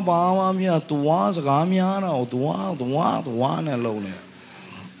မှမမြတ် तू စကားများတာ तू နဲ့လုံးနေ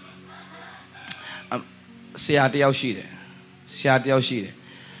ဆရာတယောက်ရှိတယ်ဆရာ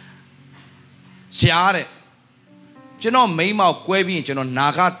တဲ့ကျွန်တော်မိန်းမောက်ကွဲပြီးရင်ကျွန်တော်နာ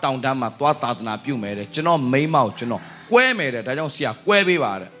ဂတောင်တန်းမှာသွားသာသနာပြုမယ်တဲ့ကျွန်တော်မိန်းမောက်ကျွန်တော်ကွဲမယ်တဲ့ဒါကြောင့်ဆရာကွဲပေး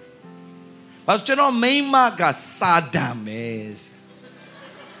ပါတဲ့ ဘာကျွန်တော်မိန်းမကစာဒံပဲ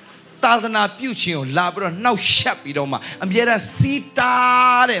သာသနာပြုခြင်းကိုလာပြီးတော့နှောက်ရှက်ပြီးတော့မှအမြဲတမ်းစီး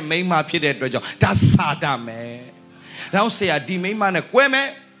တားတဲ့မိန်းမဖြစ်တဲ့အတွက်ကြောင့်ဒါစာဒံပဲနောက်ဆရာဒီမိန်းမနဲ့ကွဲမယ်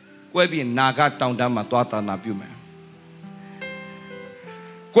ကွဲပြီးနာဂတောင်တန်းမှာသွားသာသနာပြုမယ်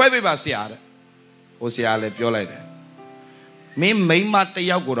ကွဲပေးပါဆရာတဲ့ဟိုဆရာလည်းပြောလိုက်တယ်မင်းမိန်းမတ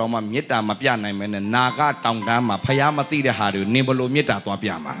ယောက်ကိုတော့မှမေတ္တာမပြနိုင်မဲနဲ့နာဂတောင်တန်းမှာဖယားမသိတဲ့ဟာတွေကိုနင်ဘလို့မေတ္တာသွားပြ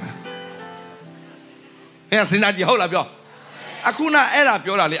မှာလဲစဉ်းစားကြည့်ဟုတ်လားပြောအခုနအဲ့ဒါ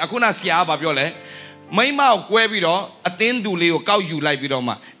ပြောတာလေအခုနဆရာကဘာပြောလဲမိန်းမကိုကွဲပြီးတော့အသင်းသူလေးကိုကောက်ယူလိုက်ပြီးတော့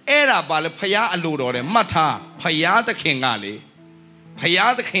မှအဲ့ဒါပါလေဖယားအလိုတော်တယ်မှတ်ထားဖယားသခင်ကလေခ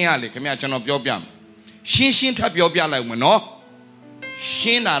င်ဗျာကျွန်တော်ပြောပြမယ်ရှင်းထပ်ပြောပြလိုက်ဦးမယ်နော်ရှ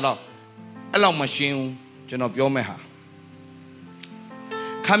င်းတာတော့အဲ့လောက်မရှင်းဘူးကျွန်တော်ပြောမယ်ဟာ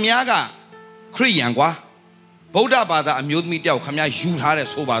ခင်ဗျားကခရိယန်ကွာဗုဒ္ဓဘာသာအမျိုးသမီးတယောက်ခင်ဗျားယူထားတယ်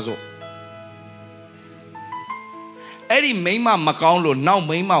ဆိုပါစို့အဲ့ဒီမိန်းမမကောင်းလို့နောက်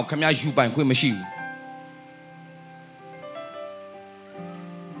မိန်းမကိုခင်ဗျားယူပိုင်ခွင့်မရှိဘူး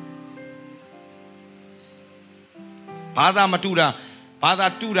ဘာသာမတူတာဘာသာ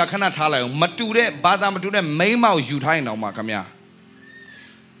တူတာခဏထားလိုက်အောင်မတူတဲ့ဘာသာမတူတဲ့မိန်းမကိုယူထားရင်တော့မှခင်ဗျာ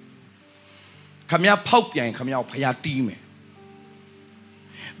ဖောက်ပြန်ခင်ဗျာကိုဖျားတီးမယ်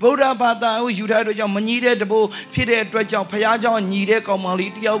ဗုဒ္ဓဘာသာကိုယူထားတဲ့အတွက်ကြောင့်မညီတဲ့တဘိုးဖြစ်တဲ့အတွက်ကြောင့်ဖျားเจ้าညီတဲ့ကောင်မ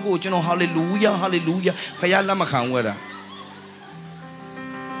လေးတယောက်ကိုကျွန်တော်ဟာလေလုယာဖျားလက်မခံဝဲတာ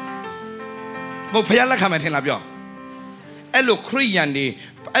ဘုဖျားလက်ခံမယ်ထင်လားပြောအဲ့လိုခရိယန်တွေ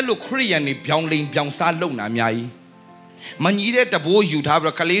ပြောင်းလိန်ပြောင်းစားလုံတာအများကြီးမညီတဲ့တဘိုးယူထားပြီး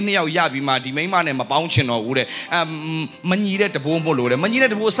တော့ကလေးနှစ်ယောက်ရပြီးမှဒီမိန်းမနဲ့မပေါင်းချင်တော့ဘူးတဲ့မညီတဲ့တဘိုးမို့လို့တဲ့မညီ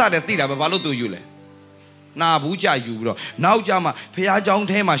တဲ့တဘိုးစတဲ့သိတာပဲဘာလို့သူယူလဲနာဘူးကြယူပြီးတော့နောက်ကြမှာဖះเจ้า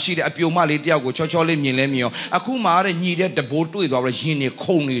ထဲမှာရှိတဲ့အပြိုမလေးတယောက်ကိုချောလေးမြင်လဲမြင်အောင်အခုမှတဲ့ညီတဲ့တဘိုးတွေ့သွားပြီးရင်နေ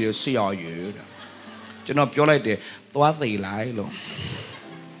ခုန်နေတယ်ဆရာကြီးတဲ့ကျွန်တော်ပြောလိုက်တယ်သွားသိလိုက်လို့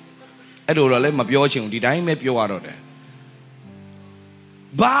အဲ့လိုတော့လည်းမပြောချင်ဘူးဒီတိုင်းပဲပြောရတော့တယ်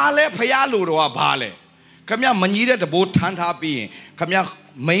ဘာလဲဖះလိုတော့ကဘာလဲခမရမညီတဲ့တဘိုးထမ်းထားပြီးရင်ခမရ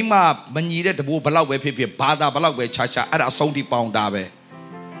မိမမညီတဲ့တဘိုးဘလောက်ပဲဖြစ်ဖြစ်ဘာသာဘလောက်ပဲခြားအဲ့ဒါအဆုံးထိပေါင်းတာပဲ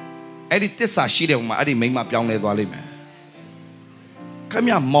အဲ့ဒီတစ္ဆာရှိတဲ့ပုံမှာအဲ့ဒီမိမပြောင်းလဲသွားလိမ့်မယ်ခမ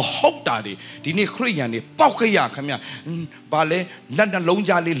ရမဟုတ်တာဒီနေ့ခရိယန်တွေပေါက်ခရခမရဘာလဲလက်နှလုံး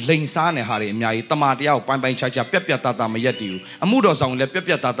ကြားလေးလိန်စားနေဟာတွေအများကြီးတမာတရားကိုပိုင်းခြားပြက်တတာမရက်တည်ဘူးအမှုတော်ဆောင်လည်း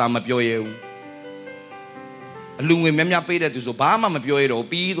ပြက်တတာမပြောရဲဘူးအလူငွေများပေးတဲ့သူဆိုဘာမှမပြောရတော့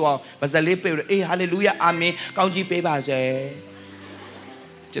ပြီးသွားဗဇက်လေးပေးအေးဟာလေလုယာအာမင်ကောင်းကြီးပေးပါစေ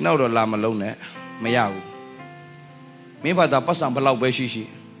ကျွန်တော်တော့လာမလုံးနဲ့မရဘူးမင်းဘာသာပတ်စံဘလောက်ပဲရှိ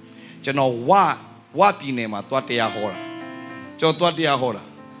ကျွန်တော်ဝပြည်နယ်မှာသွားတရားဟောတာကျွန်တော်သွားတရားဟောတာ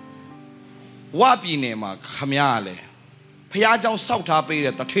ဝပြည်နယ်မှာခမရလဲဖះเจ้าစောက်ထားပေး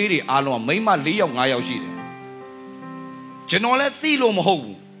တဲ့တထေးတွေအားလုံးကမိန်းမ4ယောက်5ယောက်ရှိတယ်ကျွန်တော်လည်းသိလို့မဟုတ်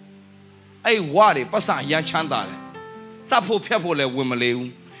ဘူးအဲ့ဝါတွေပတ်စံရမ်းချမ်းသာတယ်တတ်ဖို့ဖြတ်ဖို့လည်းဝင်မလေး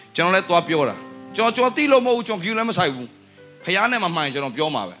ဘူးကျွန်တော်လည်းသွားပြောတာကျွန်တော်သိလို့မဟုတ်ဘူးကျွန်တော် view လည်းမဆိုင်ဘူးဖះနဲ့မမှန်ကျွန်တော်ပြော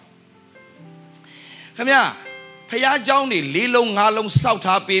မှာပဲခင်ဗျာဖះเจ้าတွေ4လုံး5လုံးစောက်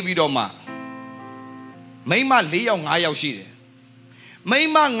ထားပေးပြီးတော့မှမိန်းမ4ယောက်5ယောက်ရှိတယ်မိ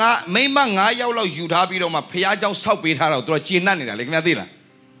န်းမ9ယောက်လောက်ယူထားပြီးတော့မှဖះเจ้าစောက်ပေးထားတော့သူတို့ကျေနပ်နေတာလေခင်ဗျာသိလား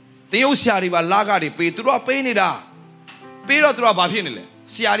တရုတ်ဆရာတွေပါလာကတွေပေးသူတို့ကပေးနေတာပေးတော့သူတို့ကဘာဖြစ်နေလဲ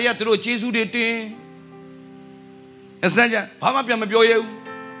ဆရာတွေကသူတို့ကျေးဇူးတွေတင်အစမ်းကြဘာမှပြန်မပြောရဘူး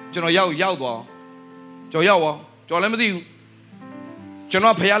ကျွန်တော်ရောက်သွားကျွန်တော်ရောက်သွားကျွန်တော်လည်းမသိဘူးကျွန်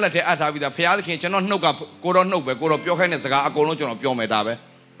တော်ဖះလက်ထဲအပ်ထားပြီးသားဖះသခင်ကျွန်တော်နှုတ်ကကိုတော့နှုတ်ပဲကိုတော့ပြောခိုင်းတဲ့စကားအကုန်လုံးကျွန်တော်ပြောမယ်ဒါပဲ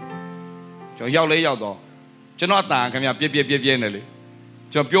ကျွန်တော်ရောက်တော့ကျွန်တော်အတန်ခင်ဗျာပြဲနေလေ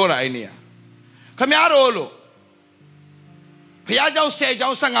ကျွန်တော်ပြောတာအဲ့နေရခင်ဗျားတို့လို့ဖះเจ้า10ကျော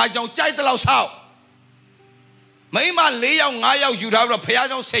င်း15ကျောင်းကြိုက်တဲ့လောက်ဆောက်မိမ4ယောက်5ယောက်ယူထားပြီးတော့ဖះ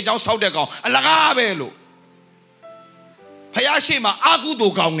เจ้า10ကျောင်းဆောက်တဲ့ကောင်အလကားပဲလို့ဖះရှိမှအာကုသို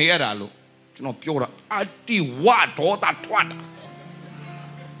လ်ကောင်နေရတာလို့ကျွန်တော်ပြောတာအတိဝဒေါသထွက်တာ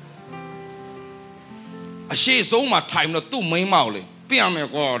အရှိဆုံးမှာထိုင်လို့သူ့မိန်းမကိုလေပြန်မယ်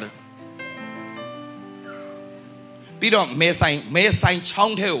ကွာတဲ့ပြီးတော့မဲဆိုင်ချော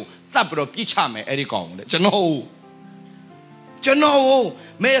င်းထဲကိုတတ်ပြီးတော့ပြစ်ချမယ်အဲ့ဒီကောင်တဲ့ကျွန်တော်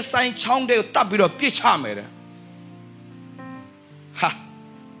မဲဆိုင်ချောင်းထဲကိုတတ်ပြီးတော့ပြစ်ချမယ်တဲ့ဟာ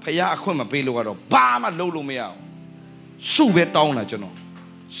ဖះအခွင့်မပေးလို့ကတော့ဘာမှလုပ်လို့မရအောင်စုပဲတောင်းတာကျွန်တော်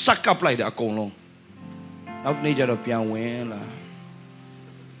စက်ကပ်လိုက်တာအကုန်လုံးနောက်နေ့ကျတော့ပြန်ဝင်လာ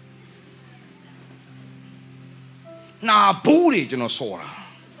နာဘူးတွေကျွန်တော်ဆော်တာ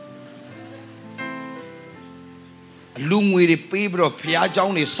လူငွေတွေပေးပြီးတော့ဖះเจ้า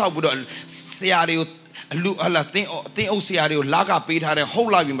တွေစောက်ပြီးတော့ဆရာတွေကို လူအလားတင်းအုပ်ဆရာတွေကိုလာကပေးထားတဲ့ဟု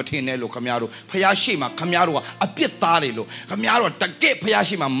တ်လာပြီမထင်နဲ့လို့ခမရတို့ဖျားရှိမှခမရတို့ကအပြစ်သားတွေလို့ခမရတို့တကယ့်ဖျား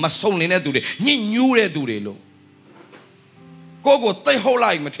ရှိမှမဆုံနေတဲ့သူတွေညှဉ်းညူးတဲ့သူတွေလို့ကိုသိဟုတ်လာ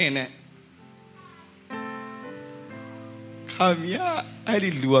ပြီမထင်နဲ့ခမရအဲ့ဒီ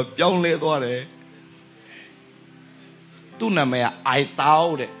လူကပြောင်းလဲသွားတယ်သူ့နာမည်ကအိုင်တော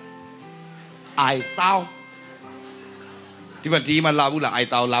င်းတဲ့အိုင်တောင်းဒီမှာလာဘူးလားအိုင်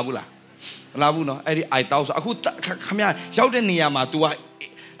တောင်းလာဘူးလားမလာဘူးနော်အဲ့ဒီအိုက်တောက်ဆိုအခုခမရရောက်တဲ့နေရာမှာ तू က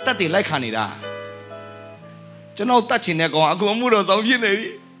တက်တွေလိုက်ခံနေတာကျွန်တော်တတ်ချင်တဲ့ကောင်အခုအမှုတော်ဆောင်ဖြစ်နေပြီ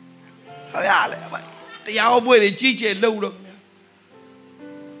ဟုတ်ရလေတရားပွဲတွေကြီးကျယ်လှုပ်တော့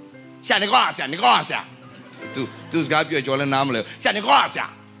ဆရာနေကောဆရာ तू စကားပြောကြော်လဲနားမလဲဆရာနေကောဆရာ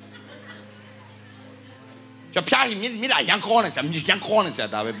ကျွန်ဖျားရင်မြစ်တာရန်ခေါ်နေဆရာ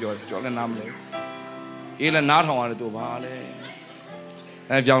ဒါပဲပြောကြော်လဲနားမလဲအေးလဲနားထောင်ရတယ် तू ဘာလဲ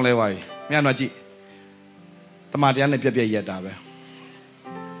အဲပြောင်းလဲပါပြီမြန်တော့ကြည့်တမန်တရားနဲ့ပြက်ရက်တာပဲ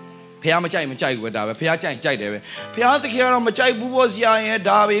ဖះမကြိုက်ဘူးပဲဒါပဲဖះကြိုက်တယ်ပဲဖះသခင်ကတော့မကြိုက်ဘူးပေါ့ဆရာရဲ့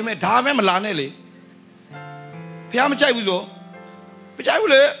ဒါပဲမလာနဲ့လေဖះမကြိုက်ဘူးဆိုမကြိုက်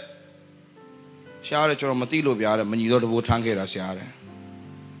ဘူးလေဆရာကကျွန်တော်မသိလို့ဗျာတဲ့မညီတော့တဘိုးထမ်းခဲ့တာဆရာတဲ့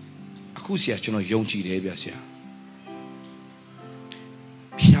အခုဆရာကျွန်တော်ယုံကြည်တယ်ဗျာဆရာ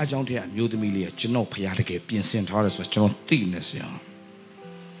ဖះเจ้าတဲ့အမျိုးသမီးလေးကကျွန်တော်ဖះတကယ်ပြင်ဆင်ထားတယ်ဆိုတော့ကျွန်တော်သိနေဆရာ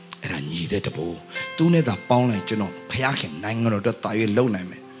အဲ့ဒါညီတဲ့တဘိုးသူနဲ့သာပေါင်းလိုက်ကျွန်တော်ဖျားခင်နိုင်ငံတော်အတွက်တာရွေးလုံနိုင်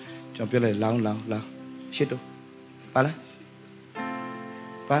မယ်ကျွန်တော်ပြောလိုက်လောင်းရှစ်တော့ပါလား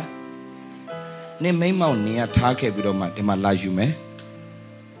နေမိမောင်နေရထားခဲ့ပြီးတော့မှဒီမှာလာယူမယ်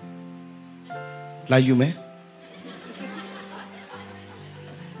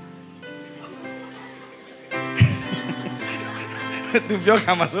သူပြော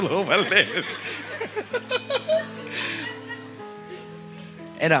ခါမစလို့ပဲလေ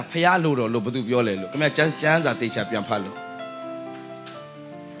အဲ့ဒါဖျားလို့တော့လို့ဘသူပြောလဲလို့ခင်ဗျာကျမ်းစာတေချာပြန်ဖတ်လို့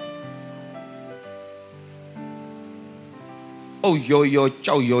အုတ်ရော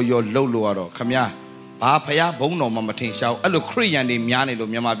ကြောက်ရောလှုပ်လို့ရတော့ခင်ဗျာဘာဖျားဘုံတော်မှမထင်ရှားအဲ့လိုခရိယန်တွေများနေလို့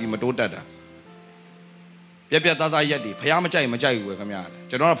မြန်မာပြည်မတိုးတက်တာပြသားရက်တွေဖျားမကြိုက်ဘူးပဲခင်ဗျာ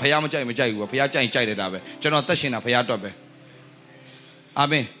ကျွန်တော်ကဖျားမကြိုက်ဘူးပဲဖျားကြိုက်တယ်တာပဲကျွန်တော်သက်ရှင်တာဖျားတွက်ပဲအာ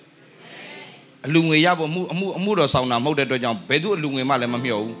မင်အလူငွေရဖို့အမှုတော်ဆောင်တာမဟုတ်တဲ့အတွက်ကြောင့်ဘယ်သူအလူငွေမှလည်းမ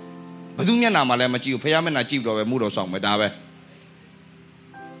မျှော်ဘူးဘယ်သူမျက်နှာမှလည်းမကြည့်ဘူးဖះမျက်နှာကြည့်ပြီးတော့ပဲမှုတော်ဆောင်မယ်ဒါပဲ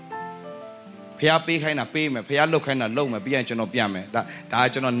ဖះပေးခိုင်းတာပေးမယ်ဖះလှုပ်ခိုင်းတာလှုပ်မယ်ပြီးရင်ကျွန်တော်ပြန်မယ်ဒါ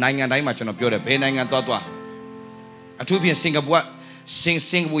ကျွန်တော်နိုင်ငံတိုင်းမှာကျွန်တော်ပြောတယ်ဘယ်နိုင်ငံသွားအထူးဖြင့်စင်ကာ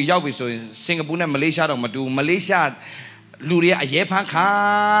ပူရောက်ပြီဆိုရင်စင်ကာပူနဲ့မလေးရှားတော့မတူမလေးရှားလူတွေကအရေးဖမ်းခံ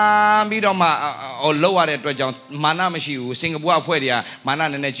ပြီးတော့မှလောက်ရတဲ့အတွက်ကြောင့်မာနမရှိဘူးစင်ကာပူအဖွဲ့တွေကမာန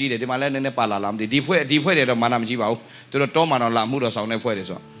နည်းနည်းကြီးတယ်ဒီမှာလည်းနည်းနည်းပါလာလားမသိဒီဖွဲ့တွေတော့မာနမကြီးပါဘူးသူတို့တောမှာတော့လာမှုတော်ဆောင်တဲ့ဖွဲ့တွေ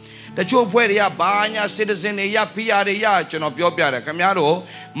ဆိုတချို့ဖွဲ့တွေကဘာညာ citizen တွေရ PR တွေရကျွန်တော်ပြောပြတယ်ခင်ဗျားတို့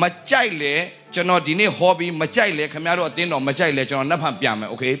မကြိုက်လေကျွန်တော်ဒီနေ့ဟောပြီးမကြိုက်လေခင်ဗျားတို့အတင်းတော်မကြိုက်လေကျွန်တော်နှက်ဖန်ပြန်မယ်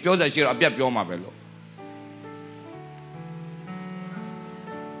โอเคပြောစရာရှိတော့အပြတ်ပြောမှာပဲလို့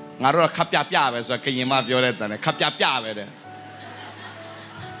ငါတို့ခပ်ပြပဲဆိုတော့ကရင်မပြောတဲ့တန်ခပ်ပြပဲတဲ့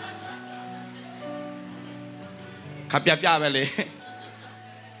ခပ်ပြပဲလေ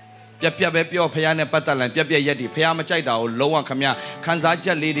ပြပဲပြောဖះနဲ့ပတ်သက်လာပြရက်ဒီဖះမကြိုက်တာကိုလုံးဝခမခန်းစားချ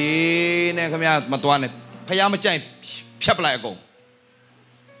က်လေးတွေနဲ့ခမမသွားနဲ့ဖះမကြိုက်ဖြတ်ပလိုက်အကုန်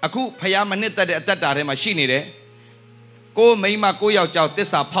အခုဖះမနစ်သက်တဲ့အသက်တာထဲမှာရှိနေတယ်ကိုမိန်းမကိုယောက်ျောက်တစ္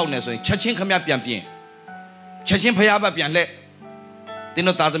ဆာဖောက်နေဆိုရင်ချက်ချင်းခမပြန်ပြင်ချက်ချင်းဖះဘက်ပြန်လှည့်တင်း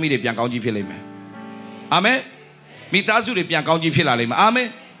တို့သားသမီးတွေပြန်ကောင်းကြီးဖြစ်လိမ့်မယ်အာမင်မိသားစုတွေပြန်ကောင်းကြီးဖြစ်လာလိမ့်မယ်အာမင်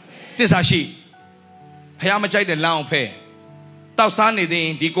တစ္ဆာရှိဖះမကြိုက်တဲ့လမ်းအောင်ဖဲတောက်စားနေသေးရ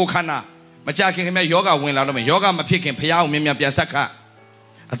င်ဒီကိုခန္ဓာမကြခင်ခင်ယောဂဝင်လာတော့မယ်ယောဂမဖြစ်ခင်ဖះကိုမြင်မြန်ပြန်ဆက်ခတ်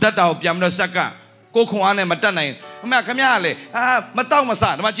အသက်တာကိုပြန်ပြီးတော့ဆက်ကကိုခွန်အားနဲ့မတက်နိုင်ခင်ဗျကလည်းမတောက်မ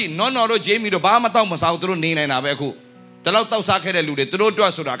စားဒီမှာကြည့်နော်တို့ဂျေးမီတို့ဘာမှတောက်မစားဘူးသူတို့နေနိုင်တာပဲအခုဒီလောက်တောက်စားခဲ့တဲ့လူတွေသူတို့အတွ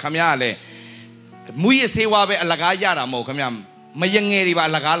က်ဆိုတာခင်ဗျကလည်းမူရစေဝါပဲအလကားရတာမဟုတ်ခင်ဗျမယငယ်တွေပါ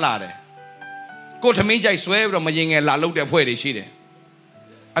အလကားလာတယ်ကိုထမင်းကြိုက်ဆွဲပြီးတော့မယငယ်လာလုတ်တဲ့အဖွဲ့တွေရှိတယ်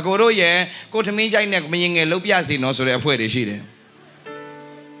အကိုတို့ရဲ့ကိုထမင်းကြိုက်နဲ့မယငယ်လုတ်ပြစီနော်ဆိုတဲ့အဖွဲ့တွေရှိတယ်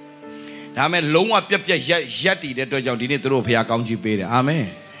ဒါမဲ့လုံးဝပြက်ရက်တည်တဲ့အတွက်ကြောင့်ဒီနေ့သူတို့ဖះကောင်းကြီးပေးတယ်အာမင်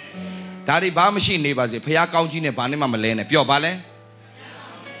ဒါတွေဘာမှရှိနေပါစေဖះကောင်းကြီးနဲ့ဘာနဲ့မှမလဲနဲ့ပြောပါလဲ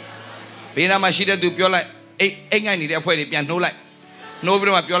ဘေးနားမှာရှိတဲ့သူပြောလိုက်အိတ်ငိုက်နေတဲ့အဖွဲ့တွေပြန်နှိုးလိုက်နှိုး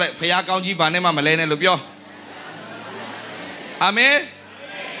ပြီးတော့ပြောလိုက်ဖះကောင်းကြီးဘာနဲ့မှမလဲနဲ့လို့ပြောအာမင်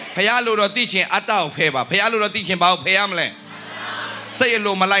ဖះလို့တော့သိချင်အတ္တကိုဖဲပါဖះလို့တော့သိချင်ဘာကိုဖဲရမလဲစိတ်အ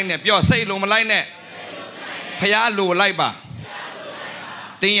လိုမလိုက်နဲ့ပြောစိတ်အလိုမလိုက်နဲ့ဖះလို့လိုက်ပါ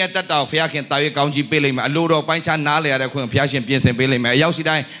တင်းရဲ့တက်တော်ဘုရားခင်တာ၍ကောင်းကြီးပေးလိမ့်မယ်အလိုတော်ပိုင်းခြားနားလေရတဲ့ခွင့်ဘုရားရှင်ပြင်ဆင်ပေးလိမ့်မယ်အရောက်စီ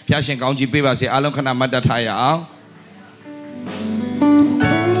တိုင်းဘုရားရှင်ကောင်းကြီးပေးပါစေအားလုံးခဏမှတ်တတ်ထားရအောင်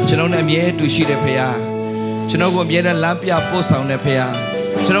ကျွန်တော်နဲ့အမြဲတူရှိတဲ့ဘုရားကျွန်တော်ကိုအမြဲတမ်းလမ်းပြပို့ဆောင်တဲ့ဘုရား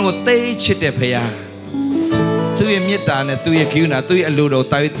ကျွန်တော်ကိုသိချစ်တဲ့ဘုရားသူ့ရဲ့မေတ္တာနဲ့သူ့ရဲ့ကရုဏာသူ့ရဲ့အလိုတော်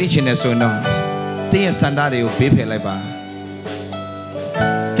တာ၍သိချင်တယ်ဆိုရင်တော့တင်းရဲ့စန္ဒတွေကိုဘေးဖယ်လိုက်ပါ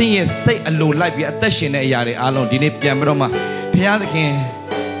တင်းရဲ့စိတ်အလိုလိုက်ပြီးအသက်ရှင်တဲ့အရာတွေအားလုံးဒီနေ့ပြန်ပြီးတော့မှဘုရားသခင်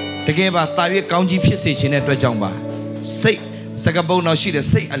တကယ်ပါတာ၍ကောင်းကြီးဖြစ်စေခြင်းတဲ့အတွက်ကြောင့်ပါစိတ်စကပုံတော်ရှိတဲ့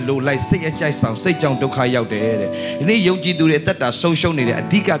စိတ်အလိုလိုက်စိတ်အကြိုက်ဆောင်စိတ်ကြောင့်ဒုက္ခရောက်တယ်တဲ့ဒီနေ့ယုံကြည်သူတွေအသက်တာဆုံးရှုံးနေတဲ့အ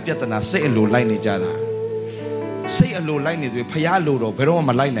ဓိကပြဿနာစိတ်အလိုလိုက်နေကြတာစိတ်အလိုလိုက်နေသူဘုရားလိုတော့ဘယ်တော့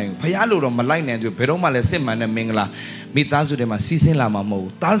မှမလိုက်နိုင်ဘူးဘုရားလိုတော့မလိုက်နိုင်သူဘယ်တော့မှလည်းစစ်မှန်တဲ့မင်္ဂလာမိသားစုတွေမှာစီးဆင်းလာမှာမဟုတ်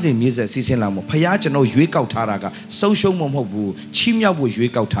ဘူးသားစဉ်မြေးဆက်စီးဆင်းလာမှာဘုရားကျွန်တော်ရွေးကောက်ထားတာကဆုံးရှုံးမဟုတ်ဘူးချီးမြှောက်ဖို့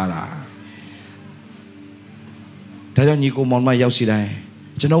ရွေးကောက်ထားတာဒါကြောင့်ညီကိုမောင်မရောက်စီတိုင်း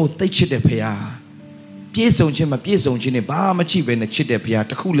ကျွန်တော်သိချစ်တဲ့ဘုရားပြည့်စုံခြင်းမပြည့်စုံခြင်းနဲ့ဘာမှကြည့်ပဲနဲ့ချစ်တဲ့ဘုရား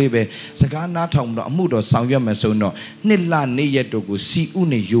တခုလေးပဲစကားနားထောင်တော့အမှုတော်ဆောင်ရွက်မယ်ဆိုတော့နှစ်လနေ့ရက်တို့ကိုစီဥ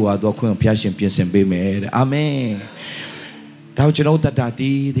နဲ့ယိုဝါသောခွင့်ကိုဘုရားရှင်ပြင်ဆင်ပေးမယ်တဲ့အာမင်ဒါကြောင့်ကျွန်တော်တတ္တာ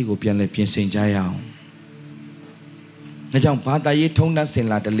တီးကိုပြန်လဲပြင်ဆင်ကြရအောင်ဒါကြောင့်ဘာသာရေးထုံးတမ်းစင်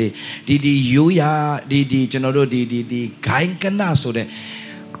လာတလေဒီရိုးရာဒီကျွန်တော်တို့ဒီဂိုင်းကနဆိုတဲ့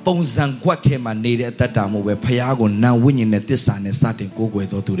ပုံစံခွက်ထဲမှာနေတဲ့အတ္တတာမျိုးပဲဘုရားကိုနာဝိညာဉ်နဲ့တစ္ဆာနဲ့စတင်ကိုးကွယ်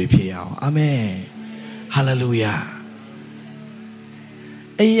တော်သူတွေဖြစ်ရအောင်အာမင်ဟာလေလုယာ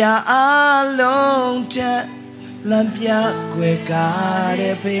အရာအလုံးတဲ့လမ်းပြကွယ်ကား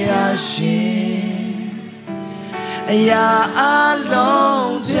တဲ့ဘုရားရှင်အရာအ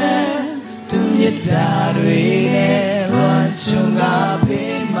လုံးတဲ့သူမြတ်တာတွေနဲ့လွန်ချုံက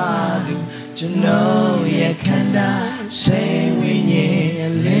ပေးမှသူကျွန်တော်ရဲ့ခန္ဓာစိတ်ဝိညာ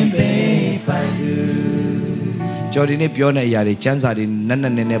ဉ်လင်းပေးပိုင်သူကျော်ဒီနေ့ပြောတဲ့အရာတွေစံစာတွေနက်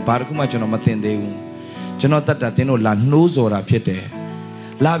နဲ့ဘာတစ်ခုမှကျွန်တော်မသိသေးဘူးကျွန်တော်တတ်တာတင်းတို့လာနှိုးစော်တာဖြစ်တယ်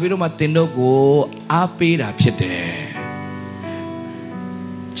လာပြီးတော့မှတင်းတို့ကိုအားပေးတာဖြစ်တယ်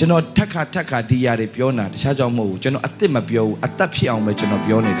ကျွန်တော်ထက်ခါဒီຢာတွေပြောနေတာတခြားကြောင့်မဟုတ်ဘူးကျွန်တော်အသက်မပြောဘူးအသက်ဖြစ်အောင်ပဲကျွန်တော်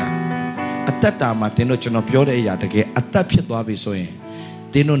ပြောနေတာအသက်တာမှာတင်းတို့ကျွန်တော်ပြောတဲ့အရာတကယ်အသက်ဖြစ်သွားပြီဆိုရင်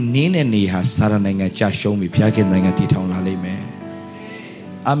တင်းတို့နင်းတဲ့နေဟာစာရနိုင်ငံကြာရှုံးပြီဘုရားခင်နိုင်ငံတည်ထောင်လာလိမ့်မယ်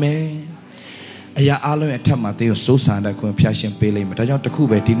အာမင်အရာအလုံးရဲ့အထက်မှာတင်းကိုစိုးစံတဲ့ခွင့်ဘုရားရှင်ပေးလိမ့်မယ်ဒါကြောင့်တခု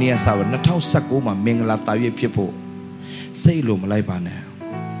ပဲဒီနေ့ကစပါ2019မှာမင်္ဂလာတာ၍ဖြစ်ဖို့စိတ်လိုမလိုက်ပါနဲ့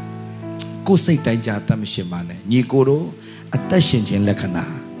ကိုယ်စိတ်တိုင်းကြအသက်မရှင်ပါနဲ့ညီကိုတို့အသက်ရှင်ခြင်းလက္ခဏာ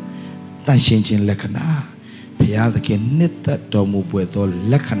တန်ရှင်ခြင်းလက္ခဏာဘုရားသခင်နှစ်သက်တော်မူပွေသော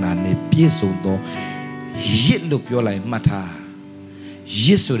လက္ခဏာနဲ့ပြည့်စုံသောရစ်လို့ပြောလိုက်မှတ်ထားရ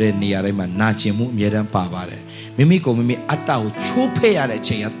စ်ဆိုတဲ့နေရာတိုင်းမှာနာကျင်မှုအမြဲတမ်းပါပါတယ်မိမိကိုမိမိအတ္တကိုချိုးဖဲ့ရတဲ့အ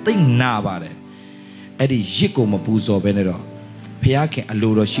ချိန်ကသိနာပါတယ်အဲ့ဒီရစ်ကိုမပူဇော်ဘဲနဲ့တော့ဘုရားခင်အ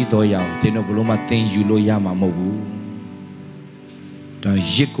လိုတော်ရှိတော်ရအောင်သင်တို့ဘလို့မှသင်ယူလို့ရမှာမဟုတ်ဘူးတော့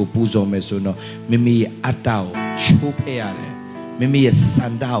ရစ်ကိုပူဇော်မယ်ဆိုတော့မိမိရဲ့အတ္တကိုချိုးဖဲ့ရတယ်မိမိရဲ့စ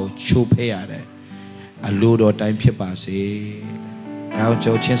န္ဒကိုချိုးဖဲ့ရတယ်အလိုတော်တိုင်းဖြစ်ပါစေ။နောက်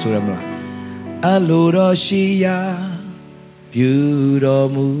ကြောချင်းဆိုရမလား။အလိုတော်ရှိရာပြုတော်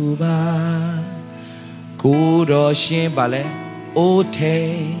မူပါ။ကိုယ်တော်ရှင်ပါလေ။အိုးထဲ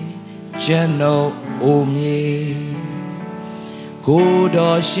ကျွန်တော်အိုမြေကိုယ်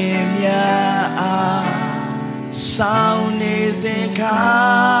တော်ရှင်မြတ်အားဆောင်းနေစဉ်ခါ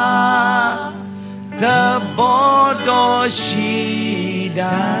တဘောတော်ရှိ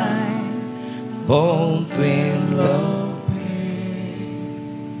တိုင်းဘုံတွင်လို့ပဲ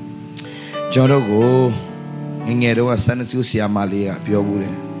ကျွန်တော်ကိုငယ်တော့ဆန်းစုဆရာမလေးကပြောဘူးတ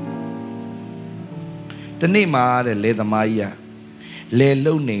ယ်တနေ့မှတဲ့လေသမားကြီးကလေ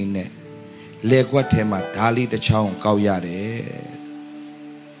လုံနေနဲ့လေကွက်ထဲမှာဓာလေးတစ်ချောင်းကောက်ရတယ်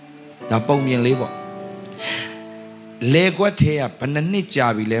ဒါပုံမြင်လေးပေါ့လေကွက်ထဲကဘယ်နှစ်ကြာ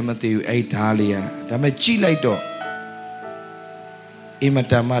ပြီလဲမသိဘူးအဲ့ဓာလေးကဒါပေမဲ့ကြည့်လိုက်တော့အင်မ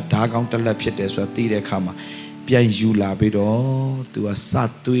တန်မှဓာကောင်းတစ်လက်ဖြစ်တယ်ဆိုတာသိတဲ့အခါမှာပြန်ယူလာပြီးတော့သူကစ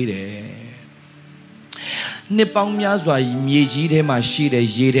သွေးတယ်နှစ်ပေါင်းများစွာမြေကြီးထဲမှာရှိတဲ့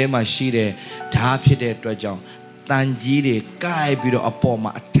ရေထဲမှာရှိတဲ့ဓာဖြစ်တဲ့အတွက်ကြောင့်တန်ကြီးတွေကိုက်ပြီးတော့အပေါ်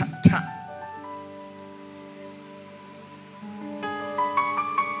မှာအထထ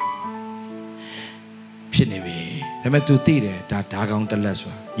ဖြစ်နေပြီဒါပေမဲ့ तू သိတယ်ဒါဓာကောင်းတစ်လက်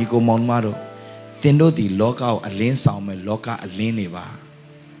ဆိုတာညီကိုမောင်မတို့တင်တို့ဒီလောကကိုအလင်းဆောင်မဲ့လောကအလင်းနေပါ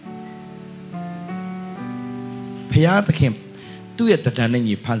ဖျားသခင်သူ့ရဲ့တဏ္ဍာနဲ့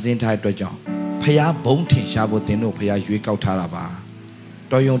ညီဖန်ဆင်းထားတဲ့အတွက်ကြောင့်ဖျားဘုံထင်ရှားဖို့တင်တို့ဖျားရွေးကောက်ထားတာပါ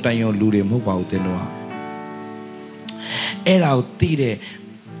တော်ယုံတန်ယုံလူတွေမဟုတ်ပါဘူးတင်တို့ကအဲ့ဒါကိုသိတဲ့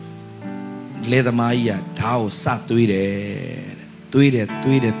လေသမားကြီးကဓာတ်ကိုစသွေးတယ်堆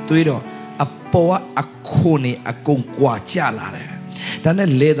着阿婆阿哭呢阿公挂架လာတယ်但係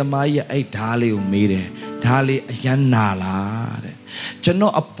လေသမားကြီးအဲ့ဓာလေးကိုမေးတယ်ဓာလေးအရန်နာလားတဲ့ကျွန်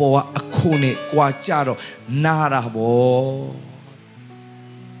တော်အပေါ်အခုနဲ့ကြွာကြတော့နာတာဗော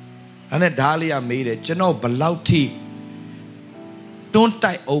အဲ့နဲ့ဓာလေးကမေးတယ်ကျွန်တော်ဘလောက်ထိတွန်း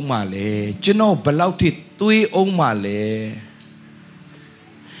တိုက်အောင်မလဲကျွန်တော်ဘလောက်ထိသွေးအောင်မလဲ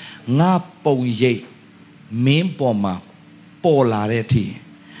ငါပုံရိပ်မင်းပေါ်မှာပေါ်လာတဲ့အထိ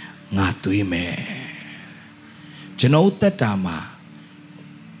ငါသွေးမယ်ကျွန်တော်တက်တာမှာ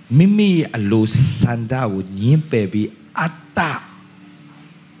မိမိရဲ့အလိုဆန္ဒကိုညှင်းပယ်ပြီးအတ္တ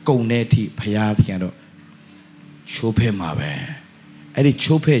ကုန်တဲ့အထိဘုရားသခင်တော့ချိုးဖဲ့မှာပဲအဲ့ဒီ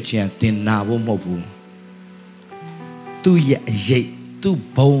ချိုးဖဲ့ခြင်းကတင်နာဖို့မဟုတ်ဘူးသူ့ရဲ့အရေးသူ့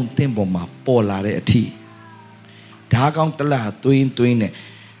ဘုံတင်ပေါ်မှာပေါ်လာတဲ့အထိဓာကောင်းတလားသွင်းနဲ့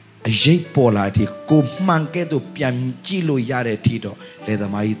အရေးပေါ်လာတဲ့အထိကိုမှန်ကဲ့သို့ပြန်ကြည့်လို့ရတဲ့အထိတော့လေသ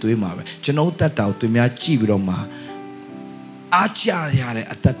မားကြီးသွေးမှာပဲကျွန်တော်တတ်တာကိုသူများကြည့်ပြီးတော့မှအားကြရတဲ့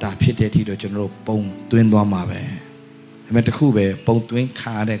အတ္တတာဖြစ်တဲ့အထိတော့ကျွန်တော်တို့ပုံသွင်းသွားမှာပဲဒါပေမဲ့တခုပဲပုံသွင်း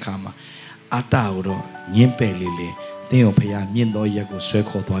ခါတဲ့အခါမှာအတ္တကိုတော့ညှင်းပယ်လေးတင်းကိုဖခင်မြင့်သောရက်ကိုဆွဲ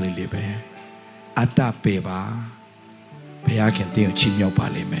ခေါ်သွားလေးပဲအတ္တပယ်ပါဖခင်တင်းကိုချီးမြှောက်ပါ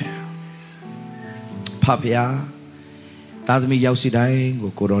လိမ့်မယ်ဖခင်သာသမီရောက်စီတိုင်း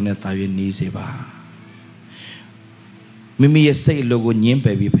ကိုရောနဲ့တာ၍နေစေပါမိမိရဲ့စိတ်အလိုကိုညှင်းပ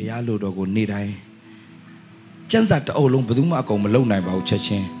ယ်ပြီးဖခင်လိုတော်ကိုနေ့တိုင်းကျန်းစာတအုပ်လုံးဘယ်သူမှအကုန်မလုပ်နိုင်ပါဘူးချက်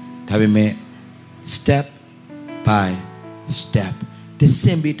ချင်းဒါပေမဲ့ step by step တဆ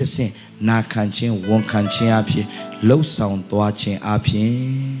င့်ပြီးတဆင့်နာခံခြင်းဝန်ခံခြင်းအဖြစ်လှုပ်ဆောင်သွားခြင်းအဖြစ်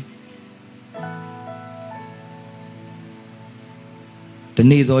ဒီ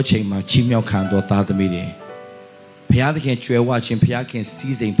နေ့သောချိန်မှာချီးမြှောက်ခံသောသားသမီးတွေဘုရားသခင်ကြွယ်ဝခြင်းဘုရားခင်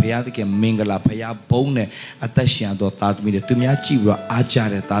စီးစိမ်ဘုရားသခင်မင်္ဂလာဘုရားဘုန်းနဲ့အသက်ရှင်သောသားသမီးတွေသူများကြည့်ပြီးတော့အားကြ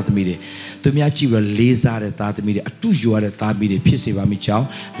တဲ့သားသမီးတွေသူများကြည့်ပြီးတော့လေးစားတဲ့သားသမီးတွေအတူယူရတဲ့သားသမီးတွေဖြစ်စေပါမိကြောင်း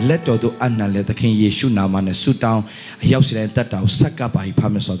လက်တော်သို့အနံ့လဲသခင်ယေရှုနာမနဲ့ဆုတောင်းအရောက်စီတိုင်းတတ်တာကိုဆက်ကပ်ပါ၏ဖာ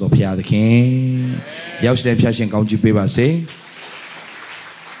မဆောတော်ဘုရားသခင်ရောက်စီတိုင်းဖျားရှင်ကောင်းချီးပေးပါစေ